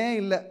இருக்குது, எதுவுமே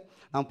இல்லை.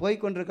 நான்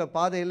போய்கொண்டிருக்க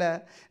பாதையில்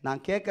நான்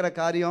கேட்குற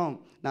காரியம்,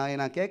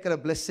 நான் கேட்குற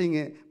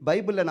பிளெஸ்ஸிங்கு,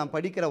 பைபிளில் நான்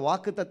படிக்கிற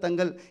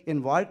வாக்குத்தத்தங்கள்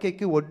என்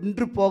வாழ்க்கைக்கு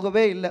ஒன்று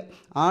போகவே இல்லை.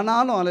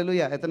 ஆனாலும்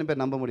அல்லேலூயா, எத்தனை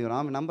பேர் நம்ப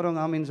முடியும்?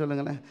 நம்புறவங்க ஆமின்னு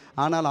சொல்லுங்களேன்.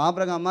 ஆனாலும்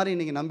ஆபிரகாம் மாதிரி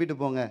நீங்கள் நம்பிட்டு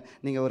போங்க.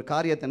 நீங்கள் ஒரு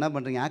காரியத்தை என்ன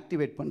பண்ணுறீங்க,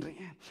 ஆக்டிவேட்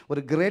பண்ணுறீங்க.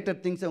 ஒரு கிரேட்டர்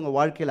திங்ஸை உங்கள்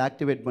வாழ்க்கையில்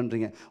ஆக்டிவேட்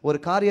பண்ணுறீங்க. ஒரு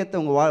காரியத்தை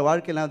உங்கள்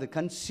வாழ்க்கையில் அது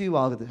கன்சீவ்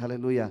ஆகுது.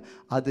 அல்லேலூயா.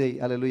 அது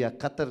அல்லேலூயா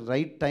கர்த்தர்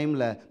ரைட்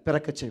டைமில்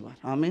பிறக்க செய்வார்.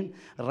 ஆமீன்.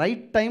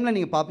 ரைட் டைமில்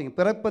நீங்கள் பார்ப்பீங்க.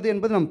 பிறப்பது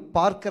என்பது நம்ம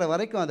பார்க்குற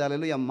வரைக்கும் அது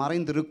அல்லேலூயா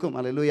மறைந்திருக்கும்.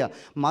 அல்லேலூயா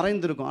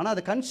மறைந்திருக்கும். ஆனால்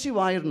அது கன்சீவ்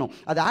ஆயிடணும்,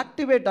 அது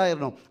ஆக்டிவேட்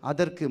ஆயிடணும்.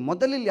 அதற்கு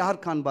முதலில்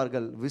யார்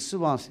காண்பார்கள்?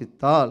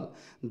 விசுவாசித்தால்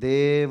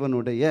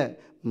தேவனுடைய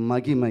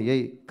மகிமையை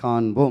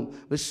காண்போம்.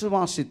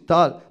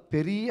 விசுவாசித்தால்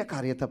பெரிய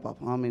காரியத்தை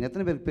பார்ப்போம். ஆமீன்.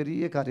 எத்தனை பேருக்கு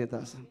பெரிய காரியத்தை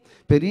ஆசை?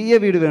 பெரிய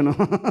வீடு வேணும்,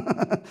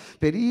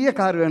 பெரிய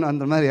கார் வேணும்,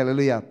 அந்த மாதிரி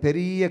அல்லேலூயா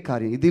பெரிய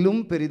காரியம்,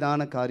 இதிலும்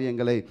பெரிதான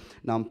காரியங்களை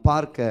நாம்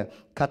பார்க்க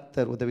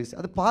கர்த்தர் உதவி.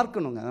 அது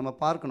பார்க்கணுங்க, நம்ம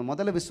பார்க்கணும்.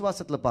 முதல்ல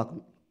விசுவாசத்தில்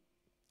பார்க்கணும்.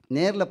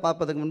 நேரில்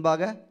பார்ப்பதுக்கு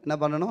முன்பாக என்ன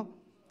பண்ணணும்?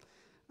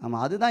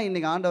 ஆமாம், அதுதான்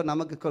இன்றைக்கி ஆண்டவர்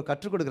நமக்கு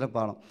கற்றுக் கொடுக்குற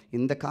பாடம்.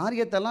 இந்த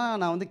காரியத்தெல்லாம்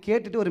நான்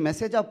கேட்டுட்டு ஒரு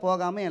மெசேஜாக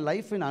போகாமல் என்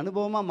லைஃப்பின்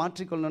அனுபவமாக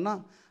மாற்றிக்கொள்ளணும்னா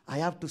ஐ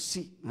ஹாவ் டு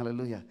சி.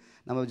 அல்லேலூயா.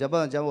 நம்ம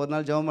ஒரு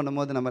நாள் ஜெபம்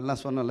பண்ணும்போது நம்ம எல்லாம்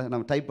சொன்னோம்ல,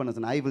 நம்ம டைப் பண்ண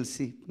சொன்னோம், ஐ வில்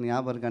சி.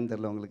 ஞாபகம் இருக்கான்னு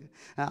தெரியல உங்களுக்கு,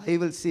 ஐ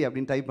வில் சி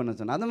அப்படின்னு டைப் பண்ண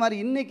சொன்னோம். அந்த மாதிரி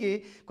இன்றைக்கி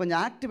கொஞ்சம்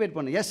ஆக்டிவேட்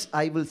பண்ணணும். S,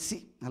 I will see.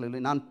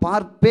 அல்லேலூயா. நான்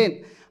பார்ப்பேன்.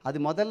 அது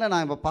முதல்ல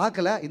நான் இப்போ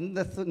பார்க்கல.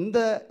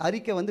 இந்த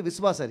அறிக்கை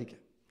விசுவாச அறிக்கை.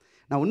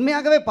 நான்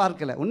உண்மையாகவே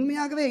பார்க்கல,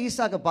 உண்மையாகவே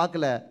ஈசாக்கை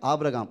பார்க்கல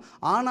ஆபிரகாம்.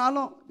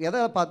 ஆனாலும் எதை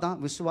பார்த்தான்?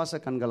 விசுவாச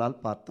கண்களால்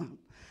பார்த்தான்.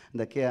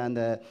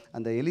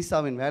 அந்த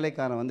எலிசாவின்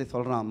வேலைக்காரன்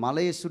சொல்கிறான்,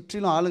 மலையை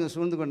சுற்றிலும் ஆளுங்க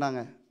சூழ்ந்து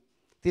கொண்டாங்க.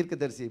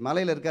 தீர்க்கதரிசி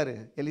மலையில் இருக்கார்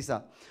எலிசா,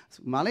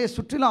 மலையை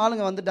சுற்றிலும்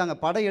ஆளுங்க வந்துட்டாங்க,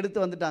 படை எடுத்து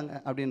வந்துட்டாங்க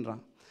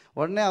அப்படின்றான்.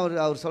 உடனே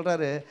அவர்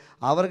சொல்கிறாரு,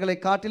 அவர்களை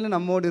காட்டிலும்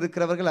நம்மோடு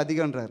இருக்கிறவர்கள்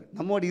அதிகன்றார்.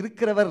 நம்மோடு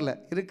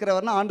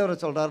இருக்கிறவர்னா ஆண்டவரை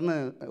சொல்கிறாருன்னு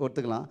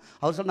ஒத்துக்கலாம்.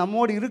 அவர்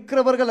நம்மோடு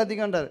இருக்கிறவர்கள்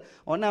அதிகன்றார்.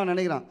 உடனே அவன்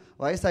நினைக்கிறான்,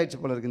 வயசாயிடுச்சு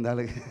போல இருக்கு இந்த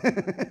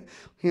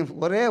ஆளுக்கு,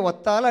 ஒரே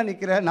ஒத்தாலாக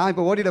நிற்கிற, நான்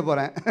இப்போ ஓடிட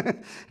போகிறேன்,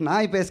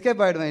 நான் இப்போ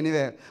எஸ்கேப் ஆகிடுவேன்,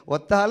 இனிவே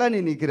ஒத்தாலாக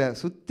நீ நிற்கிற,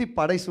 சுற்றி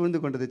படை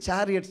சூழ்ந்து கொண்டது,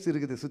 சேரியட்ஸ்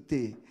இருக்குது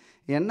சுற்றி,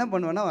 என்ன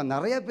பண்ணுவேன்னா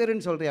நிறைய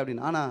பேருன்னு சொல்கிறேன்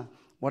அப்படின்னு. ஆனால்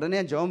உடனே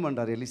ஜெபம்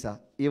பண்ணுறார் எலிசா,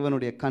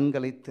 இவனுடைய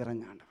கண்களை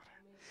திறங்க ஆண்டவர்.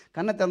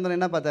 கண்ணை திறந்தோன்னு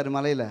என்ன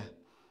பார்த்தாரு?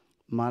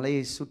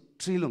 மலையை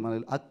சுற்றிலும்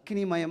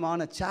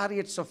அக்னிமயமான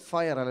சாரியட்ஸ் ஆஃப்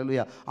ஃபயர்.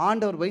 அல்லேலூயா.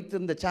 ஆண்டவர்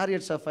வைத்திருந்த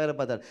சாரியட்ஸ் ஆஃப் ஃபயரை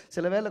பார்த்தார்.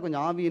 சில வேளை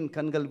கொஞ்சம் ஆவியின்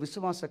கண்கள்,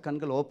 விசுவாச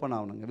கண்கள் ஓப்பன்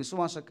ஆகணுங்க.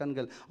 விசுவாச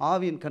கண்கள்,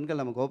 ஆவியின்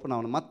கண்கள் நமக்கு ஓப்பன்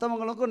ஆகணும்.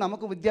 மற்றவங்களுக்கும்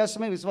நமக்கும்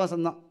வித்தியாசமே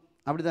விசுவாசம்தான்.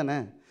 அப்படி தானே?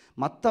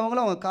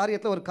 மற்றவங்களும் அவங்க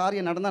காரியத்தில் ஒரு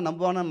காரியம் நடந்தால்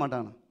நம்புவானே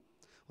மாட்டானா?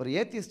 ஒரு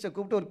ஏத்திஸ்ட்டை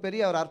கூப்பிட்டு ஒரு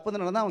பெரிய ஒரு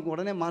அற்புதம் நடந்தால் அவனுக்கு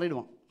உடனே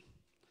மாறிடுவான்.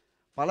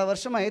 பல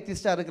வருஷமாக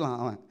ஏத்திஸ்ட்டாக இருக்கலாம்.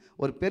 அவன்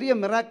ஒரு பெரிய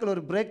மிராக்கிள்,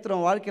 ஒரு பிரேக்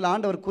த்ரூ வாழ்க்கையில்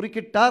ஆண்டவர்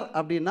குறுக்கிட்டார்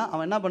அப்படின்னா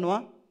அவன் என்ன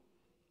பண்ணுவான்?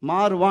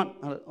 மாறுவான்.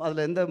 அதில்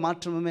எந்த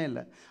மாற்றமுமே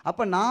இல்லை.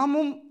 அப்போ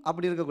நாமும்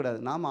அப்படி இருக்கக்கூடாது.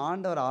 நாம்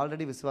ஆண்டவர்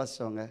ஆல்ரெடி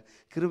விசுவாசித்தவங்க,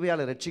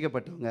 கிருபையால்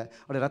ரட்சிக்கப்பட்டவங்க,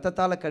 அவருடைய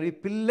ரத்தத்தால் கழுவி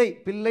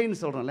பிள்ளைன்னு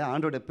சொல்கிறோம்ல,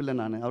 ஆண்டோடைய பிள்ளை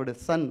நான், அவருடைய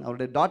சன்,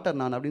 அவருடைய டாட்டர்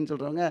நான் அப்படின்னு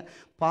சொல்கிறவங்க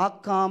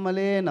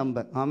பார்க்காமலே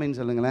நம்ப. ஆமேன்னு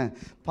சொல்லுங்களேன்.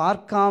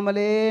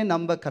 பார்க்காமலே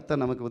நம்ப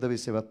கர்த்தர் நமக்கு உதவி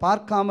செய்வார்.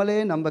 பார்க்காமலே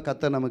நம்ப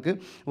கர்த்தர் நமக்கு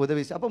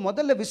உதவி செய்வார். அப்போ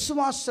முதல்ல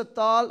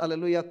விசுவாசத்தால்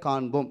அல்லேலூயா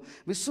காண்போம்.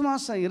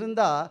 விசுவாசம்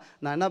இருந்தால்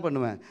நான் என்ன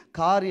பண்ணுவேன்?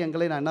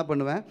 காரியங்களை நான் என்ன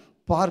பண்ணுவேன்?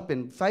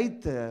 பார்ப்பேன்.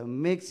 faith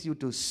makes you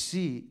to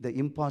see the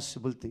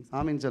impossible things.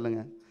 ஆமீன்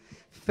சொல்லுங்க.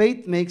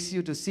 faith makes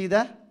you to see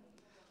the,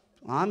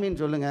 ஆமீன்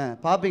சொல்லுங்க.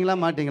 பார்ப்பீங்களா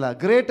மாட்டீங்களா?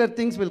 greater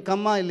things will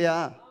come இல்லையா?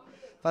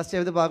 ஃபர்ஸ்ட்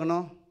எது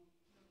பார்க்கணும்?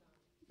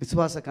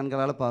 விசுவாச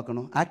கண்களால்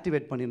பார்க்கணும்.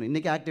 ஆக்டிவேட் பண்ணிடணும்.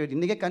 இன்றைக்கி ஆக்டிவேட்.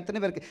 இன்றைக்கே கத்தனை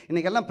பேருக்கு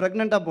இன்றைக்கி எல்லாம்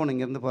ப்ரெக்னெண்ட்டாக போகணும்.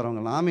 இங்கேருந்து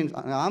போகிறவங்களாம்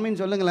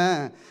ஆமீன்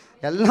சொல்லுங்களேன்.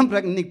 எல்லாம்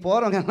இன்றைக்கி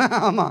போகிறவங்க.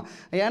 ஆமாம்,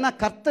 ஏன்னா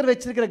கர்த்தர்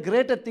வச்சிருக்கிற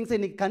கிரேட்டர் திங்ஸை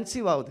இன்றைக்கி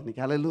கன்சீவ் ஆகுது.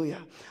 இன்றைக்கி அல்லேலூயா.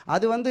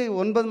 அது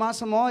 9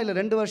 மாதமோ இல்லை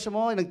 2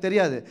 வருஷமோ எனக்கு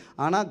தெரியாது,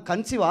 ஆனால்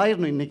கன்சீவ்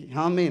ஆயிடணும் இன்றைக்கி.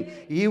 ஆமீன்.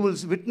 He will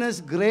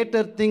witness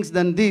greater things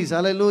than these.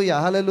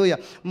 அல்லேலூயா, அல்லேலூயா.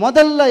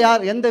 முதல்ல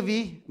யார்? எந்த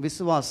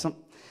விசுவாசம்.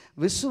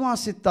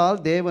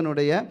 விசுவாசித்தால்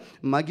தேவனுடைய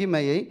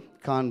மகிமையை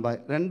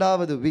காண்பாய்.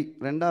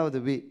 ரெண்டாவது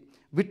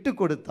விட்டு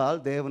கொடுத்தால்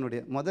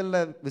தேவனுடைய.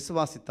 முதல்ல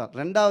விசுவாசித்தால்.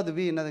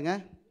 ரெண்டாவது என்னதுங்க?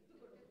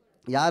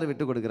 யார்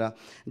விட்டு கொடுக்குறா?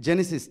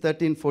 ஜெனிசிஸ்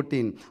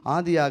 13:14,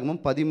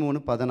 ஆதியாகமம்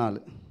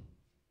 13:14.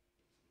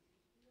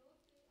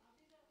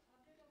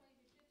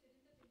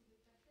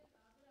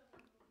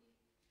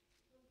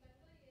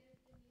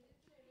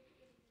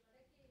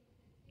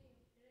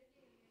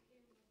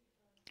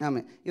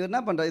 ஆமாம். இவர் என்ன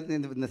பண்ணுறாரு?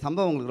 இந்த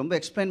சம்பவம் உங்களுக்கு ரொம்ப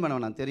எக்ஸ்பிளைன் பண்ண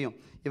வேணாம், தெரியும்.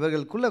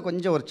 இவர்களுக்குள்ளே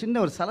கொஞ்சம் ஒரு சின்ன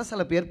ஒரு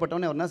சலசலப்பு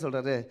ஏற்பட்டோன்னே அவர் என்ன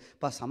சொல்கிறாரு?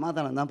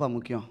 சமாதானம் தான்ப்பா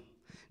முக்கியம்.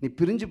 நீ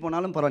பிரிஞ்சு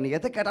போனாலும் பரவாயில்ல, நீ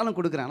எதை கேட்டாலும்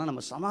கொடுக்குறேன், ஆனால்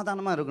நம்ம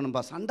சமாதானமாக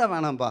இருக்கணும்ப்பா, சண்டை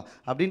வேணாம்ப்பா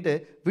அப்படின்ட்டு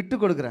விட்டு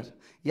கொடுக்குறார்.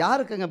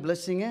 யாருக்குங்க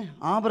பிளெஸ்ஸிங்கு?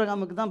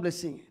 ஆபிரகாமுக்கு தான்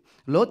பிளெஸ்ஸிங்.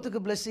 லோத்துக்கு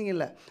பிளெஸ்ஸிங்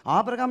இல்லை.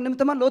 ஆபிரகாம்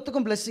நிமித்தமாக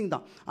லோத்துக்கும் பிளெஸ்ஸிங்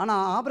தான்.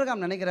 ஆனால்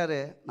ஆபிரகாம் நினைக்கிறாரு,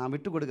 நான்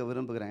விட்டு கொடுக்க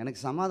விரும்புகிறேன், எனக்கு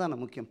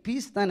சமாதானம் முக்கியம்,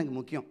 பீஸ் தான் எனக்கு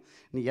முக்கியம்,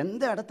 நீ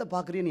எந்த இடத்த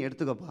பார்க்குறியோ நீ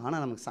எடுத்துக்கப்பா,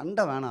 ஆனால் நமக்கு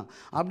சண்டை வேணாம்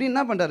அப்படின்னு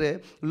என்ன பண்ணுறாரு?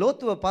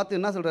 லோத்துவை பார்த்து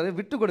என்ன சொல்கிறாரு?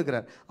 விட்டு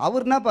கொடுக்குறார்.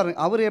 அவர் என்ன பாருங்க,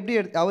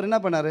 அவர் என்ன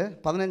பண்ணார்?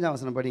 15ஆம்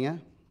வசனம் படிங்க.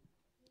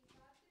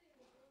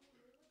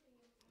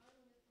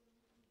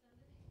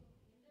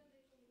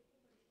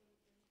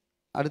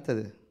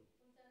 அடுத்தது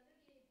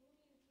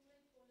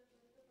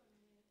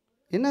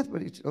என்ன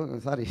படிச்சு?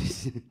 சாரி,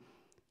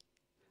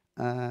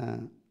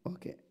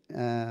 ஓகே,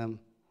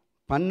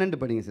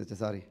 12 படிங்க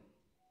சிஸ்டர். சாரி,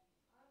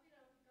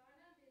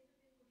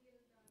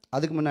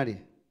 அதுக்கு முன்னாடி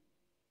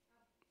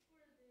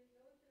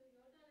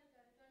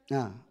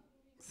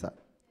சார்,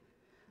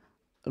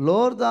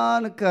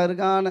 லோர்தானுக்கு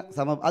அருகான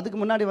அதுக்கு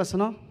முன்னாடி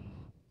வசனம்.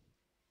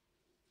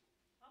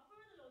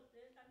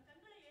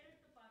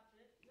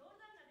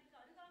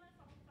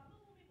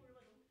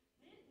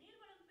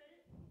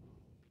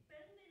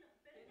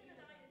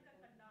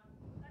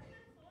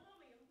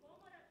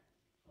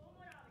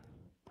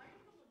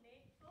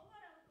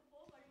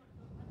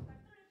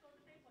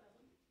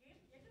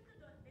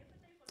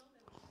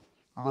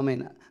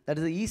 ஆமேன். That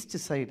is the east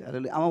side.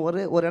 அவன்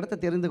ஒரு இடத்த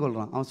தெரிந்து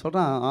கொள்கிறான். அவன்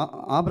சொல்கிறான்,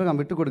 ஆபிரகாம்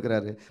விட்டு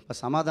கொடுக்குறாரு, இப்போ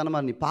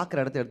சமாதானமாக நீ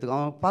பார்க்குற இடத்த எடுத்துக்கோ.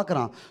 அவன்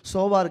பார்க்குறான்,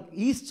 சோவார்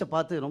ஈஸ்ட்டை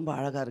பார்த்து ரொம்ப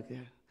அழகாக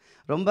இருக்குது,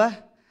 ரொம்ப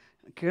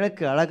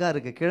கிழக்கு அழகாக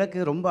இருக்குது,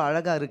 கிழக்கு ரொம்ப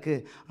அழகாக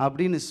இருக்குது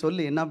அப்படின்னு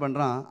சொல்லி என்ன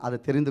பண்ணுறான்? அதை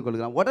தெரிந்து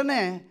கொள்கிறான்.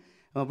 உடனே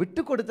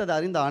விட்டு கொடுத்ததை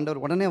அறிந்த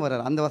ஆண்டவர் உடனே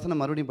வர்றார். அந்த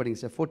வசனம் மறுபடியும்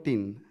படிங்க சார்.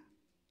 14.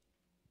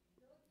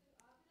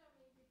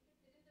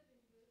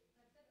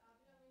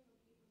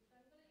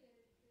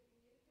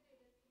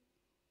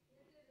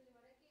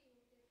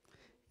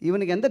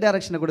 இவனுக்கு எந்த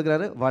டைரக்ஷனை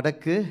கொடுக்குறாரு?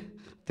 வடக்கு,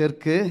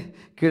 தெற்கு,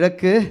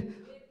 கிழக்கு,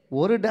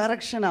 ஒரு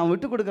டைரக்ஷன் அவன்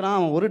விட்டு கொடுக்குறான்.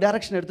 அவன் ஒரு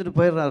டைரக்ஷன் எடுத்துகிட்டு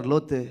போயிடுறாரு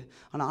லோத்து.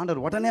 ஆனால்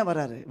ஆண்டவர் உடனே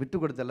வராரு, விட்டு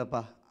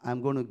கொடுத்தல்லப்பா, I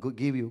am cone to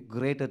give you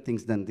greater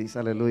things than these.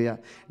 அல்லேலூயா.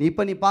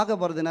 இப்போ நீ பார்க்க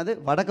போகிறது என்னது?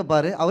 வடக்கு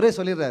பாரு. அவரே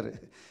சொல்லிடுறாரு,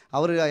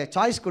 அவர்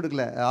சாய்ஸ்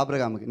கொடுக்கல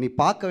ஆபிரகாமுக்கு. நீ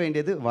பார்க்க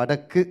வேண்டியது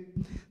வடக்கு,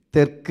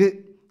 தெற்கு,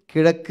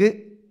 கிழக்கு,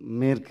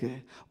 மேற்கு.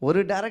 ஒரு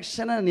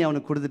டைரக்ஷனை நீ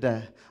அவனுக்கு கொடுத்துட்ட.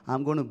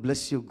 I'm gonna to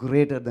bless you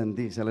greater than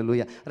these.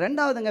 அல்லேலூயா.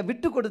 ரெண்டாவதுங்க,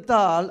 விட்டு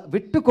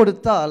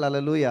கொடுத்தால்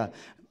அல்லேலூயா,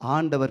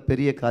 ஆண்டவர்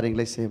பெரிய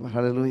காரியங்களை செய்வார்.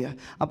 அல்லேலூயா.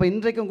 அப்போ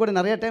இன்றைக்கும் கூட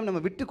நிறைய டைம்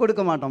நம்ம விட்டு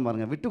கொடுக்க மாட்டோம்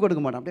பாருங்கள். விட்டு கொடுக்க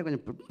மாட்டோம், அப்படியே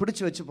கொஞ்சம்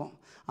பிடிச்சி வச்சுப்போம்.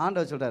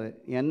 ஆண்டவர் சொல்கிறாரு,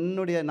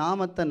 என்னுடைய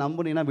நாமத்தை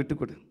நம்புனீங்கன்னா விட்டு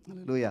கொடு.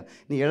 அல்லேலூயா.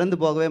 நீ இழந்து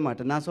போகவே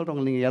மாட்டேன். நான்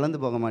சொல்கிறேன், நீங்கள்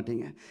இழந்து போக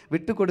மாட்டீங்க.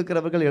 விட்டு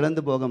கொடுக்கிறவர்கள்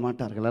இழந்து போக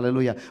மாட்டார்கள்.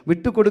 அல்லேலூயா.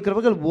 விட்டு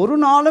கொடுக்கிறவர்கள் ஒரு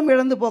நாளும்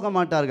இழந்து போக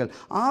மாட்டார்கள்.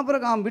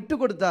 ஆபிரகாம் விட்டு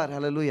கொடுத்தார்.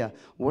 அல்லேலூயா.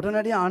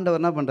 உடனடியாக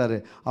ஆண்டவர் என்ன பண்ணுறாரு?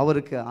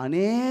 அவருக்கு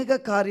அநேக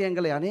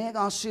காரியங்களை, அநேக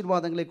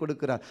ஆசீர்வாதங்களை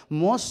கொடுக்கிறார்.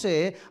 மோசே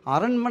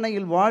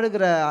அரண்மனையில்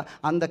வாழுகிற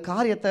அந்த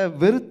காரியத்தை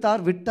வெறுத்து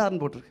வெறுத்தார் விட்டார்னு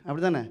போட்டிருக்கு,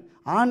 அப்படி தானே?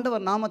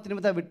 ஆண்டவர் நாமத்தின்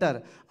நிமித்தம் விட்டார்,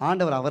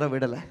 ஆண்டவர் அவரை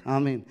விடலை.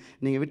 ஆமீன்.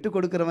 நீங்கள் விட்டு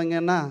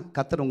கொடுக்குறவங்கன்னா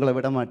கர்த்தர் உங்களை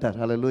விட மாட்டார்.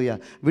 அல்லேலூயா.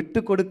 விட்டு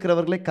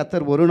கொடுக்கிறவர்களை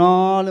கர்த்தர் ஒரு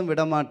நாளும்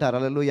விட மாட்டார்.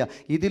 அல்லேலூயா.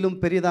 இதிலும்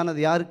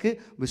பெரிதானது யாருக்கு?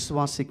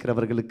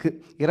 விசுவாசிக்கிறவர்களுக்கு.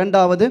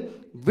 இரண்டாவது,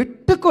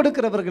 விட்டு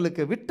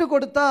கொடுக்கிறவர்களுக்கு. விட்டு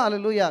கொடுத்தா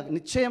அல்லேலூயா,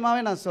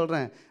 நிச்சயமாகவே நான்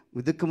சொல்கிறேன்,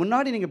 இதுக்கு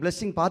முன்னாடி நீங்கள்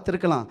பிளெஸ்ஸிங்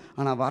பார்த்துருக்கலாம்,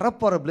 ஆனால்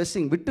வரப்போகிற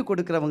பிளெஸ்ஸிங் விட்டு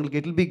கொடுக்குறவங்களுக்கு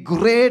it will be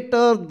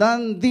greater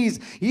than these.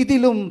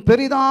 இதிலும்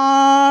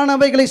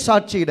பெரிதானவைகளை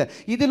சாட்சியிட,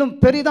 இதிலும்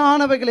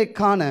பெரிதானவைகளை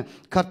காண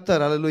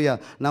கர்த்தர் அல்லேலூயா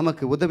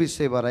நமக்கு உதவி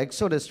செய்வார்.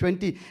 எக்ஸோடஸ்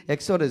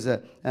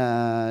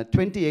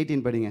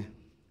 20:18 படிங்க.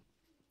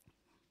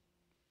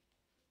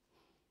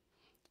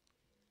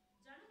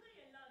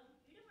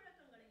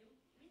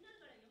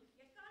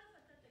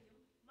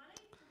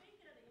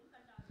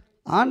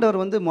 ஆண்டவர்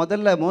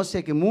முதல்ல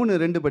மோசேக்கு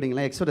 3:2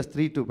 படிங்களா, எக்ஸோடஸ்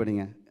 3:2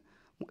 படிங்க.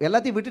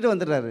 எல்லாத்தையும் விட்டுட்டு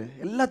வந்துடுறாரு,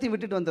 எல்லாத்தையும்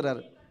விட்டுட்டு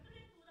வந்துடுறாரு.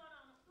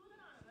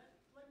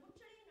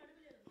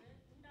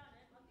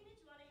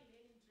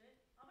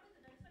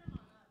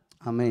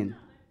 ஆமென்.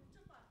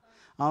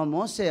 அவன்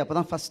மோசே அப்போ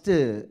தான் ஃபஸ்ட்டு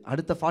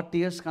அடுத்த 40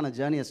 இயர்ஸ்க்கான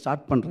ஜேர்னியை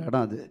ஸ்டார்ட் பண்ணுற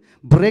இடம் அது,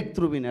 பிரேக்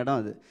த்ரூவின்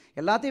இடம் அது.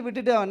 எல்லாத்தையும்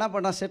விட்டுட்டு அவன் என்ன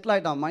பண்ணான், செட்டில்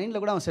ஆகிட்டான்.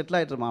 மைண்டில் கூட அவன் செட்டில்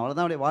ஆகிட்டுருப்பான்,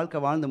 அவ்வளோதான் அவனுடைய வாழ்க்கை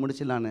வாழ்ந்து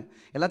முடிச்சிடலான்னு.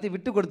 எல்லாத்தையும்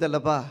விட்டு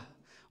கொடுத்தல்லப்பா,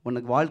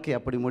 உனக்கு வாழ்க்கை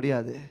அப்படி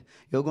முடியாது.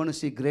 You're going to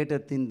see greater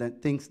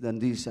things than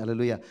these.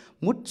 Hallelujah.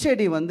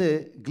 முட்செடி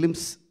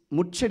glimpse,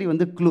 முட்செடி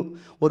clue.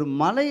 ஒரு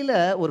மலையில்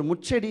ஒரு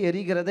முட்செடி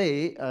எரிகிறதை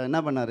என்ன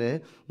பண்ணார்,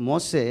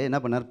 மோசே என்ன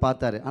பண்ணார்,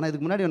 பார்த்தாரு. ஆனால்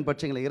இதுக்கு முன்னாடி ஒன்று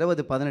படிச்சிங்களேன்,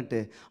 20:18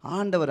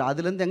 ஆண்டவர்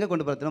அதுலேருந்து எங்கே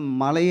கொண்டு பார்த்தோன்னா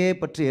மலையே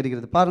பற்றி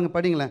எரிகிறது. பாருங்கள்,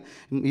 படிங்களேன்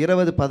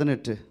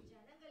 20:18.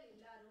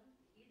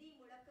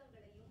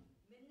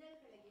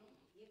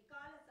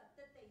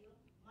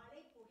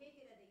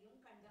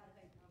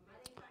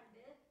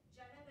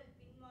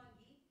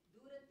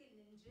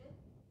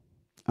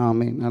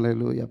 ஆமென்.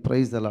 அல்லேலூயா.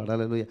 Praise the Lord.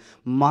 அல்லேலூயா.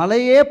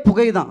 மலையே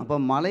புகை தான், அப்போ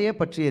மலையே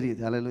பற்றி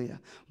எரியுது. அல்லேலூயா.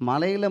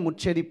 மலையில்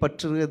முட்செடி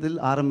பற்றுவதில்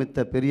ஆரம்பித்த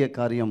பெரிய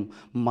காரியம்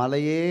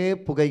மலையே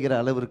புகைகிற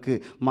அளவிற்கு,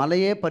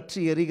 மலையே பற்றி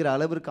எரிகிற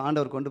அளவிற்கு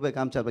ஆண்டவர் கொண்டு போய்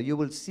காமிச்சார். You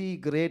will see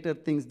greater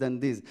things than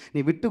this. நீ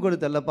விட்டு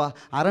கொடுத்தல்லப்பா,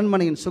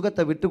 அரண்மனையின்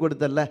சுகத்தை விட்டு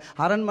கொடுத்தல்ல,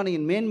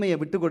 அரண்மனையின் மேன்மையை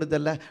விட்டு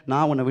கொடுத்தல்ல,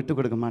 நான் உன்னை விட்டு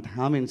கொடுக்க மாட்டேன்.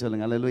 ஆமீன்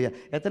சொல்லுங்கள். அல்லேலூயா.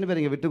 எத்தனை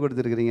பேர் இங்கே விட்டு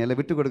கொடுத்துருக்கிறீங்க, இல்லை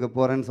விட்டு கொடுக்க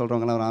போகிறேன்னு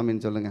சொல்கிறவங்களாம் ஒரு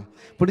ஆமீன் சொல்லுங்கள்.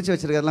 பிடிச்சி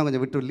வச்சிருக்கிறதெல்லாம்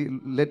கொஞ்சம் விட்டு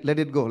let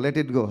it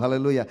go.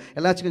 அல்லேலூயா.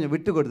 எல்லாச்சும் கொஞ்சம்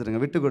விட்டு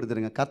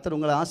கொடுத்துருங்க. கர்த்தர்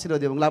உங்களை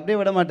ஆசீர்வதி, உங்களை அப்படியே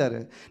விட மாட்டார்.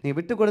 நீங்கள்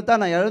விட்டு கொடுத்தா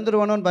நான்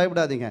இழந்துருவானோன்னு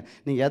பயப்படாதீங்க.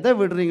 நீங்கள் எதை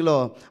விடுறீங்களோ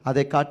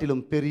அதை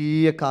காட்டிலும்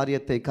பெரிய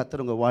காரியத்தை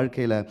கர்த்தர் உங்கள்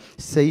வாழ்க்கையில்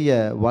செய்ய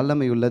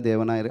வல்லமை உள்ள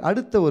தேவனாயிரு.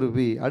 அடுத்த ஒரு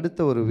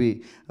வி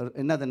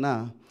என்னதுன்னா,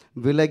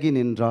 விலகி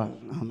நின்றால்.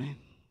 ஆமென்.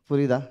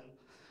 புரியுதா?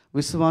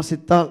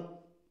 விசுவாசித்தால்,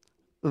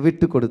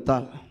 விட்டு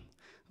கொடுத்தால்.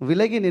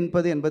 விலகி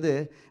நிற்பது என்பது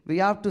we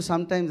have to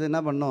sometimes என்ன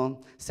பண்ணோம்,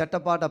 செட்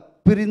அப்பார்ட்டாக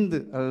பிரிந்து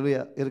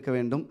இருக்க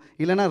வேண்டும்.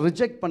 இல்லைனா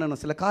ரிஜெக்ட்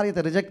பண்ணணும், சில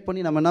காரியத்தை ரிஜெக்ட்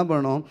பண்ணி நம்ம என்ன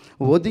பண்ணணும்,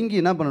 ஒதுங்கி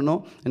என்ன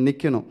பண்ணணும்,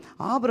 நிற்கணும்.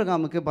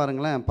 ஆபிரகாமுக்கு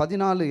பாருங்களேன்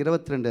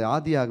 14:22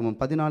 ஆதியாகமம்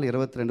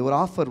 14:22 ஒரு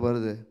ஆஃபர்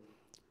வருது.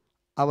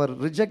 அவர்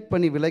ரிஜெக்ட்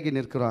பண்ணி விலகி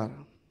நிற்கிறார்.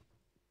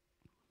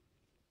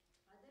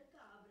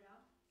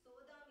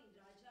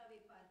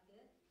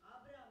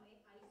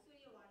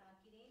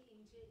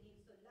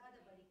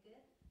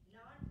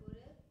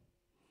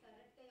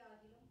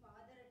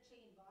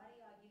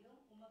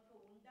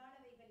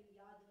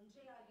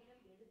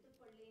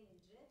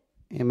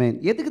 ஆமென்.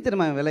 எதுக்கு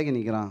தெரியுமா விலகி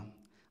நிற்கிறான்?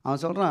 அவன்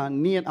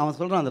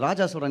சொல்கிறான் அந்த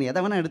ராஜா சொல்கிறான், நீ எதை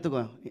வேணால்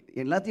எடுத்துக்கோ,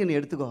 எல்லாத்தையும் நீ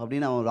எடுத்துக்கோ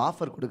அப்படின்னு அவன் ஒரு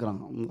ஆஃபர் கொடுக்குறான்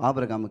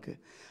ஆபிரகாமுக்கு,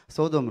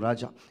 சோதோம்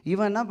ராஜா.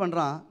 இவன் என்ன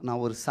பண்ணுறான்,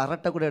 நான் ஒரு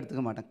சரட்டை கூட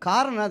எடுத்துக்க மாட்டேன்.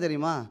 காரணம் என்ன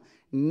தெரியுமா,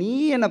 நீ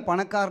என்னை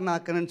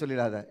பணக்காரனாக்கணும்னு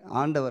சொல்லிடாத,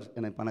 ஆண்டவர்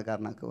என்னை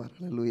பணக்காரனாக்குவார்.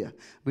 அல்லேலூயா.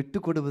 விட்டு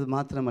கொடுப்பது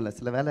மாத்திரமல்ல,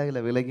 சில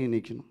வேலைகளை விலகி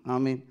நிற்கணும்.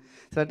 ஆமீன்.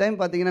 சில டைம்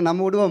பார்த்தீங்கன்னா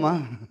நம்ம விடுவோமா,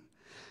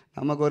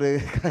 நமக்கு ஒரு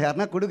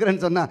யாருன்னா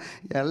கொடுக்குறேன்னு சொன்னால்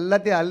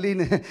எல்லாத்தையும்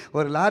அள்ளின்னு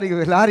ஒரு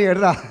லாரி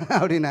எடுறா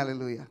அப்படின்னு.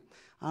 அல்லேலூயா.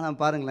 ஆனால்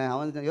பாருங்களேன்,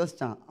 அவன்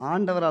யோசித்தான்,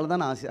 ஆண்டவரால்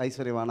தான் நான்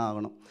ஐஸ்வர்யவானா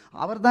ஆகணும்,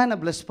 அவர் தான் என்னை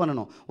பிளஸ்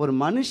பண்ணணும். ஒரு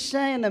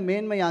மனுஷன் என்னை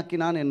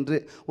மேன்மையாக்கினான் என்று,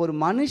 ஒரு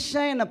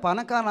மனுஷன் என்னை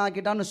பணக்காரன்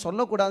ஆக்கிட்டான்னு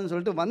சொல்லக்கூடாதுன்னு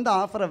சொல்லிட்டு வந்த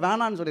ஆஃபரை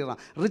வேணான்னு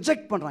சொல்லிடுறான்,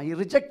 ரிஜெக்ட் பண்ணுறான். He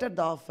rejected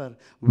the offer.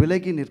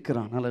 விலகி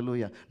நிற்கிறான்.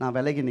 அல்லேலூயா. நான்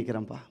விலகி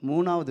நிற்கிறேன்ப்பா.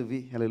 மூணாவது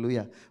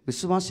அல்லேலூயா.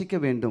 விசுவாசிக்க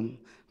வேண்டும்,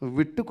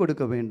 விட்டு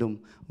கொடுக்க வேண்டும்,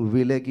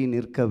 விலகி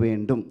நிற்க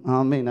வேண்டும்.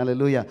 ஆமென்.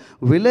 அல்லேலூயா.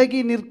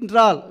 விலகி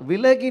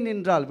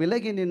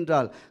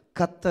நின்றால்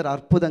கர்த்தர்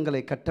அற்புதங்களை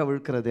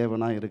கட்டவிழ்க்கிற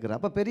தேவனாக இருக்கிறார்.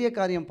 அப்போ பெரிய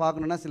காரியம்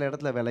பார்க்கணுன்னா சில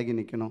இடத்துல விலகி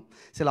நிற்கணும்.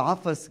 சில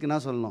ஆஃபர்ஸ்க்குன்னா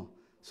சொல்லணும்,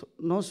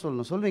 நோ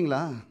சொல்லணும்.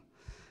 சொல்வீங்களா?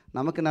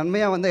 நமக்கு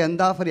நன்மையாக வந்தால்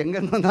எந்த ஆஃபர்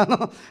எங்கேருந்து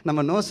வந்தாலும் நம்ம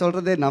நோ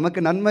சொல்கிறதே, நமக்கு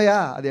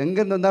நன்மையாக அது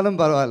எங்கேருந்து வந்தாலும்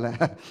பரவாயில்ல,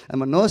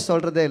 நம்ம நோ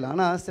சொல்கிறதே இல்லை.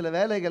 ஆனால் சில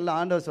வேலைகளில்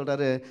ஆண்டவர்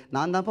சொல்கிறாரு,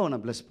 நான் தான்ப்பா உன்னை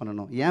பிளஸ்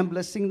பண்ணணும், என்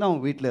பிளெஸ்ஸிங் தான்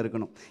உன் வீட்டில்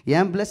இருக்கணும்,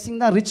 என் பிளெஸ்ஸிங்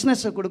தான்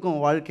ரிச்னஸை கொடுக்கும்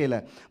உன் வாழ்க்கையில்.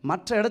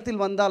 மற்ற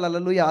இடத்தில் வந்தால்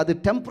அல்லேலூயா அது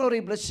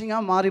டெம்பரரி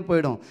பிளெஸ்ஸிங்காக மாறி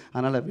போயிடும்.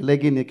 அதனால்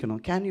விலகி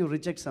நிற்கணும். Can you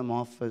reject some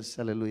offers?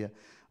 Hallelujah.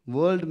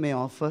 World May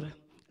offer,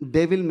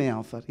 devil May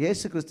offer.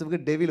 இயேசு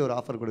கிறிஸ்துவுக்கு டெவில் ஒரு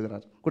ஆஃபர்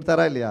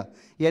கொடுத்தாரா இல்லையா?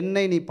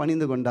 என்னை நீ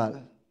பணிந்து கொண்டால்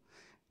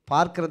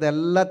பார்க்கறது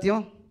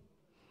எல்லாத்தையும்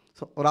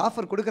ஒரு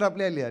ஆஃபர்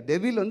கொடுக்குறாப்லையா இல்லையா?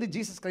 டெவில் வந்து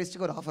ஜீசஸ்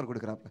கிரைஸ்டுக்கு ஒரு ஆஃபர்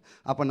கொடுக்குறாப்ல.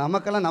 அப்போ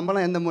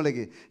நம்மலாம் எந்த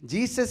மூலைக்கு?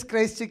 ஜீசஸ்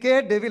கிரைஸ்டுக்கே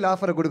டெவில்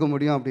ஆஃபரை கொடுக்க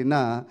முடியும்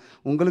அப்படின்னா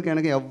உங்களுக்கு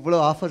எனக்கு எவ்வளோ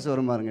ஆஃபர்ஸ்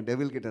வரும் பாருங்க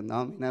டெவில் கிட்ட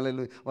இருந்தால்.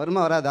 நல்ல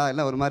வருமா வராதா?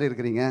 எல்லாம் ஒரு மாதிரி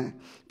இருக்கிறீங்க.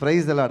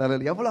 ப்ரைஸ்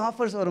எல்லாம் எவ்வளோ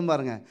ஆஃபர்ஸ் வரும்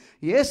பாருங்க.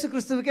 இயேசு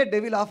கிறிஸ்துவுக்கே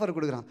டெவில் ஆஃபர்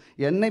கொடுக்குறான்.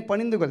 என்னை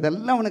பணிந்து கொள்,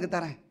 இதெல்லாம் உனக்கு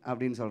தரேன்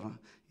அப்படின்னு சொல்கிறான்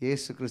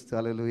இயேசு கிறிஸ்து.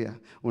 அல்லேலூயா.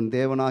 உன்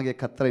தேவனாகிய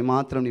கர்த்தரை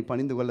மாத்திரம் நீ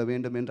பணிந்து கொள்ள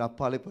வேண்டும் என்று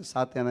அப்பாலே இப்போ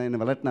சாத்தியான என்ன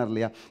விளட்டினார்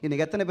இல்லையா?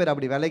 இன்றைக்கி எத்தனை பேர்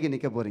அப்படி விலகி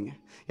நிற்க போகிறீங்க?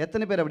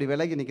 எத்தனை பேர் அப்படி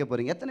விலகி நிற்க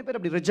போகிறீங்க? எத்தனை பேர்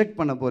அப்படி ரிஜெக்ட்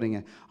பண்ண போகிறீங்க?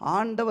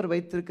 ஆண்டவர்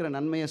வைத்திருக்கிற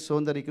நன்மையை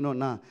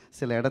சுதந்திரிக்கணும்னா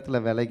சில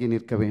இடத்துல விலகி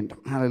நிற்க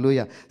வேண்டும்.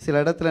 அல்லேலூயா. சில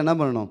இடத்துல என்ன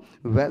பண்ணணும்?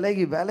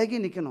 விலகி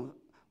நிற்கணும்.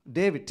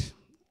 டேவிட்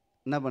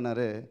என்ன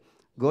பண்ணார்?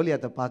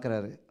 கோலியாத்தை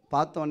பார்க்குறாரு.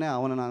 பார்த்தோன்னே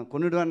அவனை நான்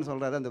கொன்னுடுவேன்னு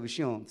சொல்கிறாரு. அந்த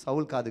விஷயம்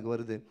சவுல் காதுக்கு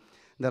வருது.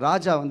 இந்த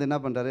ராஜா வந்து என்ன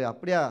பண்ணுறாரு?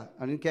 அப்படியா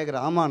அப்படின்னு கேட்குற.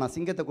 ஆமாம், நான்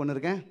சிங்கத்தை கொண்டு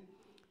இருக்கேன்,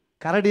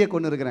 கரடியை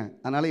கொண்டு இருக்கிறேன்,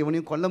 அதனால்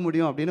இவனையும் கொல்ல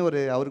முடியும் அப்படின்னு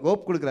அவருக்கு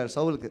ஹோப் கொடுக்குறாரு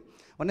சவுலுக்கு.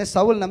 உடனே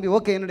சவுல் நம்பி,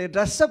 ஓகே என்னுடைய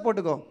ட்ரெஸ்ஸை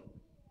போட்டுக்கோ,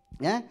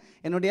 ஏன்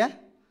என்னுடைய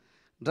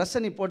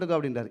ட்ரெஸ்ஸை நீ போட்டுக்கோ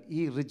அப்படின்றார்.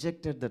 ஈ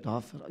rejected that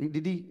offer.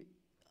 DD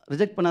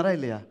reject பண்ணாரா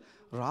இல்லையா?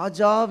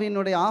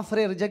 ராஜாவினுடைய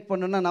ஆஃபரே ரிஜெக்ட்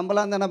பண்ணணுன்னா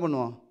நம்மளாம் தான் என்ன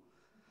பண்ணுவோம்?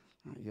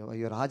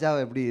 ஐயோ ராஜாவை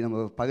எப்படி நம்ம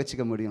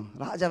பகைச்சிக்க முடியும்?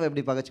 ராஜாவை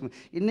எப்படி பகைச்சிக்க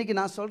முடியும்? இன்றைக்கி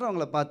நான்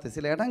சொல்கிறவங்கள பார்த்து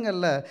சில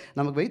இடங்களில்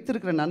நமக்கு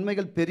வைத்திருக்கிற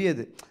நன்மைகள்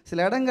பெரியது. சில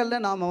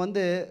இடங்களில் நாம்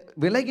வந்து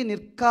விலகி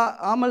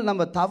நிற்காமல்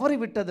நம்ம தவறி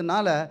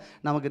விட்டதுனால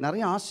நமக்கு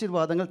நிறைய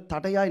ஆசீர்வாதங்கள்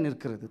தடையாய்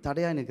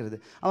நிற்கிறது.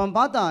 அவன்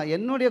பார்த்தான்,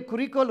 என்னுடைய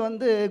குறிக்கோள்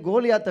வந்து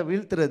கோலியாத்தை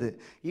வீழ்த்துறது.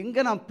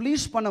 இங்கே நான்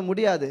ப்ளீஸ் பண்ண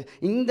முடியாது.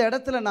 இந்த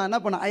இடத்துல நான்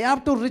என்ன பண்ணேன்? I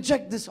have to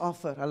reject this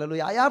offer.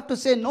 Hallelujah. I have to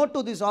say no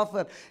to this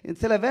offer.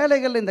 சில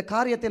வேளைகளில் இந்த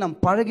காரியத்தை நாம்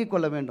பழகி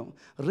கொள்ள வேண்டும்.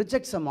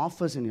 Reject some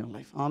offers in your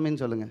life. ஆமீன்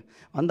சொல்லுங்கள்.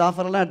 அந்த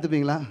ஆஃபரெல்லாம்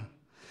எடுத்துப்பீங்களா?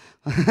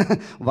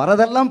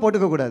 வரதெல்லாம்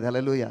போட்டுக்கக்கூடாது.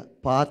 அல்லேலூயா.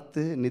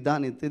 பார்த்து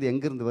நிதானித்து இது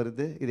எங்கேருந்து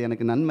வருது, இது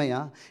எனக்கு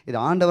நன்மையா, இது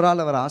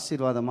ஆண்டவரால் வர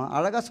ஆசீர்வாதமா?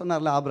 அழகாக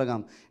சொன்னார்ல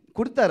ஆபிரகாம்.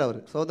 கொடுத்தார் அவர்.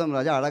 சோதம்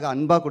ராஜா அழகாக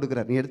அன்பாக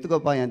கொடுக்குறார். நீ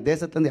எடுத்துக்கோப்பா, என்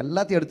தேசத்துலேருந்து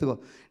எல்லாத்தையும் எடுத்துக்கோ,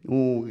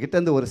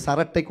 உங்ககிட்டேருந்து ஒரு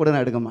சரட்டை கூட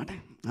நான் எடுக்க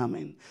மாட்டேன்.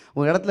 ஆமீன்.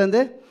 உங்கள்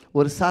இடத்துலேருந்து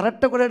ஒரு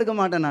சரட்டை கூட எடுக்க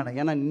மாட்டேன் நான்.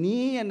 ஏன்னா நீ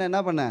என்ன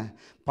பண்ண?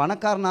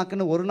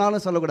 பணக்காரனாக்குன்னு ஒரு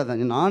நாளும்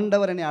சொல்லக்கூடாது.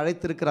 ஆண்டவர் என்னை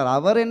அழைத்திருக்கிறார்,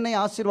 அவர் என்னை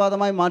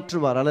ஆசீர்வாதமாய்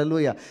மாற்றுவார்.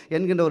 அல்லேலூயா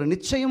என்கின்ற ஒரு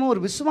நிச்சயமும்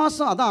ஒரு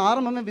விசுவாசம். அதான்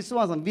ஆரம்பமே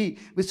விசுவாசம்.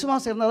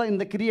 விசுவாசம் இருந்தால் தான்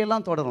இந்த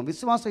கிரியெல்லாம் தொடரும்.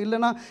 விசுவாசம்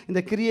இல்லைன்னா இந்த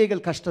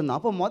கிரியைகள் கஷ்டம்தான்.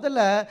 அப்போ முதல்ல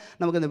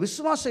நமக்கு இந்த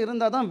விசுவாசம்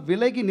இருந்தால் தான்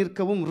விலகி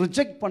நிற்கவும்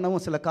ரிஜெக்ட்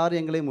பண்ணவும் சில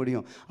காரியங்களே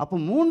முடியும். அப்போ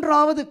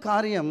மூன்றாவது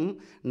காரியம்,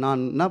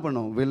 நான் என்ன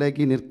பண்ணும்?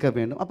 விலகி நிற்க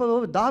வேண்டும். அப்போ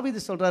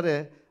தாவீது சொல்கிறாரு,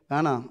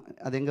 வேணாம்.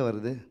 அது எங்கே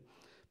வருது?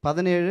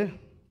 17:39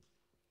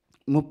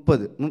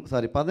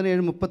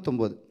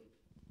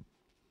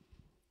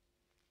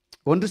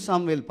 1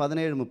 சாமுவேல்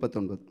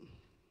 17:39.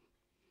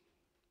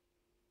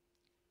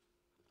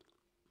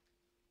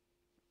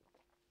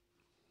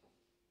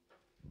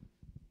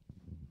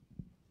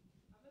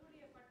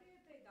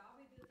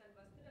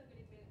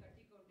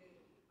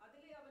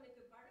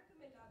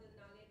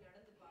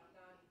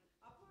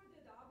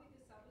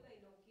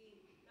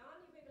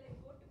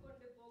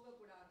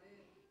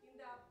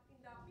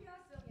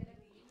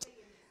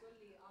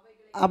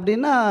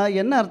 அப்படின்னா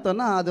என்ன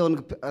அர்த்தம்னா, அது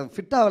அவனுக்கு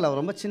ஃபிட் ஆகலை. அவன்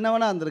ரொம்ப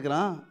சின்னவனாக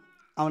இருந்திருக்கிறான்.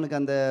 அவனுக்கு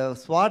அந்த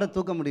ஸ்வாடை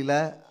தூக்க முடியல,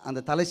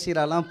 அந்த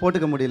தலைச்சீரெல்லாம்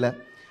போட்டுக்க முடியல.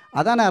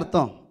 அதான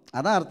அர்த்தம்.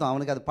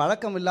 அவனுக்கு அது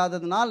பழக்கம்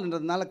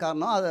இல்லாததுனால்ன்றதுனால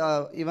காரணம். அது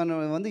இவன்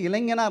வந்து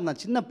இளைஞனாக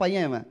இருந்தான், சின்ன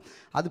பையன். இவன்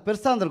அது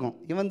பெருசாக இருந்திருக்கும்.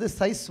 இவன் வந்து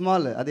சைஸ்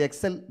ஸ்மால், அது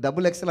XL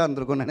XXL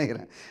இருந்திருக்கும்னு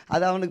நினைக்கிறேன்.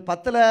 அது அவனுக்கு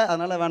பத்தலை,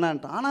 அதனால்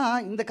வேணான்ட்டான்.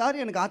 ஆனால் இந்த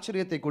காரியம் எனக்கு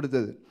ஆச்சரியத்தை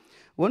கொடுத்தது.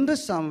 1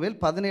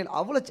 சாமுவேல் 17.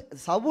 அவ்வளோ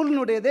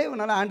சவுலினுடையதே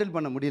இவனால் ஹேண்டில்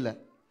பண்ண முடியல.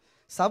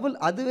 சவுல்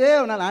அதுவே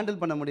அவனால்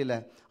ஹேண்டில் பண்ண முடியல.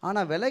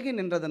 ஆனால் விலகி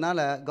நின்றதுனால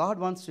God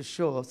wants to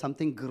show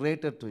something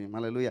greater to him.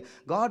 Hallelujah.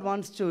 God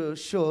wants to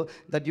show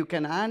that you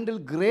can handle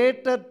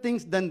greater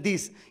things than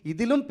these.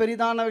 இதிலும்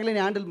பெரிதானவைகளை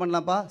நீ ஹேண்டில்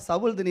பண்ணலாம்ப்பா.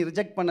 சவுல் நீ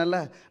ரிஜெக்ட் பண்ணல,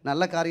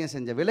 நல்ல காரியம்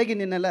செஞ்ச, விலகி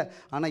நின்னல.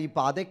 ஆனால் இப்போ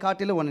அதை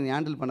காட்டிலும் உன்னை நீ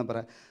ஹேண்டில் பண்ண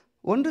போகிற.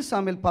 1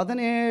 சாமுவேல்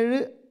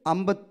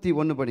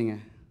 17:51 படிங்க.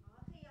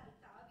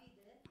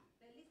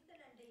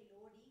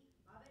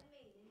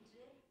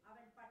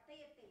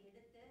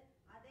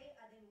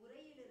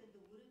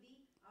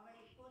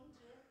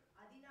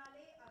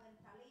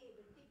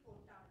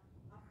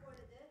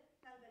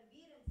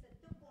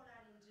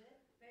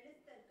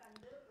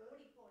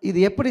 இது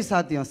எப்படி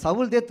சாத்தியம்?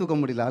 சவுல்தே தூக்க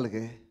முடியல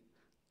ஆளுக்கு.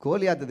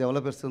 கோலியாத்துது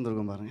எவ்வளோ பெருசு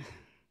இருந்திருக்கும் பாருங்க.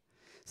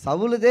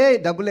 சவுலுதே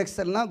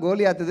XXLனா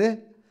கோலியாத்துது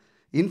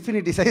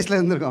இன்ஃபினிட்டி சைஸில்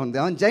இருந்திருக்கும்.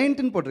 அவன்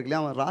ஜெயிண்ட்டுன்னு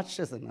போட்டிருக்கலையா, அவன்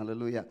ராட்சசன்.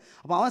 அல்லேலூயா.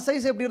 அப்போ அவன்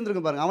சைஸ் எப்படி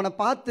இருந்திருக்கும் பாருங்க. அவனை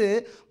பார்த்து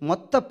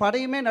மொத்த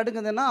படையுமே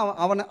நடுங்குதுன்னா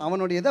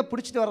அவனுடைய இதை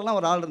பிடிச்சிட்டு வரலாம்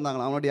ஒரு ஆள்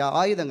இருந்தாங்களா, அவனுடைய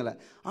ஆயுதங்களை.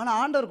 ஆனால்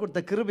ஆண்டவர்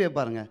கொடுத்த கிருபையை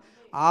பாருங்கள்.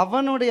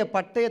 அவனுடைய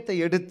பட்டயத்தை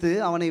எடுத்து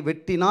அவனை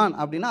வெட்டினான்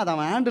அப்படின்னா அதை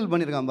அவன் ஹேண்டில்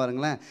பண்ணியிருக்கான்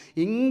பாருங்களேன்.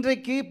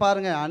 இன்றைக்கு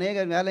பாருங்கள்,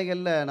 அநேக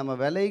வேலைகளில் நம்ம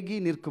விலகி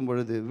நிற்கும்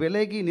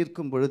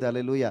பொழுது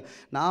அல்லேலூயா,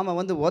 நாம்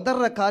வந்து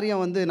உதற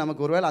காரியம் வந்து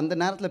நமக்கு ஒருவேளை அந்த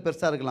நேரத்தில்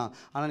பெருசாக இருக்கலாம்.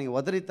 ஆனால் நீங்கள்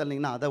உதறி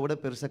தள்ளிங்கன்னா அதை விட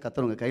பெருசாக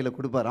கர்த்தர் உங்கள் கையில்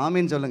கொடுப்பார்.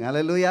 ஆமீன்னு சொல்லுங்கள்.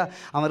 அல்லேலூயா.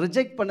 அவன்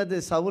ரிஜெக்ட் பண்ணது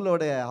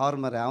சவுலோடைய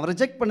ஆர்மரை, அவன்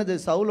ரிஜெக்ட் பண்ணது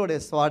சவுலோடைய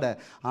ஸ்வாடை.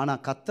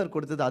 ஆனால் கர்த்தர்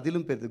கொடுத்தது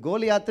அதிலும் பெருது.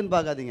 கோலியாத்துன்னு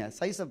பார்க்காதீங்க,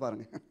 சைஸை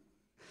பாருங்கள்.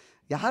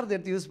 யார்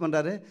எடுத்து யூஸ்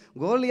பண்ணுறாரு?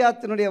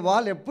 கோலியாத்தினுடைய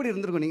வால் எப்படி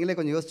இருந்திருக்கும் நீங்களே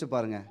கொஞ்சம் யோசிச்சு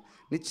பாருங்கள்.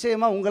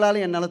 நிச்சயமாக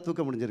உங்களாலையும் என்னால்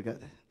தூக்க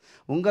முடிஞ்சிருக்காது.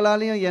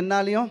 உங்களாலையும்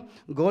என்னாலையும்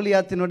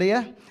கோலியாத்தினுடைய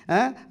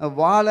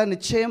வாளை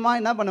நிச்சயமாக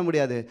என்ன பண்ண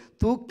முடியாது,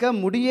 தூக்க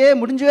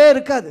முடிஞ்சவே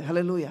இருக்காது.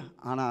 ஹல்லேலூயா.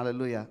 ஆனால்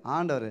ஹல்லேலூயா,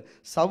 ஆண்டவர்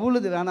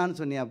சவுலுது வேணான்னு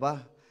சொன்னியாப்பா,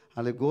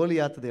 அதில்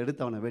கோலியாத்ததை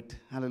எடுத்து அவனை வெட்டு.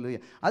 ஹல்லேலூயா.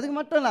 அதுக்கு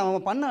மட்டும் இல்லை,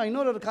 அவன் பண்ண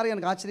இன்னொரு காரியம்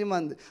எனக்கு ஆச்சரியமாக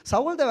இருந்து,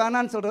 சவுல்தை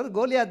வேணான்னு சொல்கிறவர்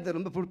கோலியாத்தை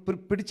ரொம்ப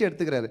பிடிச்சி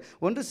எடுத்துக்கிறாரு.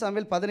 1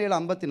 சாமுவேல்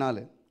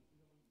 17:54.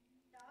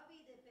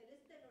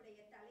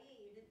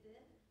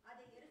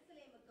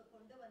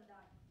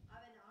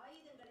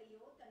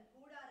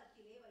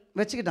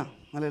 வச்சுக்கிட்டான்.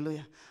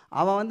 ஹல்லேலூயா.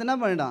 அவன் வந்து என்ன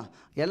பண்ணிட்டான்,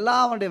 எல்லா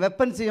அவனுடைய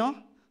வெப்பன்ஸையும்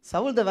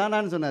சவுல்தை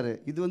வேணான்னு சொன்னார்.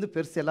 இது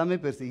பெருசு, எல்லாமே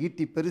பெருசு,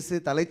 ஈட்டி பெருசு,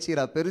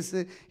 தலைச்சீரா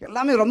பெருசு,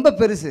 எல்லாமே ரொம்ப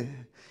பெருசு,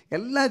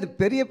 எல்லாம் இது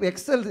பெரிய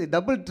XL,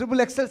 double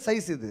triple XL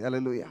size இது.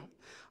 ஹல்லேலூயா.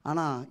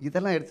 ஆனால்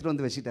இதெல்லாம் எடுத்துகிட்டு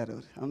வந்து வச்சுட்டார்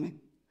அவர். ஆமென்.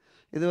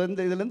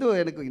 இதுலேருந்து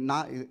எனக்கு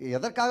நான்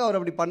எதற்காக அவர்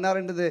அப்படி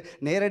பண்ணாருன்றது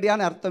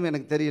நேரடியான அர்த்தம்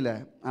எனக்கு தெரியல.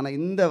 ஆனால்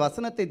இந்த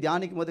வசனத்தை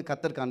தியானிக்கும் போது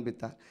கர்த்தர்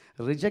காண்பித்தார்.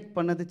 ரிஜெக்ட்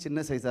பண்ணது சின்ன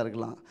சைஸாக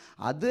இருக்கலாம்,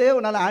 அதே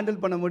உன்னால் ஹேண்டில்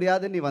பண்ண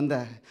முடியாது, நீ வந்த,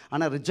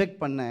 ஆனால் ரிஜெக்ட்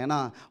பண்ண. ஏன்னா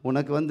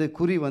உனக்கு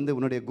குறி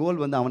உன்னுடைய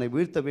கோல் அவனை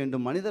வீழ்த்த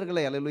வேண்டும்,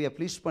 மனிதர்களை ஹல்லேலூயா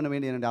ப்ளீஸ் பண்ண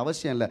வேண்டிய என்னுடைய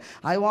அவசியம் இல்லை.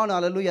 I want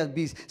hallelujah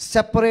B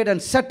separate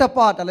and set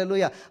abort.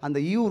 ஹல்லேலூயா. அந்த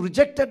யூ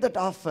ரிஜெக்டட்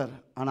தட் ஆஃபர்,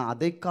 ஆனால்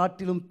அதை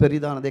காட்டிலும்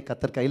பெரிதானதை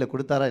கர்த்தர் கையில்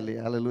கொடுத்தாரா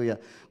இல்லையா? ஹல்லேலூயா.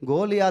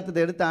 கோலியாத்தை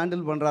எடுத்து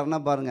ஹேண்டில் பண்ணுறாருன்னா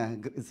பாருங்கள்,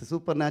 it's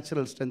super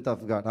natural strength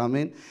of God. ஐ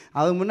மீன்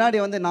அதுக்கு முன்னாடி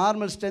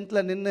நார்மல்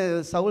ஸ்ட்ரென்த்தில் நின்று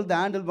சவுல்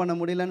ஹேண்டில் பண்ண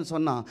முடியலன்னு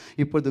சொன்னான்.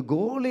 இப்பொழுது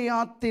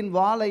கோலியாத்தின்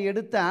வாளை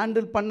எடுத்து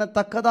ஹேண்டில்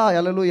பண்ணத்தக்கதா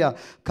ஹல்லேலூயா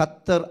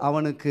கர்த்தர்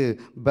அவனுக்கு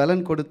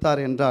பலன்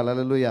கொடுத்தார் என்றால்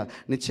ஹல்லேலூயா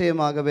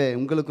நிச்சயமாகவே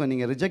உங்களுக்கும்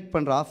நீங்கள் ரிஜெக்ட்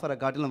பண்ணுற ஆஃபரை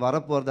காட்டிலும்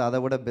வரப்போகிறது அதை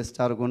விட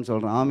பெஸ்ட்டாக இருக்கும்னு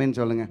சொல்கிறேன். ஆமேன்னு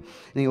சொல்லுங்கள்.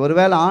 நீங்கள்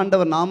ஒருவேளை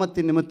ஆண்டவர்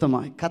நாமத்தின்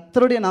நிமித்தமாக,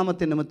 கர்த்தருடைய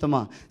நாமத்தின்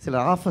நிமித்தமாக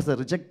சில ஆஃபர்ஸை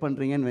ரிஜெக்ட்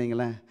பண்ணுறீங்கன்னு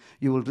வைங்களேன்,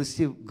 you will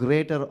receive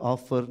greater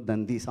offer than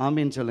these.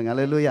 Amen சொல்லுங்க.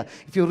 Hallelujah.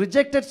 If you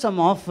rejected some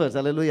offers,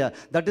 hallelujah,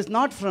 that is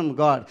not from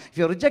God. If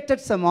you rejected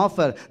some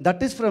offer, that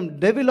is from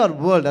devil or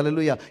world,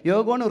 hallelujah, you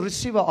are going to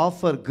receive an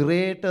offer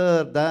greater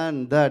than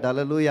that.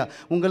 Hallelujah.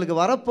 உங்களுக்கு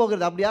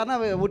வரப்போகிறது அப்படியான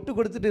விட்டு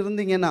கொடுத்துட்டு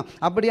இருந்தீங்கன்னா,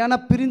 அப்படியான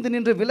பிரிந்து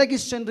நின்று விலகி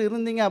சென்று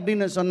இருந்தீங்க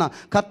அப்படின்னு சொன்னா,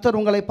 கர்த்தர்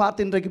உங்களை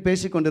பார்த்து இன்றைக்கு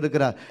பேசிக்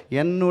கொண்டிருக்கிறார்.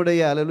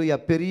 என்னுடைய ஹல்லேலூயா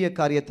பெரிய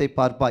காரியத்தை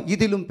பார்ப்பா,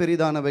 இதிலும்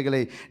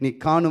பெரிதானவைகளை நீ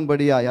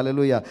காணும்படியா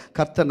ஹல்லேலூயா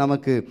கர்த்தர்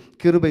நமக்கு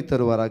கிருபை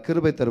தருவாராக.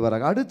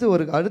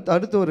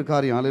 அடுத்து ஒரு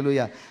காரியம்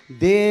ஹல்லேலூயா,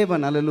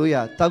 தேவன்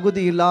ஹல்லேலூயா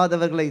தகுதி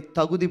இல்லாதவர்களை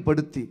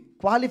தகுதிப்படுத்தி,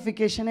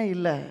 குவாலிஃபிகேஷனே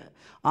இல்லை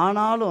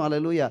ஆனாலும்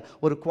ஹல்லேலூயா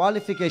ஒரு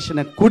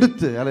குவாலிஃபிகேஷனை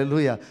கொடுத்து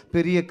ஹல்லேலூயா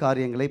பெரிய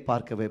காரியங்களை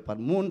பார்க்க வைப்பார்.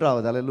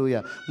 மூன்றாவது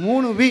ஹல்லேலூயா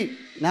 3 வி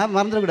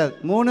மறந்துடக்கூடாது.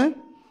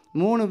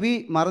 3 வி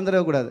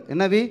மறந்துடக்கூடாது.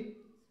 என்ன வி?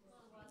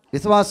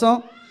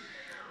 விசுவாசம்,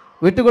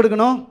 விட்டு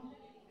கொடுக்கணும்,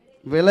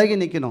 விலகி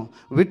நிற்கணும்.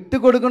 விட்டு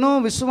கொடுக்கணும்,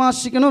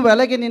 விசுவாசிக்கணும்,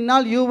 விலகி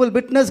நின்னால் you will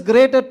witness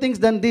greater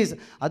things then these.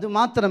 அது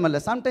மாத்திரமல்ல,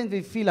 சம்டைம்ஸ்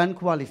வி ஃபீல்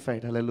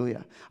அன்குவாலிஃபைட். ஹல்லேலூயா.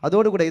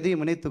 அதோடு கூட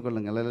இதையும் இணைத்துக்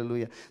கொள்ளுங்கள்.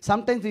 ஹல்லேலூயா.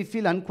 Sometimes we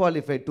feel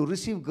unqualified to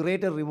receive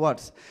greater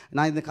rewards.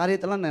 நான் இந்த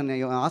காரியத்தெல்லாம்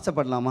நான்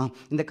ஆசைப்படலாமா,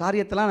 இந்த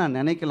காரியத்தெல்லாம் நான்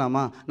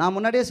நினைக்கலாமா? நான்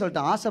முன்னாடியே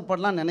சொல்லிட்டேன்,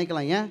 ஆசைப்படலாம்,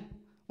 நினைக்கலாம். ஏன்?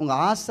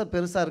 உங்கள் ஆசை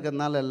பெருசாக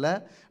இருக்கிறதுனால இல்லை,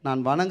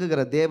 நான்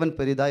வணங்குகிற தேவன்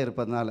பெரிதாக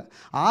இருப்பதுனால.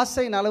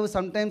 ஆசையின் அளவு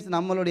சம்டைம்ஸ்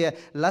நம்மளுடைய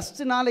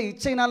லஸ்ட்னால,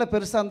 இச்சைனால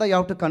பெருசாக இருந்தால் you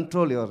have to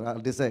control your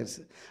desires.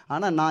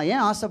 ஆனால் நான்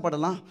ஏன்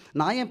ஆசைப்படலாம்,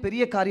 நான் ஏன்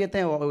பெரிய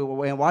காரியத்தை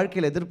என்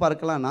வாழ்க்கையில்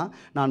எதிர்பார்க்கலாம்னா,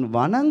 நான்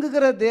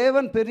வணங்குகிற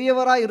தேவன்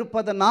பெரியவராக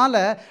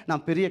இருப்பதனால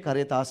நான் பெரிய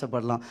காரியத்தை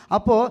ஆசைப்படலாம்.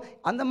 அப்போது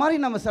அந்த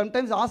மாதிரி நம்ம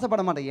சம்டைம்ஸ்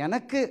ஆசைப்பட மாட்டோம்.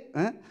 எனக்கு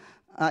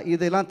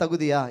இதெல்லாம்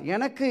தகுதியா,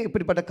 எனக்கு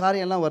இப்படிப்பட்ட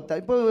காரியம்லாம் ஒருத்தர்.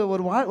 இப்போ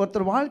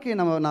ஒருத்தர் வாழ்க்கையை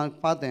நான்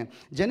பார்த்தேன்.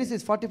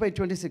 ஜெனிசிஸ்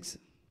 45:26.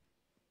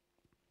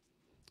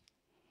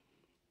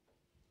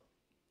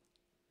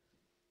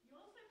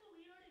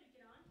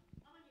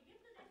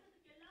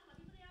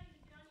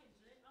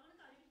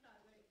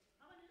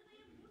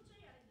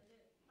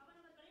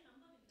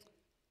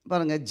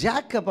 பாருங்க,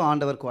 ஜாக்கப்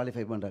ஆண்டவர்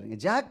குவாலிஃபை பண்ணுறாருங்க.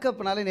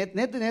 ஜாக்கப்னாலே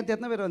நேற்று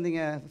எத்தனை பேர்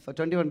வந்தீங்க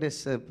 21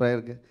 டேஸ்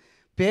ப்ரேயருக்கு?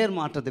 பேர்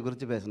மாற்றத்தை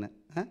குறித்து பேசினேன்.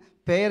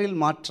 பெயரில்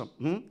மாற்றம்,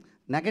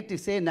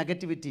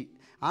 நெகட்டிவிட்டி.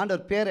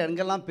 ஆண்டவர் பேர்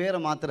எங்கெல்லாம் பேரை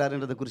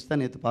மாற்றுறாருன்றதை குறித்து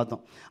தான் நேற்று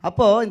பார்த்தோம்.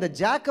 அப்போது இந்த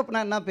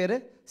ஜாக்கப்னா என்ன பேர்?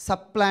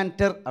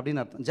 சப்ளான்டர்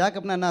அப்படின்னு அர்த்தம்.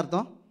 ஜாக்கப்னா என்ன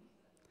அர்த்தம்?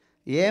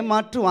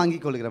 ஏமாற்றி வாங்கி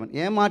கொள்கிறவன்,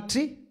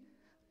 ஏமாற்றி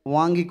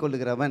வாங்கி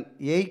கொள்ளுகிறவன்,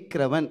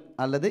 ஏய்க்கிறவன்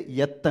அல்லது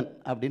எத்தன்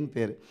அப்படின்னு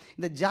பேர்.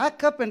 இந்த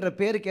ஜாக்கப் என்ற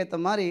பேருக்கு ஏற்ற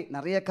மாதிரி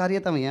நிறைய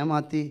காரியத்தை அவன்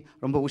ஏமாற்றி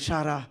ரொம்ப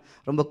உஷாரா,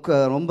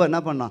 ரொம்ப என்ன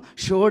பண்ணான்,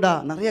 ஷோடா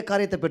நிறைய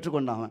காரியத்தை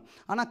பெற்றுக்கொண்டான்.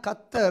 ஆனால்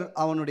கர்த்தர்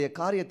அவனுடைய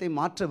காரியத்தை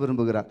மாற்ற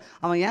விரும்புகிறார்.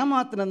 அவன்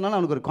ஏமாத்தினதுனால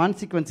அவனுக்கு ஒரு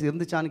கான்சிக்வன்ஸ்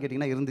இருந்துச்சான்னு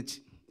கேட்டிங்கன்னா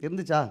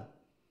இருந்துச்சா?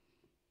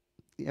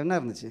 என்ன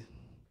இருந்துச்சு?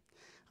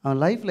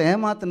 அவன் லைஃப்பில்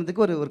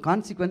ஏமாத்தினதுக்கு ஒரு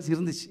கான்சிக்வன்ஸ்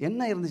இருந்துச்சு.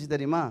 என்ன இருந்துச்சு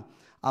தெரியுமா?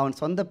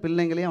 அவன் சொந்த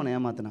பிள்ளைங்களையும் அவனை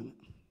ஏமாத்தினாங்க.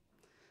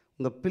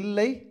 உங்கள்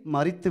பிள்ளை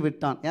மரித்து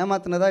விட்டான்.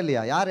 ஏமாத்தினதா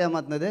இல்லையா? யார்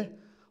ஏமாத்தினது?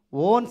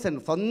 ஓன்சன்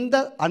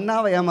சொந்த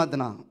அண்ணாவை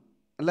ஏமாத்தினான்,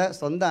 இல்லை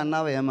சொந்த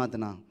அண்ணாவை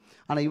ஏமாத்தினான்.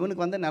 ஆனால்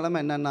இவனுக்கு நிலைமை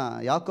என்னென்னா,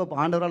 யாக்கோப்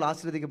ஆண்டவரால்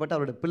ஆசீர்வதிக்கப்பட்ட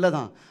அவரோட பிள்ளை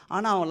தான்.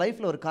 ஆனால் அவன்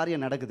லைஃப்பில் ஒரு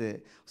காரியம் நடக்குது.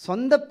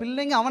 சொந்த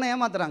பிள்ளைங்க அவனை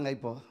ஏமாத்துறாங்க.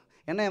 இப்போது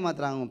என்ன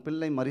ஏமாத்துறாங்க? அவன்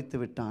பிள்ளை மரித்து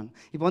விட்டான்.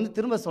 இப்போ வந்து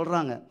திரும்ப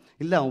சொல்கிறாங்க,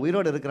 இல்லை அவன்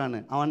உயிரோடு இருக்கிறான்னு.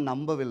 அவன்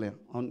நம்பவில்லை,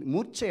 அவன்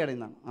மூர்ச்சை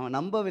அடைந்தான். அவன்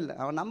நம்பவில்லை,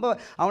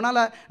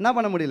 அவனால் என்ன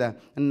பண்ண முடியல,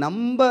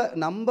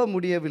 நம்ப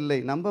முடியவில்லை.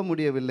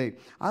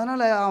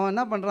 அதனால் அவன்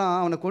என்ன பண்ணுறான்,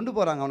 அவனை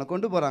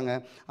கொண்டு போகிறாங்க.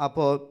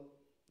 அப்போது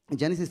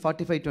ஜெனிசிஸ்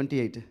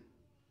 45:28.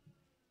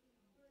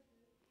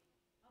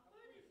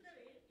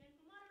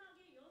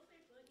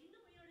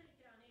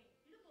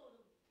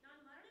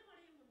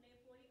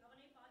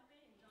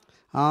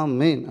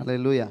 ஆமென்,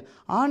 அல்லேலூயா.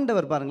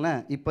 ஆண்டவர் பாருங்களேன்,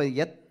 இப்போ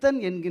எத்தன்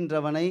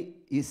என்கின்றவனை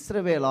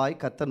இஸ்ரவேலாய்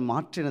கர்த்தர்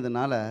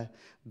மாற்றினதுனால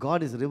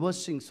God is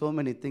reversing so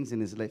many things in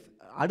his life.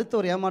 அடுத்த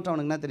ஒரு ஏமாற்றம்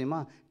அவனுக்கு என்ன தெரியுமா?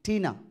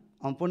 டீனா.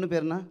 அவன் பொண்ணு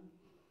பேர்னா,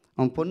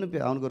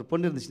 அவனுக்கு ஒரு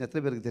பொண்ணு இருந்துச்சு,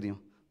 எத்தனை பேருக்கு தெரியும்?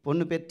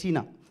 பொண்ணு பேர்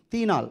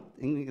தீனாள்,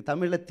 இங்கே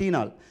தமிழில்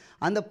தீனாள்.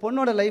 அந்த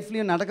பொண்ணோட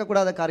லைஃப்லேயும்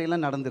நடக்கக்கூடாத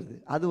காரியம்லாம் நடந்துருது.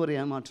 அது ஒரு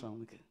ஏமாற்றம்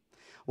அவனுக்கு.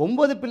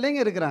 9 பிள்ளைங்க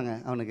இருக்கிறாங்க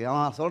அவனுக்கு.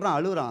 அவன் சொல்கிறான்,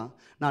 அழுகுறான்,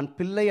 நான்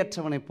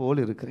பிள்ளையற்றவனை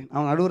போல் இருக்கிறேன்.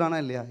 அவன் அழுகுறானா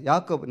இல்லையா?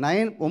 யாக்கோப்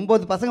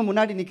 9 பசங்க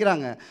முன்னாடி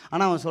நிற்கிறாங்க,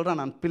 ஆனால் அவன்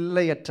சொல்கிறான், நான்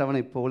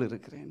பிள்ளையற்றவனை போல்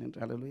இருக்கிறேன் என்று.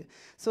 அல்லேலூயா.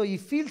 So he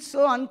feels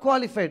so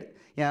unqualified.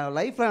 என்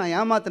லைஃப்பில் நான்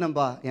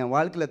ஏமாத்தினப்பா, என்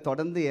வாழ்க்கையில்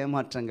தொடர்ந்து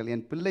ஏமாற்றங்கள்.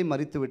 என் பிள்ளை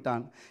மரித்து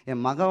விட்டான்,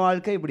 என் மக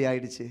வாழ்க்கை இப்படி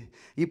ஆயிடுச்சு.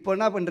 இப்போ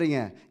என்ன பண்ணுறீங்க?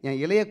 என்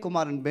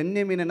இளையகுமாரன்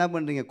பென்யமீன் என்ன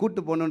பண்ணுறீங்க?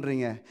 கூட்டு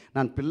போகணுன்றீங்க.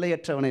 நான்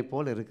பிள்ளையற்றவனை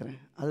போல் இருக்கிறேன்.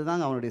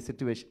 அதுதாங்க அவனுடைய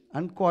சிச்சுவேஷன்,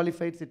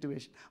 அன்குவாலிஃபைட்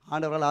சிச்சுவேஷன்.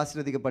 ஆண்டவரால்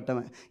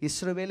ஆசீர்வதிக்கப்பட்டவன்,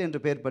 இஸ்ரவேல் என்று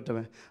பெயர்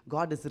பெற்றவன்.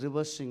 காட் இஸ்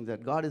ரிவர்ஸிங்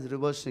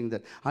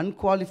தட்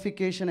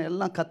அன்குவாலிஃபிகேஷன்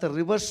எல்லாம் கர்த்தர்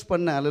ரிவர்ஸ்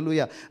பண்ண,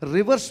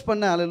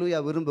 அல்லேலூயா,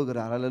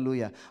 விரும்புகிறார்.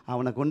 அல்லேலூயா.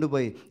 அவனை கொண்டு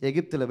போய்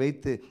எகிப்தில்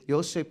வைத்து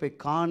யோசேப்பை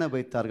காண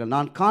வைத்தார்கள்.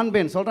 நான்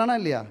காண்பேன் சொல்கிறானா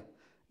இல்லையா?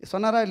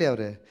 சொன்னாரா இல்லையா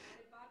அவர்?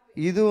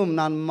 இதுவும்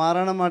நான்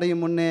மரணம்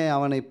அடையும் முன்னே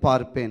அவனை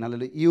பார்ப்பேன்.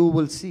 அல்லேலூயா. You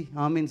will see.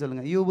 ஆமீன்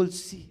சொல்லுங்கள்.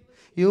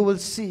 You will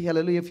see,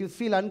 hallelujah. If you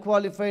feel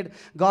unqualified,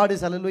 God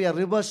is, hallelujah,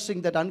 reversing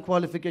that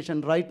unqualification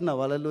right now,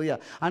 hallelujah.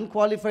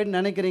 Unqualified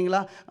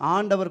நினைக்கிறீங்களா?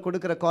 ஆண்டவர்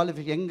கொடுக்கிற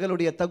குவாலிஃபிகேஷன்,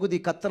 எங்களுடைய தகுதி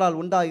கர்த்தரால்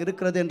உண்டா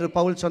இருக்கிறது என்று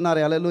பவுல்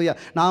சொன்னார். hallelujah.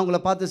 நான் உங்களை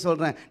பார்த்து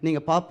சொல்கிறேன்,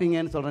 நீங்கள்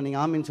பார்ப்பீங்கன்னு சொல்கிறேன்.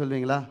 நீங்கள் ஆமீன்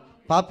சொல்வீங்களா?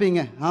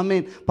 பார்ப்பீங்க.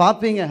 ஆமீன்,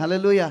 பார்ப்பீங்க.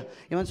 ஹல்லேலூயா.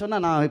 இவன்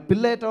சொன்னால், நான்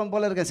பிள்ளையற்றவன்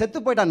போல இருக்கேன், செத்து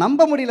போயிட்டான்,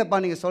 நம்ப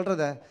முடியலப்பா நீங்கள்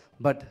சொல்கிறத.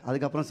 பட்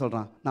அதுக்கப்புறம்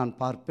சொல்கிறான், நான்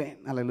பார்ப்பேன்.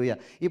 ஹல்லேலூயா.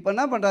 இப்போ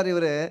என்ன பண்ணுறாரு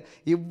இவர்?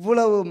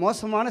 இவ்வளவு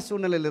மோசமான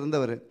சூழ்நிலையில்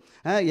இருந்தவர்,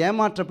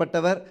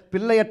 ஏமாற்றப்பட்டவர்,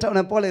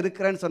 பிள்ளையற்றவனை போல்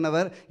இருக்கிறேன்னு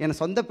சொன்னவர், என்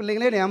சொந்த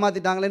பிள்ளைங்களே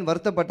ஏமாற்றிட்டாங்களேன்னு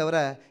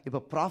வருத்தப்பட்டவரை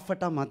இப்போ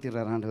ப்ராஃபட்டாக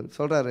மாற்றிடுறாரு ஆண்டவர்.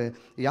 சொல்கிறாரு,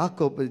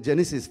 யாக்கோப்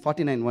ஜெனிசிஸ்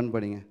 49:1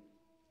 படிங்க.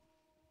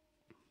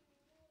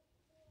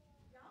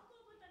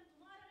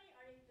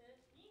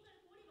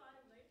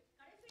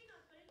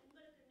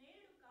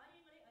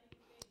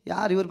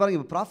 யார் இவர்? பாருங்க,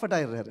 இப்போ ப்ராஃபட்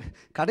ஆகிடுறாரு.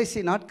 கடைசி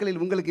நாட்களில்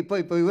உங்களுக்கு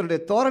இப்போ இவருடைய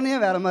தோரணையே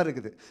வேறு மாதிரி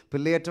இருக்குது.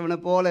 பிள்ளையற்றவனை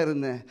போல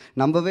இருந்தேன்,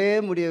 நம்பவே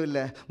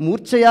முடியவில்லை,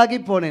 மூர்ச்சையாகி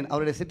போனேன்.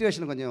 அவருடைய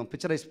சிச்சுவேஷனை கொஞ்சம்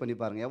பிக்சரைஸ் பண்ணி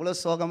பாருங்கள். எவ்வளோ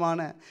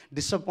சோகமான,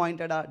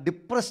 டிஸப்பாயிண்டடாக,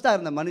 டிப்ரெஸ்டாக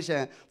இருந்த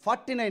மனுஷன்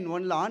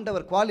 49:1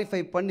 ஆண்டவர்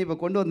குவாலிஃபை பண்ணி இப்போ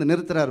கொண்டு வந்து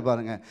நிறுத்துறாரு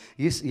பாருங்க.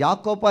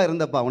 யாக்கோப்பாக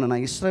இருந்தப்பா அவனை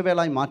நான்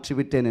இஸ்ரவேலாய் மாற்றி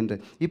விட்டேன் என்று.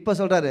 இப்போ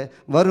சொல்கிறாரு,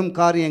 வரும்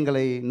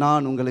காரியங்களை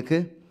நான் உங்களுக்கு,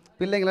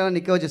 பிள்ளைங்களெல்லாம்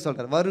நிற்க வச்சு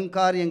சொல்கிறார், வரும்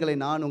காரியங்களை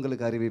நான்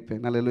உங்களுக்கு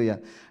அறிவிப்பேன். அல்லேலூயா.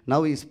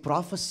 Now is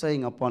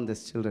prophesying upon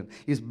this children,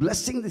 is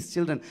blessing this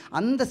children.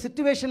 அந்த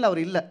சிச்சுவேஷனில்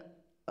அவர் இல்லை.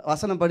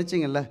 வசனம்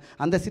படிச்சிங்கல்ல,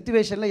 அந்த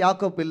சிச்சுவேஷனில்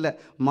யாக்கோப் இல்லை.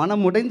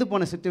 மனம் உடைந்து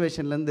போன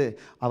சிச்சுவேஷன்லேருந்து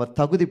அவர்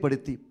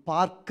தகுதிப்படுத்தி,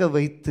 பார்க்க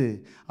வைத்து,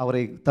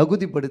 அவரை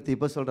தகுதிப்படுத்தி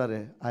இப்போ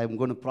சொல்கிறாரு, I am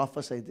cone to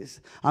ப்ராஃபஸை this,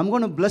 I am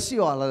cone to bless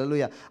you all.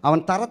 அல்லேலூயா.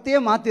 அவன்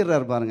தரத்தையே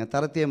மாற்றிடுறாரு பாருங்க,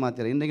 தரத்தையே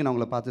மாற்றிடுறார். இன்றைக்கி நான்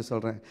உங்களை பார்த்து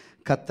சொல்கிறேன்,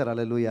 கர்த்தர்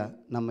அல்லேலூயா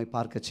நம்மை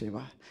பார்க்க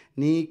செய்வார்.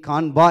 நீ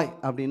காண்பாய்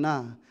அப்படின்னா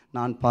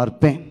நான்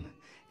பார்ப்பேன்,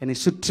 என்னை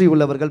சுற்றி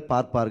உள்ளவர்கள்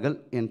பார்ப்பார்கள்,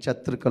 என்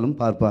சத்துருக்களும்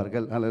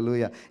பார்ப்பார்கள்.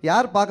 அல்லேலூயா.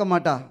 யார் பார்க்க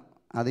மாட்டா?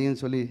 அதையும்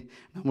சொல்லி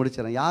நான்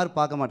முடிச்சிடறேன். யார்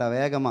பார்க்க மாட்டா?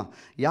 வேகமாக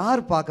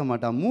யார் பார்க்க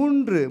மாட்டா?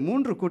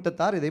 மூன்று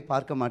கூட்டத்தார் இதை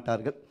பார்க்க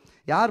மாட்டார்கள்.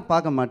 யார்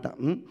பார்க்க மாட்டா?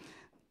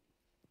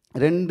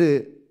 2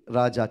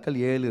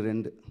 ராஜாக்கள்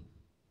 7:2.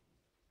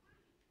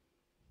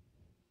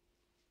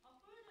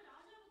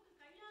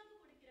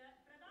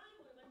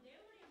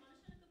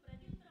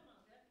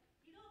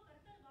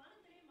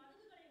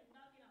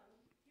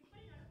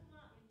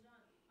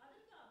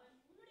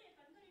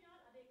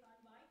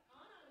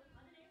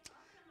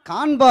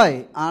 காண்பாய்,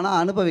 ஆனால்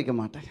அனுபவிக்க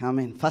மாட்டேன்.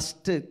 ஆமீன்.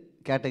 First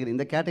category.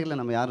 இந்த கேட்டகரியில்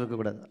நம்ம யாரும்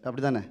இருக்கக்கூடாது,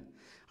 அப்படி தானே?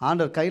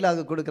 ஆண்டவர்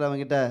கையிலாக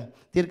கொடுக்குறவங்கிட்ட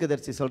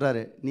தீர்க்கதரிசி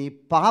சொல்கிறாரு, நீ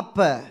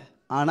பார்ப்ப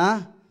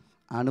ஆனால்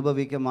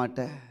அனுபவிக்க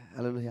மாட்டேன்.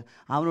 அல்லேலூயா.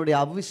 அவனுடைய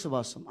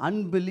அவிசுவாசம்,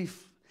 அன்பிலீஃப்,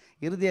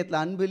 இருதயத்தில்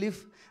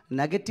அன்பிலீஃப்,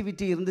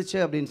 நெகட்டிவிட்டி இருந்துச்சு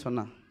அப்படின்னு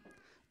சொன்னான்,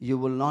 you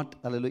will not,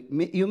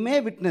 hallelujah, you may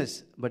witness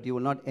but you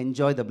will not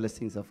enjoy the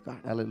blessings of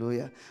God.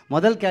 hallelujah.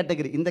 முதல்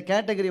கேட்டகரி. இந்த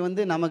கேட்டகரி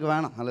வந்து நமக்கு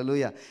வேணாம்.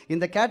 hallelujah.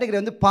 இந்த கேட்டகரி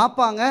வந்து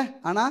பார்ப்பாங்க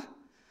ஆனால்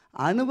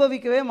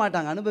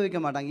அனுபவிக்க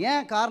மாட்டாங்க.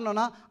 ஏன்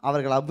காரணம்னா,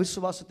 அவர்கள்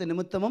அவிசுவாசத்தை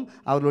நிமித்தமும்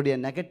அவர்களுடைய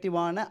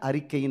நெகட்டிவான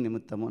அறிக்கையின்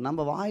நிமித்தமும்.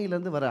 நம்ம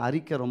வாயிலேருந்து வர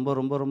அறிக்கை ரொம்ப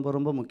ரொம்ப ரொம்ப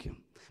ரொம்ப முக்கியம்.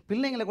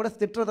 பிள்ளைங்களை கூட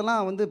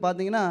திட்டுறதெல்லாம் வந்து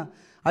பார்த்தீங்கன்னா,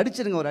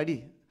 அடிச்சிடுங்க ஒரு அடி.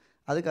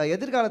 அதுக்கு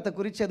எதிர்காலத்தை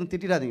குறித்து அதுவும்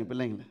திட்டிடாதீங்க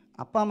பிள்ளைங்களை.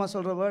 அப்பா அம்மா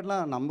சொல்கிற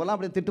வேர்டெலாம் நம்மலாம்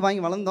அப்படியே திட்டு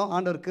வாங்கி வளர்ந்தோம்.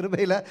 ஆண்டவர்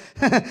கிருபையில்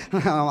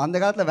அந்த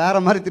காலத்தில்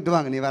வேறு மாதிரி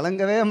திட்டுவாங்க, நீ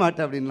விளங்கவே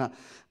மாட்டே அப்படின்லாம்.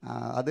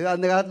 அது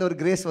அந்த காலத்தில் ஒரு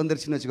கிரேஸ்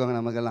வந்துருச்சுன்னு வச்சுக்கோங்க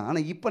நமக்கெல்லாம்.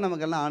 ஆனால் இப்போ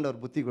நமக்கெல்லாம்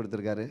ஆண்டவர் புத்தி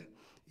கொடுத்துருக்காரு.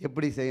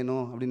 எப்படி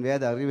செய்யணும் அப்படின்னு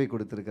வேத அறிவை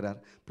கொடுத்துருக்கிறார்.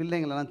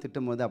 பிள்ளைங்களெல்லாம்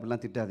திட்டும் போது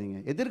அப்படிலாம் திட்டாதீங்க.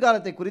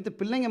 எதிர்காலத்தை குறித்து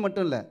பிள்ளைங்க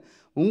மட்டும் இல்லை,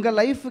 உங்கள்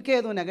லைஃபுக்கே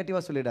எதுவும்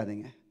நெகட்டிவாக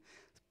சொல்லிடாதீங்க.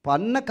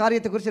 பண்ண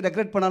காரியத்தை குறித்து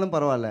ரெக்ரெட் பண்ணாலும்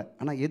பரவாயில்ல,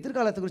 ஆனால்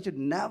எதிர்காலத்தை குறித்து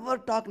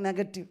நெவர் டாக்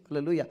நெகட்டிவ்.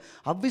 அல்லேலூயா.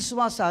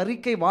 அவிசுவாச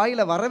அறிக்கை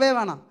வாயில் வரவே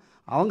வேணாம்.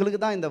 அவங்களுக்கு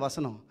தான் இந்த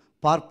வசனம்,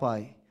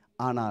 பார்ப்பாய்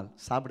ஆனால்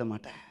சாப்பிட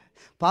மாட்டேன்,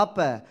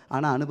 பார்ப்ப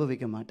ஆனால்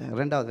அனுபவிக்க மாட்டேன்.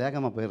 ரெண்டாவது,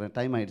 வேகமாக போயிடுறேன்,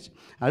 டைம் ஆகிடுச்சு.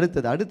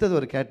 அடுத்தது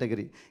ஒரு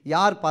கேட்டகரி,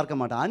 யார் பார்க்க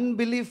மாட்டாங்க?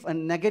 அன்பிலீஃப்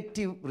அண்ட்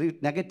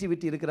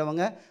நெகட்டிவிட்டி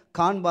இருக்கிறவங்க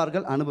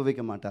காண்பார்கள்,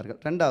 அனுபவிக்க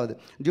மாட்டார்கள். ரெண்டாவது,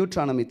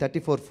 டியூட்ரானமி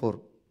 34:4,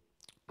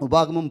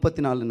 உபாகமம்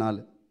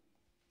 34:4.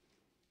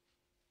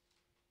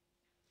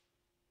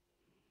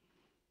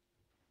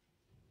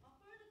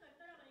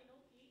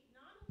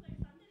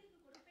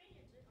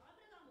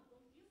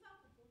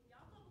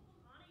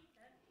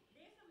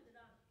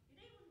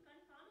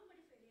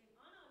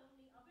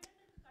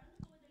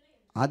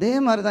 அதே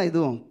மாதிரி தான்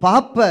இதுவும்,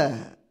 பார்ப்ப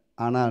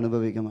ஆனால்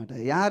அனுபவிக்க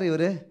மாட்டேன். யார்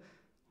இவர்?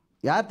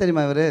 யார்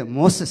தெரியுமா இவர்?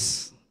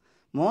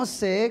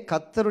 மோசே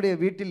கர்த்தருடைய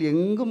வீட்டில்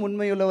எங்கும்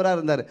உண்மையுள்ளவராக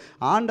இருந்தார்.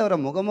 ஆண்டவரை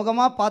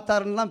முகமுகமாக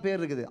பார்த்தாருன்னுலாம் பேர்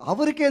இருக்குது.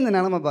 அவருக்கே இந்த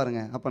நிலைமை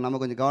பாருங்கள். அப்போ நம்ம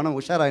கொஞ்சம் கவனம்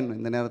உஷாராயிடணும்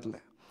இந்த நேரத்தில்.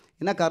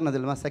 என்ன காரணம்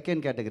தெரியுமா?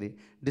 Second category,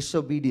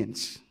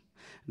 disobedience.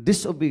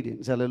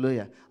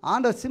 அல்லேலூயா.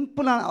 ஆண்டவர்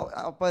சிம்பிளான,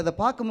 அப்போ இதை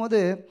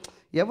பார்க்கும்போது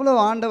எவ்வளோ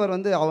ஆண்டவர்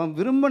அவன்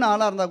விரும்பின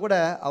ஆளாக இருந்தால் கூட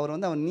அவர்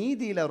அவன்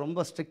நீதியில்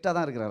ரொம்ப ஸ்ட்ரிக்டாக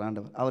தான் இருக்கிறார்.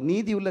 ஆண்டவர் அவர்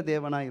நீதி உள்ள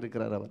தேவனாக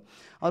இருக்கிறார்.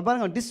 அவர்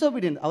பாருங்க, அவர்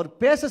டிஸ்ஒபீடியன்ஸ். அவர்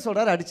பேச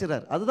சொல்கிறார்,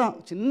 அடிச்சிடறார். அதுதான்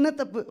சின்ன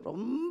தப்பு,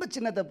 ரொம்ப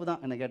சின்ன தப்பு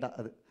தான் என்ன கேட்டால்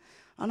அது.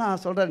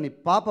 ஆனால் சொல்கிறார், நீ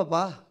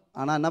பாப்பப்பா,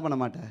 ஆனால் என்ன பண்ண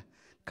மாட்டேன்,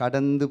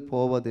 கடந்து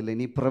போவதில்லை,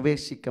 நீ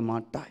பிரவேசிக்க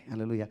மாட்டாய்.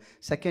 அல்லேலூயா.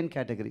 Second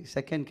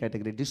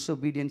category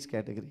disobedience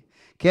category.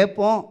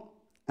 கேட்போம்,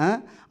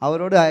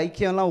 அவரோட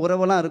ஐக்கியம்லாம்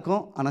உறவெல்லாம்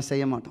இருக்கும், ஆனால்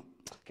செய்ய மாட்டோம்.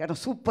 கேட்டோம்,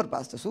 சூப்பர்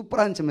பாஸ்டர்,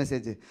 சூப்பராக இருந்துச்சு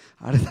மெசேஜ்.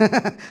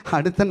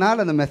 அடுத்த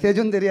நாள் அந்த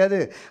மெசேஜும் தெரியாது,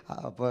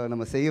 அப்போ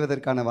நம்ம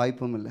செய்வதற்கான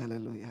வாய்ப்பும் இல்லை.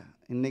 அல்லேலூயா.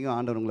 இன்றைக்கும்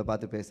ஆண்டவர் உங்களை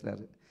பார்த்து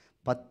பேசுகிறாரு.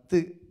 10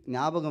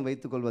 ஞாபகம்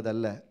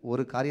வைத்துக்கொள்வதல்ல,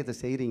 ஒரு காரியத்தை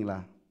செய்கிறீங்களா?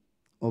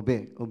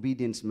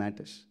 Obedience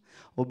matters.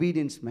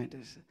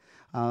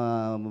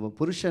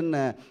 புருஷன்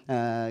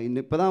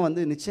இப்போ தான்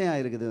நிச்சயம்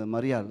இருக்குது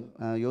மரியாள்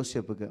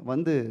யோசேப்புக்கு.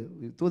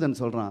 தூதன்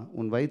சொல்கிறான்,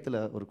 உன்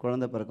வயிற்றில் ஒரு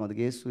குழந்தை பிறக்கும்,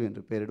 அதுக்கு இயேசு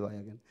என்று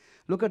பெயரிடுவாயாக.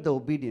 Look at the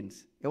obedience.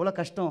 எவ்வளோ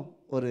கஷ்டம்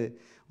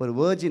ஒரு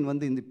வேர்ஜின்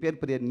இந்த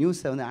பெரிய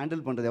நியூஸை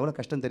ஹேண்டில் பண்ணுறது எவ்வளோ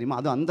கஷ்டம் தெரியுமா?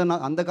 அதுவும்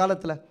அந்த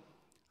காலத்தில்.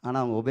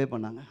 ஆனால் அவங்க ஒபே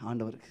பண்ணாங்க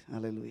ஆண்டவருக்கு.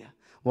 அல்லேலூயா.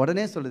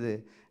 உடனே சொல்லுது,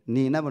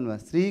 நீ என்ன பண்ணுவ?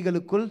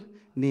 ஸ்திரீகளுக்குள்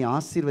நீ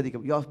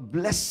ஆசீர்வதிக்க, யூ ஆர்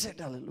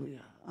பிளெஸ்ட்.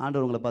 அல்லேலூயா.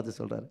 ஆண்டவர் உங்களை பார்த்து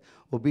சொல்கிறார்,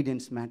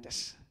 ஒபீடியன்ஸ்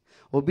மேட்டர்ஸ்.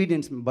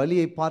 ஒபீடியன்ஸ்,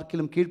 பலியை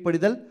பார்க்கிலும்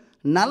கீழ்ப்படிதல்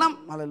நலம்.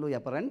 அல்லேலூயா.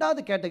 அப்போ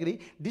ரெண்டாவது கேட்டகரி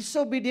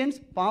டிஸ்ஒபீடியன்ஸ்,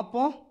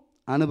 பார்ப்போம்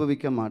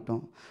அனுபவிக்க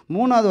மாட்டோம்.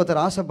 மூணாவது,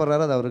 ஒருத்தர்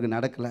ஆசைப்படுறாரு, அது அவருக்கு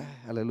நடக்கலை.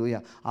 அல்லேலூயா.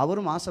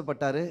 அவரும்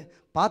ஆசைப்பட்டார்,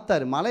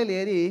 பார்த்தாரு, மலையில்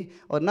ஏறி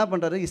அவர் என்ன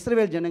பண்ணுறாரு,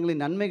 இஸ்ரவேல்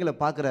ஜனங்களின் நன்மைகளை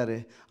பார்க்குறாரு,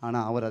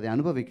 ஆனால் அவர் அதை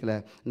அனுபவிக்கலை.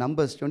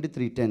 நம்பர்ஸ்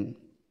 23:10,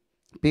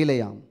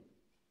 பீலேயாம்.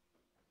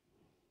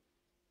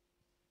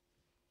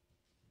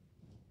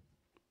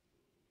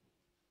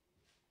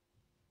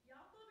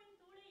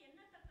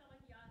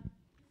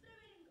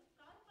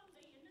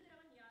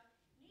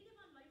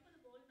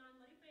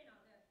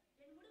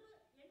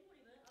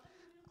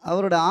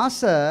 அவரோட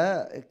ஆசை,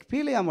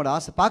 பீலேயாமோட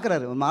ஆசை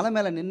பார்க்குறாரு, மலை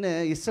மேலே நின்று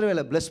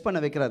இஸ்ரவேலை பிளஸ்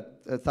பண்ண வைக்கிறார்.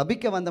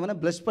 சபிக்க வந்தவனை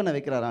பிளஸ் பண்ண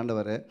வைக்கிறார்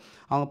ஆண்டவர்.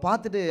 அவங்க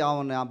பார்த்துட்டு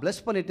அவனை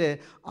பிளஸ் பண்ணிவிட்டு,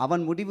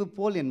 அவன் முடிவு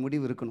போல் என்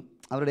முடிவு இருக்கணும்.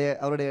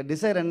 அவருடைய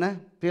டிசைர் என்ன?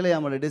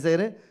 பீலேயாமோட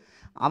டிசைரு,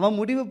 அவன்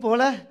முடிவு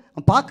போல்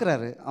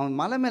பார்க்குறாரு. அவன்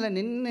மலை மேலே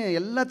நின்று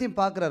எல்லாத்தையும்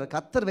பார்க்குறாரு.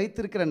 கர்த்தர்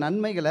வைத்திருக்கிற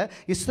நன்மைகளை,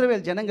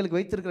 இஸ்ரவேல் ஜனங்களுக்கு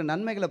வைத்திருக்கிற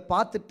நன்மைகளை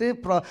பார்த்துட்டு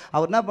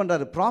அவர் என்ன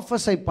பண்ணுறாரு,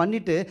 ப்ராஃபஸை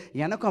பண்ணிவிட்டு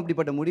எனக்கும்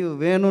அப்படிப்பட்ட முடிவு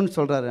வேணும்னு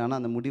சொல்கிறாரு. ஆனால்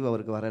அந்த முடிவு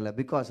அவருக்கு வரலை.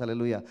 Because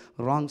hallelujah,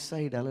 wrong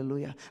side.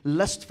 Hallelujah.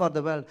 Lost for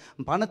the world,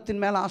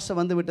 பணத்தின் மேலே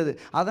ஆசை வந்து விட்டது.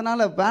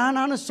 அதனால்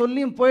வேணான்னு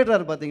சொல்லியும்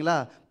போயிடுறாரு. பார்த்தீங்களா?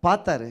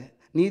 பார்த்தாரு,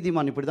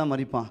 நீதிமான் இப்படி தான்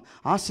மறிப்பான்,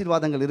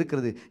 ஆசீர்வாதங்கள்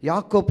இருக்கிறது,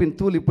 யாக்கோப்பின்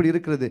தூள் இப்படி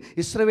இருக்கிறது,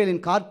 இஸ்ரவேலின்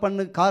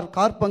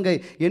கார்பங்கை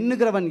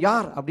எண்ணுகிறவன்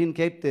யார் அப்படின்னு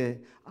கேட்டு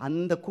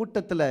அந்த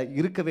கூட்டத்தில்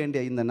இருக்க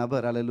வேண்டிய இந்த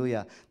நபர்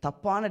அல்லேலூயா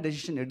தப்பான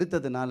டெசிஷன்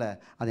எடுத்ததுனால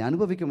அதை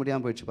அனுபவிக்க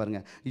முடியாமல் போயிடுச்சு.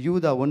 பாருங்க,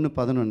 யூதா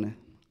 1:11.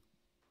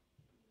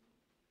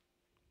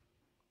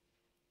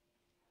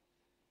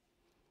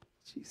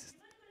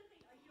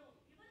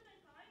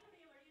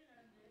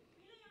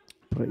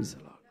 Praise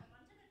the Lord.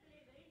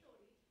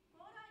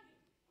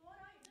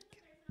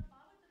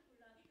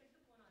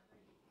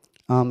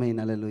 ஆமென்.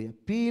 அல்லேலூயா.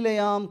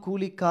 பீலேயாம்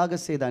கூலிக்காக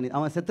செய்தான்.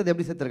 அவன் செத்தது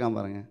எப்படி செத்துருக்கான்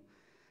பாருங்க.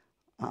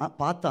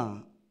 பார்த்தான்,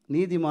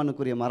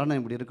 நீதிமானுக்குரிய மரணம்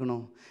இப்படி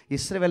இருக்கணும்,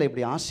 இஸ்ரவேலை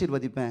இப்படி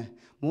ஆசீர்வதிப்பேன்.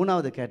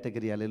 மூணாவது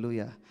கேட்டகரி,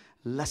 அல்லேலூயா,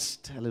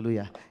 லஸ்ட்.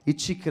 அல்லேலூயா.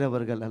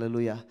 இச்சிக்கிறவர்கள்.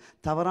 அல்லேலூயா.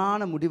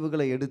 தவறான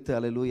முடிவுகளை எடுத்து,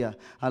 அல்லேலூயா,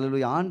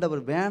 அல்லேலூயா,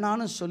 ஆண்டவர்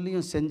வேணான்னு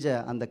சொல்லியும் செஞ்ச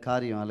அந்த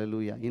காரியம்.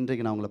 அல்லேலூயா.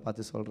 இன்றைக்கு நான் உங்களை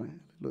பார்த்து சொல்கிறேன்,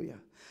 அல்லேலூயா,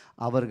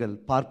 அவர்கள்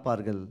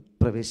பார்ப்பார்கள்,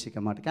 பிரவேசிக்க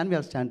மாட்டேன். Can we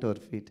all stand to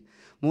our feet?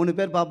 3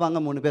 பேர் பார்ப்பாங்க,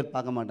 3 பேர்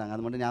பார்க்க மாட்டாங்க.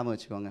 அது மட்டும் ஞாபகம்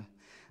வச்சுக்கோங்க.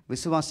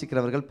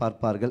 விசுவாசிக்கிறவர்கள்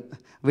பார்ப்பார்கள்,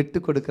 விட்டு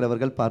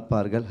கொடுக்கிறவர்கள்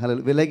பார்ப்பார்கள்,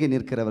 விலகி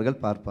நிற்கிறவர்கள்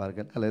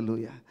பார்ப்பார்கள்.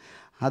 அல்லேலூயா.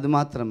 அது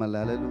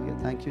மாத்திரமல்ல. அல்லேலூயா.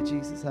 Thank you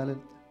Jesus.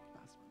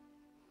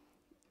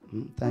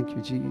 Thank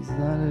you Jesus.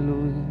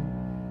 Hallelujah.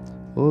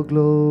 O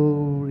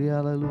glory,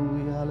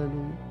 hallelujah,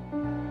 hallelujah.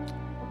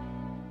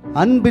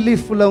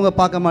 Unbelief உள்ளவங்க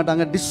பார்க்க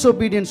மாட்டாங்க,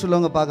 டிஸ்ஒபீடியன்ஸ்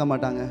உள்ளவங்க பார்க்க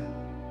மாட்டாங்க.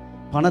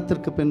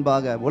 பணத்திற்கு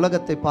பின்பாக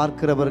உலகத்தை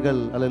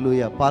பார்க்கிறவர்கள்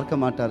அல்லேலூயா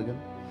பார்க்க மாட்டார்கள்.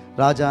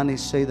 ராஜா நீ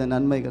செய்த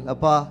நன்மைகள்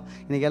அப்பா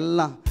இன்னைக்கு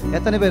எல்லாம்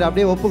எத்தனை பேர்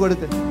அப்படியே ஒப்பு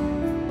கொடுத்து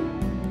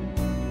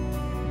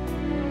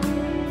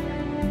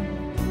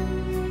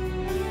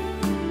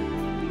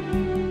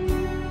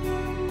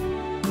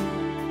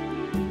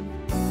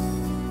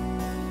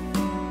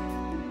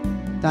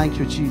Thank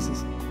you Jesus.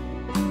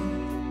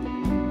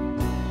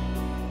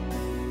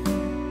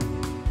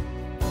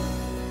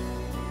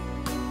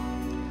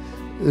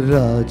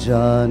 ராஜா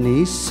நீ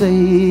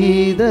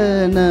செய்த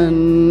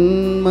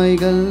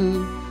நன்மைகள்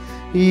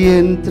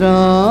என்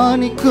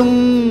திராணிக்கும்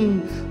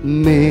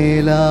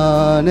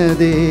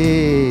மேலானதே.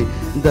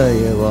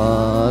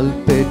 தயவால்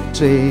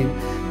பெற்றேன்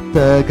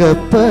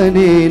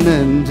தகப்பனே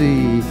நன்றி,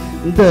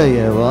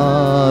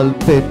 தயவால்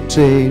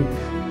பெற்றேன்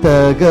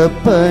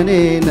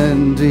தகப்பனே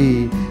நன்றி.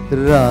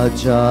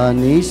 ராஜா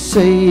நீ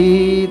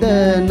செய்த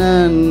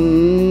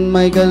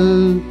நன்மைகள்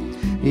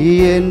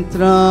என்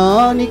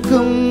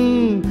திராணிக்கும்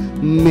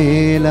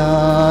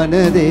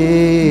மேலானதே.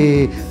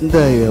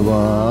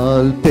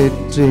 தயவால்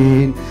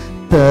பெற்றேன்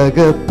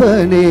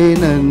தகப்பனே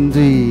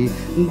நன்றி,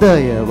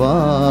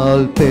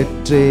 தயவால்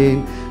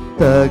பெற்றேன்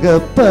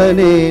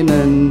தகப்பனே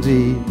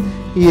நன்றி.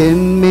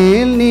 என்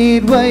மேல்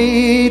நீர்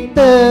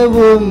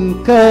வைத்தவும்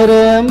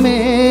கரமே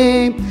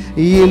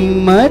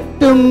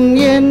இம்மட்டும்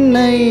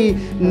என்னை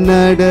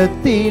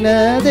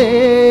நடத்தினதே.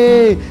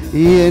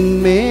 என்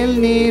மேல்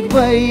நீர்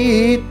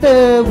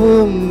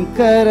வைத்தவும்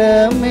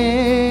கரமே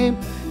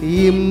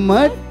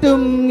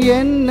இம்மட்டும்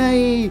என்னை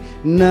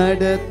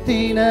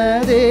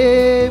நடத்தினதே.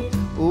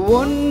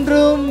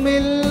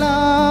 ஒன்றுமில்லா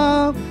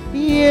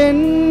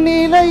என்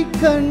நிலை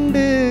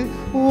கண்டு,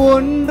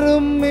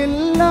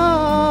 ஒன்றுமில்லா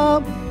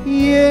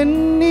என்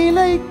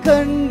நிலை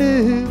கண்டு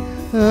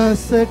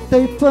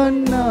அசட்டை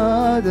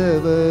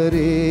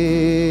பண்ணாதவரே.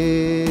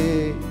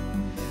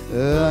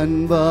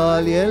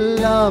 அன்பால்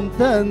எல்லாம்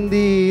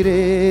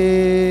தந்தீரே.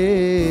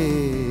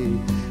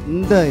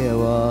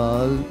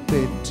 தயவால்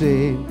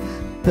பெற்றேன்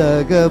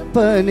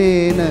தகப்பனே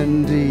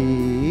நன்றி,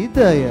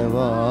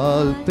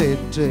 தயவால்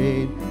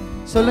பெற்றேன்.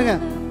 சொல்லுங்க,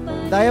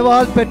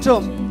 தயவால்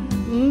பெற்றோம்.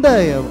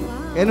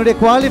 என்னுடைய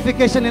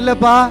குவாலிஃபிகேஷன்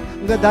இல்லப்பா,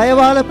 உங்க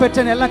தயவால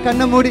பெற்றேன். எல்லாம்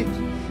கண்ணை மூடி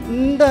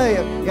இந்த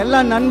எல்லா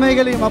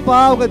நன்மைகளையும் அப்பா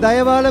உங்க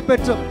தயவால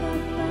பெற்றோம்.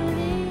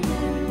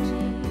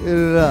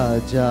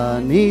 ராஜா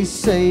நீ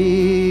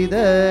செய்த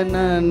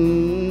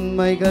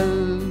நன்மைகள்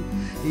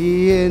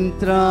என்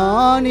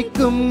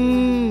திராணிக்கும்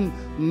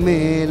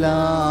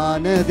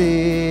மேலானதே.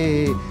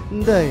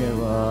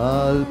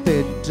 தயவால்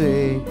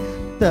பெற்றேன்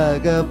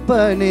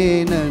தகப்பனே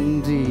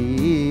நன்றி,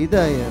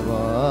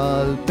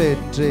 தயவால்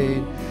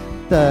பெற்றேன்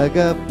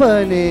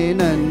தகப்பனே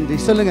நன்றி.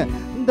 சொல்லுங்க,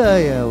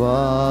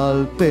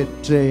 தயவால்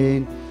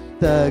பெற்றேன்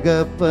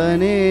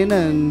தகப்பனே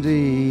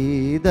நன்றி,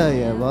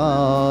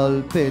 தயவால்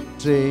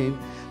பெற்றேன்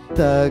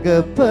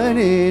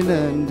தகப்பனே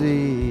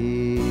நன்றி.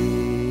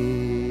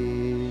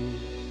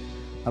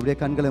 அப்படியே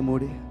கண்களை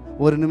மூடி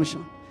ஒரு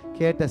நிமிஷம்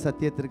கேட்ட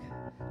சத்தியத்திற்கு,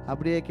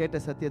 அப்படியே கேட்ட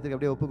சத்தியத்துக்கு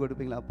அப்படியே ஒப்பு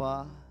கொடுப்பீங்களா? அப்பா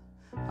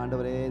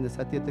ஆண்டவரே, இந்த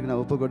சத்தியத்துக்கு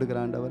நான் ஒப்பு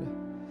கொடுக்குறேன் ஆண்டவரே,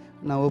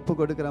 நான் ஒப்பு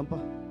கொடுக்குறேன்ப்பா.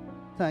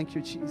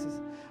 Thank you Jesus.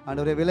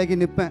 ஆண்டவரே, விலகி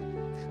நிற்பேன்,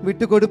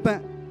 விட்டு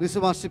கொடுப்பேன்,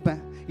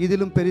 விசுவாசிப்பேன்,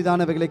 இதிலும்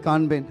பெரிதானவைகளை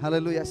காண்பேன்.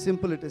 ஹல்லேலூயா.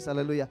 Simple it is.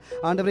 ஹல்லேலூயா.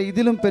 ஆண்டவரே,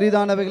 இதிலும்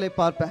பெரிதானவைகளை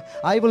பார்ப்பேன்.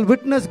 I will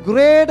witness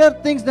greater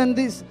things than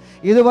this.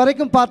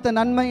 இதுவரைக்கும் பார்த்த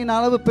நன்மையின்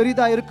அளவு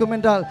பெரிதா இருக்கும்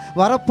என்றால்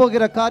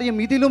வரப்போகிற காரியம்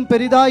இதிலும்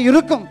பெரிதா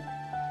இருக்கும்.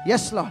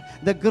 Yes Lord,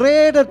 the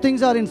greater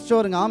things are in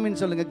store. ஆமென்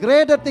சொல்லுங்க.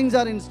 greater things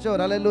are in store.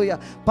 ஹல்லேலூயா.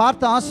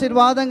 பார்த்த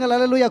ஆசீர்வாதங்கள்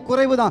ஹல்லேலூயா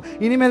குறைவுதான்,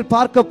 இனிமேல்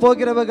பார்க்க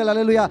போகிறவர்கள்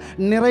ஹல்லேலூயா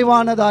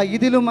நிறைவானதா,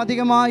 இதிலும்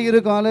அதிகமாக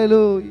இருக்கும்.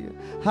 ஹல்லேலூயா,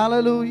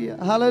 ஹல்லேலூயா,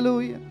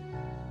 ஹல்லேலூயா.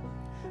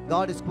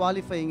 God is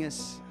qualifying us.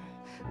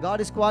 God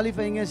is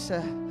qualifying us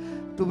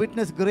to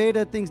witness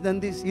greater things than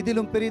this.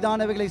 இதிலும்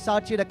பெரிதானவைகளை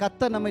சாட்சியிட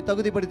கர்த்தர் நம்மை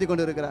தகுதிப்படுத்தி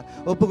கொண்டிருக்கிறார்.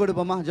 ஒப்பு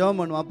கொடுப்போமா? ஜெபம்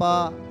பண்ணுவோம். அப்பா,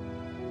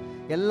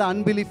 எல்லா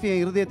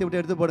அன்பிலீஃபையும் இருதயத்தை விட்டு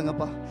எடுத்து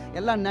போடுங்கப்பா.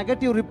 எல்லா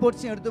நெகட்டிவ்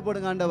ரிப்போர்ட்ஸையும் எடுத்து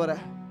போடுங்க ஆண்டவரே.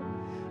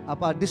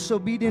 அப்பா,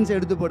 டிஸ்ஒபீடியன்ஸை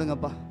எடுத்து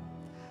போடுங்கப்பா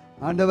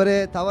ஆண்டவரே.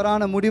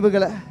 தவறான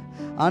முடிவுகளை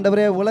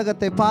ஆண்டவரே,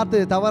 உலகத்தை பார்த்து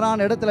தவறான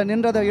இடத்துல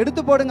நின்றதை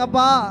எடுத்து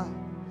போடுங்கப்பா.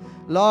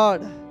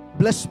 Lord,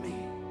 bless me.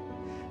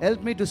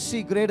 Help me to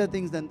see greater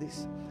things than this.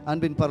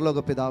 அன்பின் பரலோக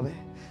பிதாவே,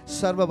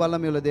 சர்வ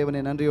வல்லமையுள்ள தேவனே,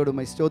 நன்றியோடு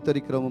உம்மை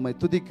ஸ்தோத்திரிக்கிறோம், உம்மை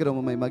துதிக்கிறோம்,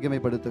 உம்மை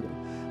மகிமைப்படுத்துகிறோம்.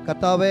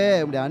 கர்த்தாவே,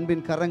 உம்முடைய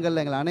அன்பின்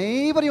கரங்களில் எங்கள்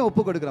அனைவரையும்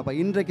ஒப்பு கொடுக்கிறோம்ப்பா.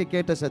 இன்றைக்கு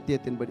கேட்ட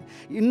சத்தியத்தின்படி,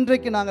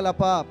 இன்றைக்கு நாங்கள்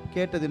அப்பா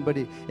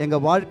கேட்டதின்படி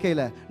எங்கள்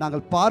வாழ்க்கையில்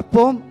நாங்கள்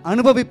பார்ப்போம்,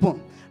 அனுபவிப்போம்.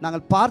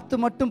 நாங்கள் பார்த்து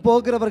மட்டும்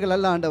போகிறவர்கள்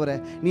அல்ல ஆண்டவரே.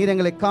 நீர்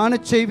எங்களை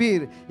காணச்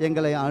செய்வீர்,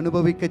 எங்களை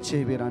அனுபவிக்க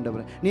செய்வீர்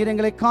ஆண்டவரே. நீர்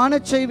எங்களை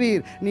காணச்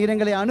செய்வீர், நீர்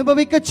எங்களை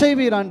அனுபவிக்க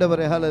செய்வீர்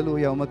ஆண்டவரே.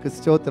 ஹல்லேலூயா. உமக்கு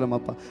ஸ்தோத்திரம்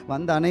அப்பா.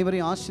 வந்த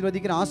அனைவரையும்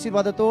ஆசீர்வதிக்கிற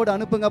ஆசீர்வாதத்தோடு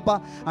அனுப்புங்கப்பா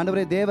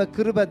ஆண்டவரே. தேவ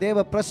கிருபை,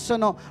 தேவ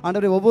பிரசன்னம்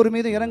ஆண்டவரே ஒவ்வொரு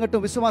மீதும்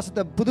இறங்கட்டும்.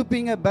 விசுவாசத்தை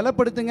புதுப்பிங்க,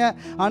 பலப்படுத்துங்க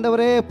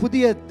ஆண்டவரே.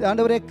 புதிய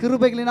ஆண்டவரே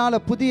கிருபைகளினால,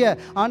 புதிய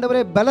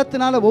ஆண்டவரே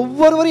பலத்தினால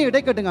ஒவ்வொருவரையும்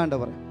இடைக்கட்டுங்க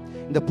ஆண்டவரே.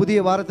 இந்த புதிய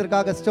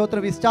வாரத்திற்காக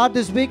ஸ்தோத்திரம். we start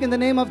this week in the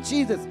name of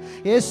Jesus.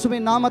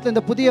 இயேசுவின் நாமத்தில்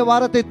இந்த புதிய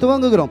வாரத்தை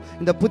துவங்குகிறோம்.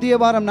 இந்த புதிய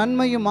வாரம்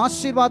நன்மையும்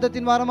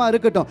ஆசீர்வாதத்தின் வாரமா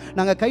இருக்கட்டும்.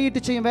 நாங்கள்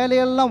கையிட்டு செய்யும்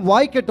வேலையெல்லாம்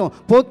வாய்க்கட்டும்,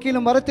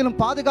 போக்கிலும் வரத்திலும்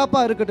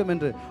பாதுகாப்பாக இருக்கட்டும்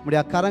என்று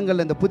உடைய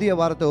கரங்கள் இந்த புதிய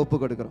வாரத்தை ஒப்பு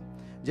கொடுக்கிறோம்.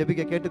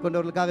 ஜெபிக்க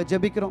கேட்டுக்கொண்டவர்களுக்காக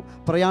ஜெபிக்கிறோம்,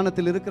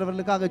 பிரயாணத்தில்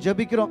இருக்கிறவர்களுக்காக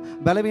ஜெபிக்கிறோம்,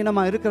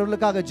 பலவீனமாக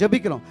இருக்கிறவர்களுக்காக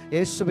ஜெபிக்கிறோம்.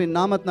 இயேசுவின்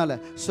நாமத்தினால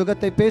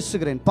சுகத்தை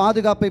பேசுகிறேன்,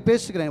 பாதுகாப்பை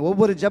பேசுகிறேன்.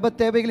 ஒவ்வொரு ஜெப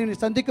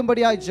தேவைகளையும்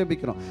சந்திக்கும்படியாக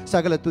ஜெபிக்கிறோம்.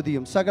 சகல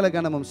துதியும் சகல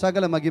கனமும்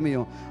சகல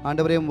மகிமையும்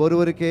ஆண்டவரையும்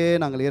ஒருவருக்கே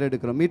நாங்கள்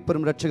ஏறெடுக்கிறோம்.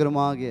 மீட்பெரும்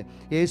இரட்சகருமாகிய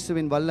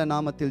இயேசுவின் வல்ல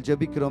நாமத்தில்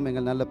ஜெபிக்கிறோம்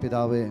எங்கள் நல்ல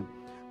பிதாவே,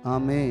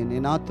 ஆமென்.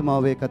 என்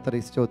ஆத்மாவே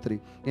கர்த்தரை ஸ்தோத்திரி,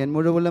 என்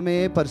முழு உள்ளமே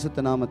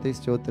பரிசுத்த நாமத்தை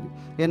ஸ்தோத்திரி.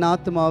 என்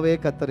ஆத்மாவே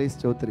கர்த்தரை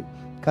ஸ்தோத்திரி,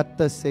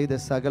 கர்த்தர் செய்த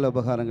சகல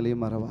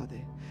உபகாரங்களையும் மறவாதே.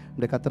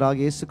 இந்த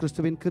கர்த்தராகிய இயேசு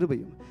கிறிஸ்துவின்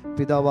கிருபையும்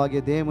பிதாவாகிய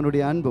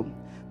தேவனுடைய அன்பும்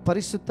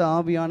பரிசுத்த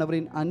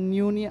ஆவியானவரின்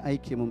அந்யோன்ய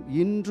ஐக்கியமும்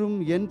இன்றும்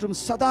என்றும்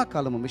சதா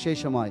காலமும்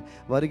விசேஷமாய்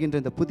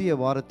வருகின்ற இந்த புதிய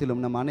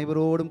வாரத்திலும் நம்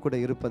அனைவரோடும் கூட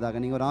இருப்பதாக.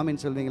 நீங்கள் ஒரு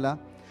ஆமேன் சொல்வீங்களா?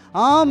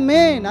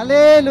 ஆமென்.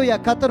 அல்லேலூயா.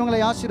 கர்த்தர்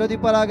உங்களை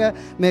ஆசீர்வதிப்பாராக.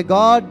 May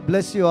God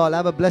bless you all.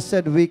 Have a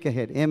blessed week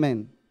ahead. Amen.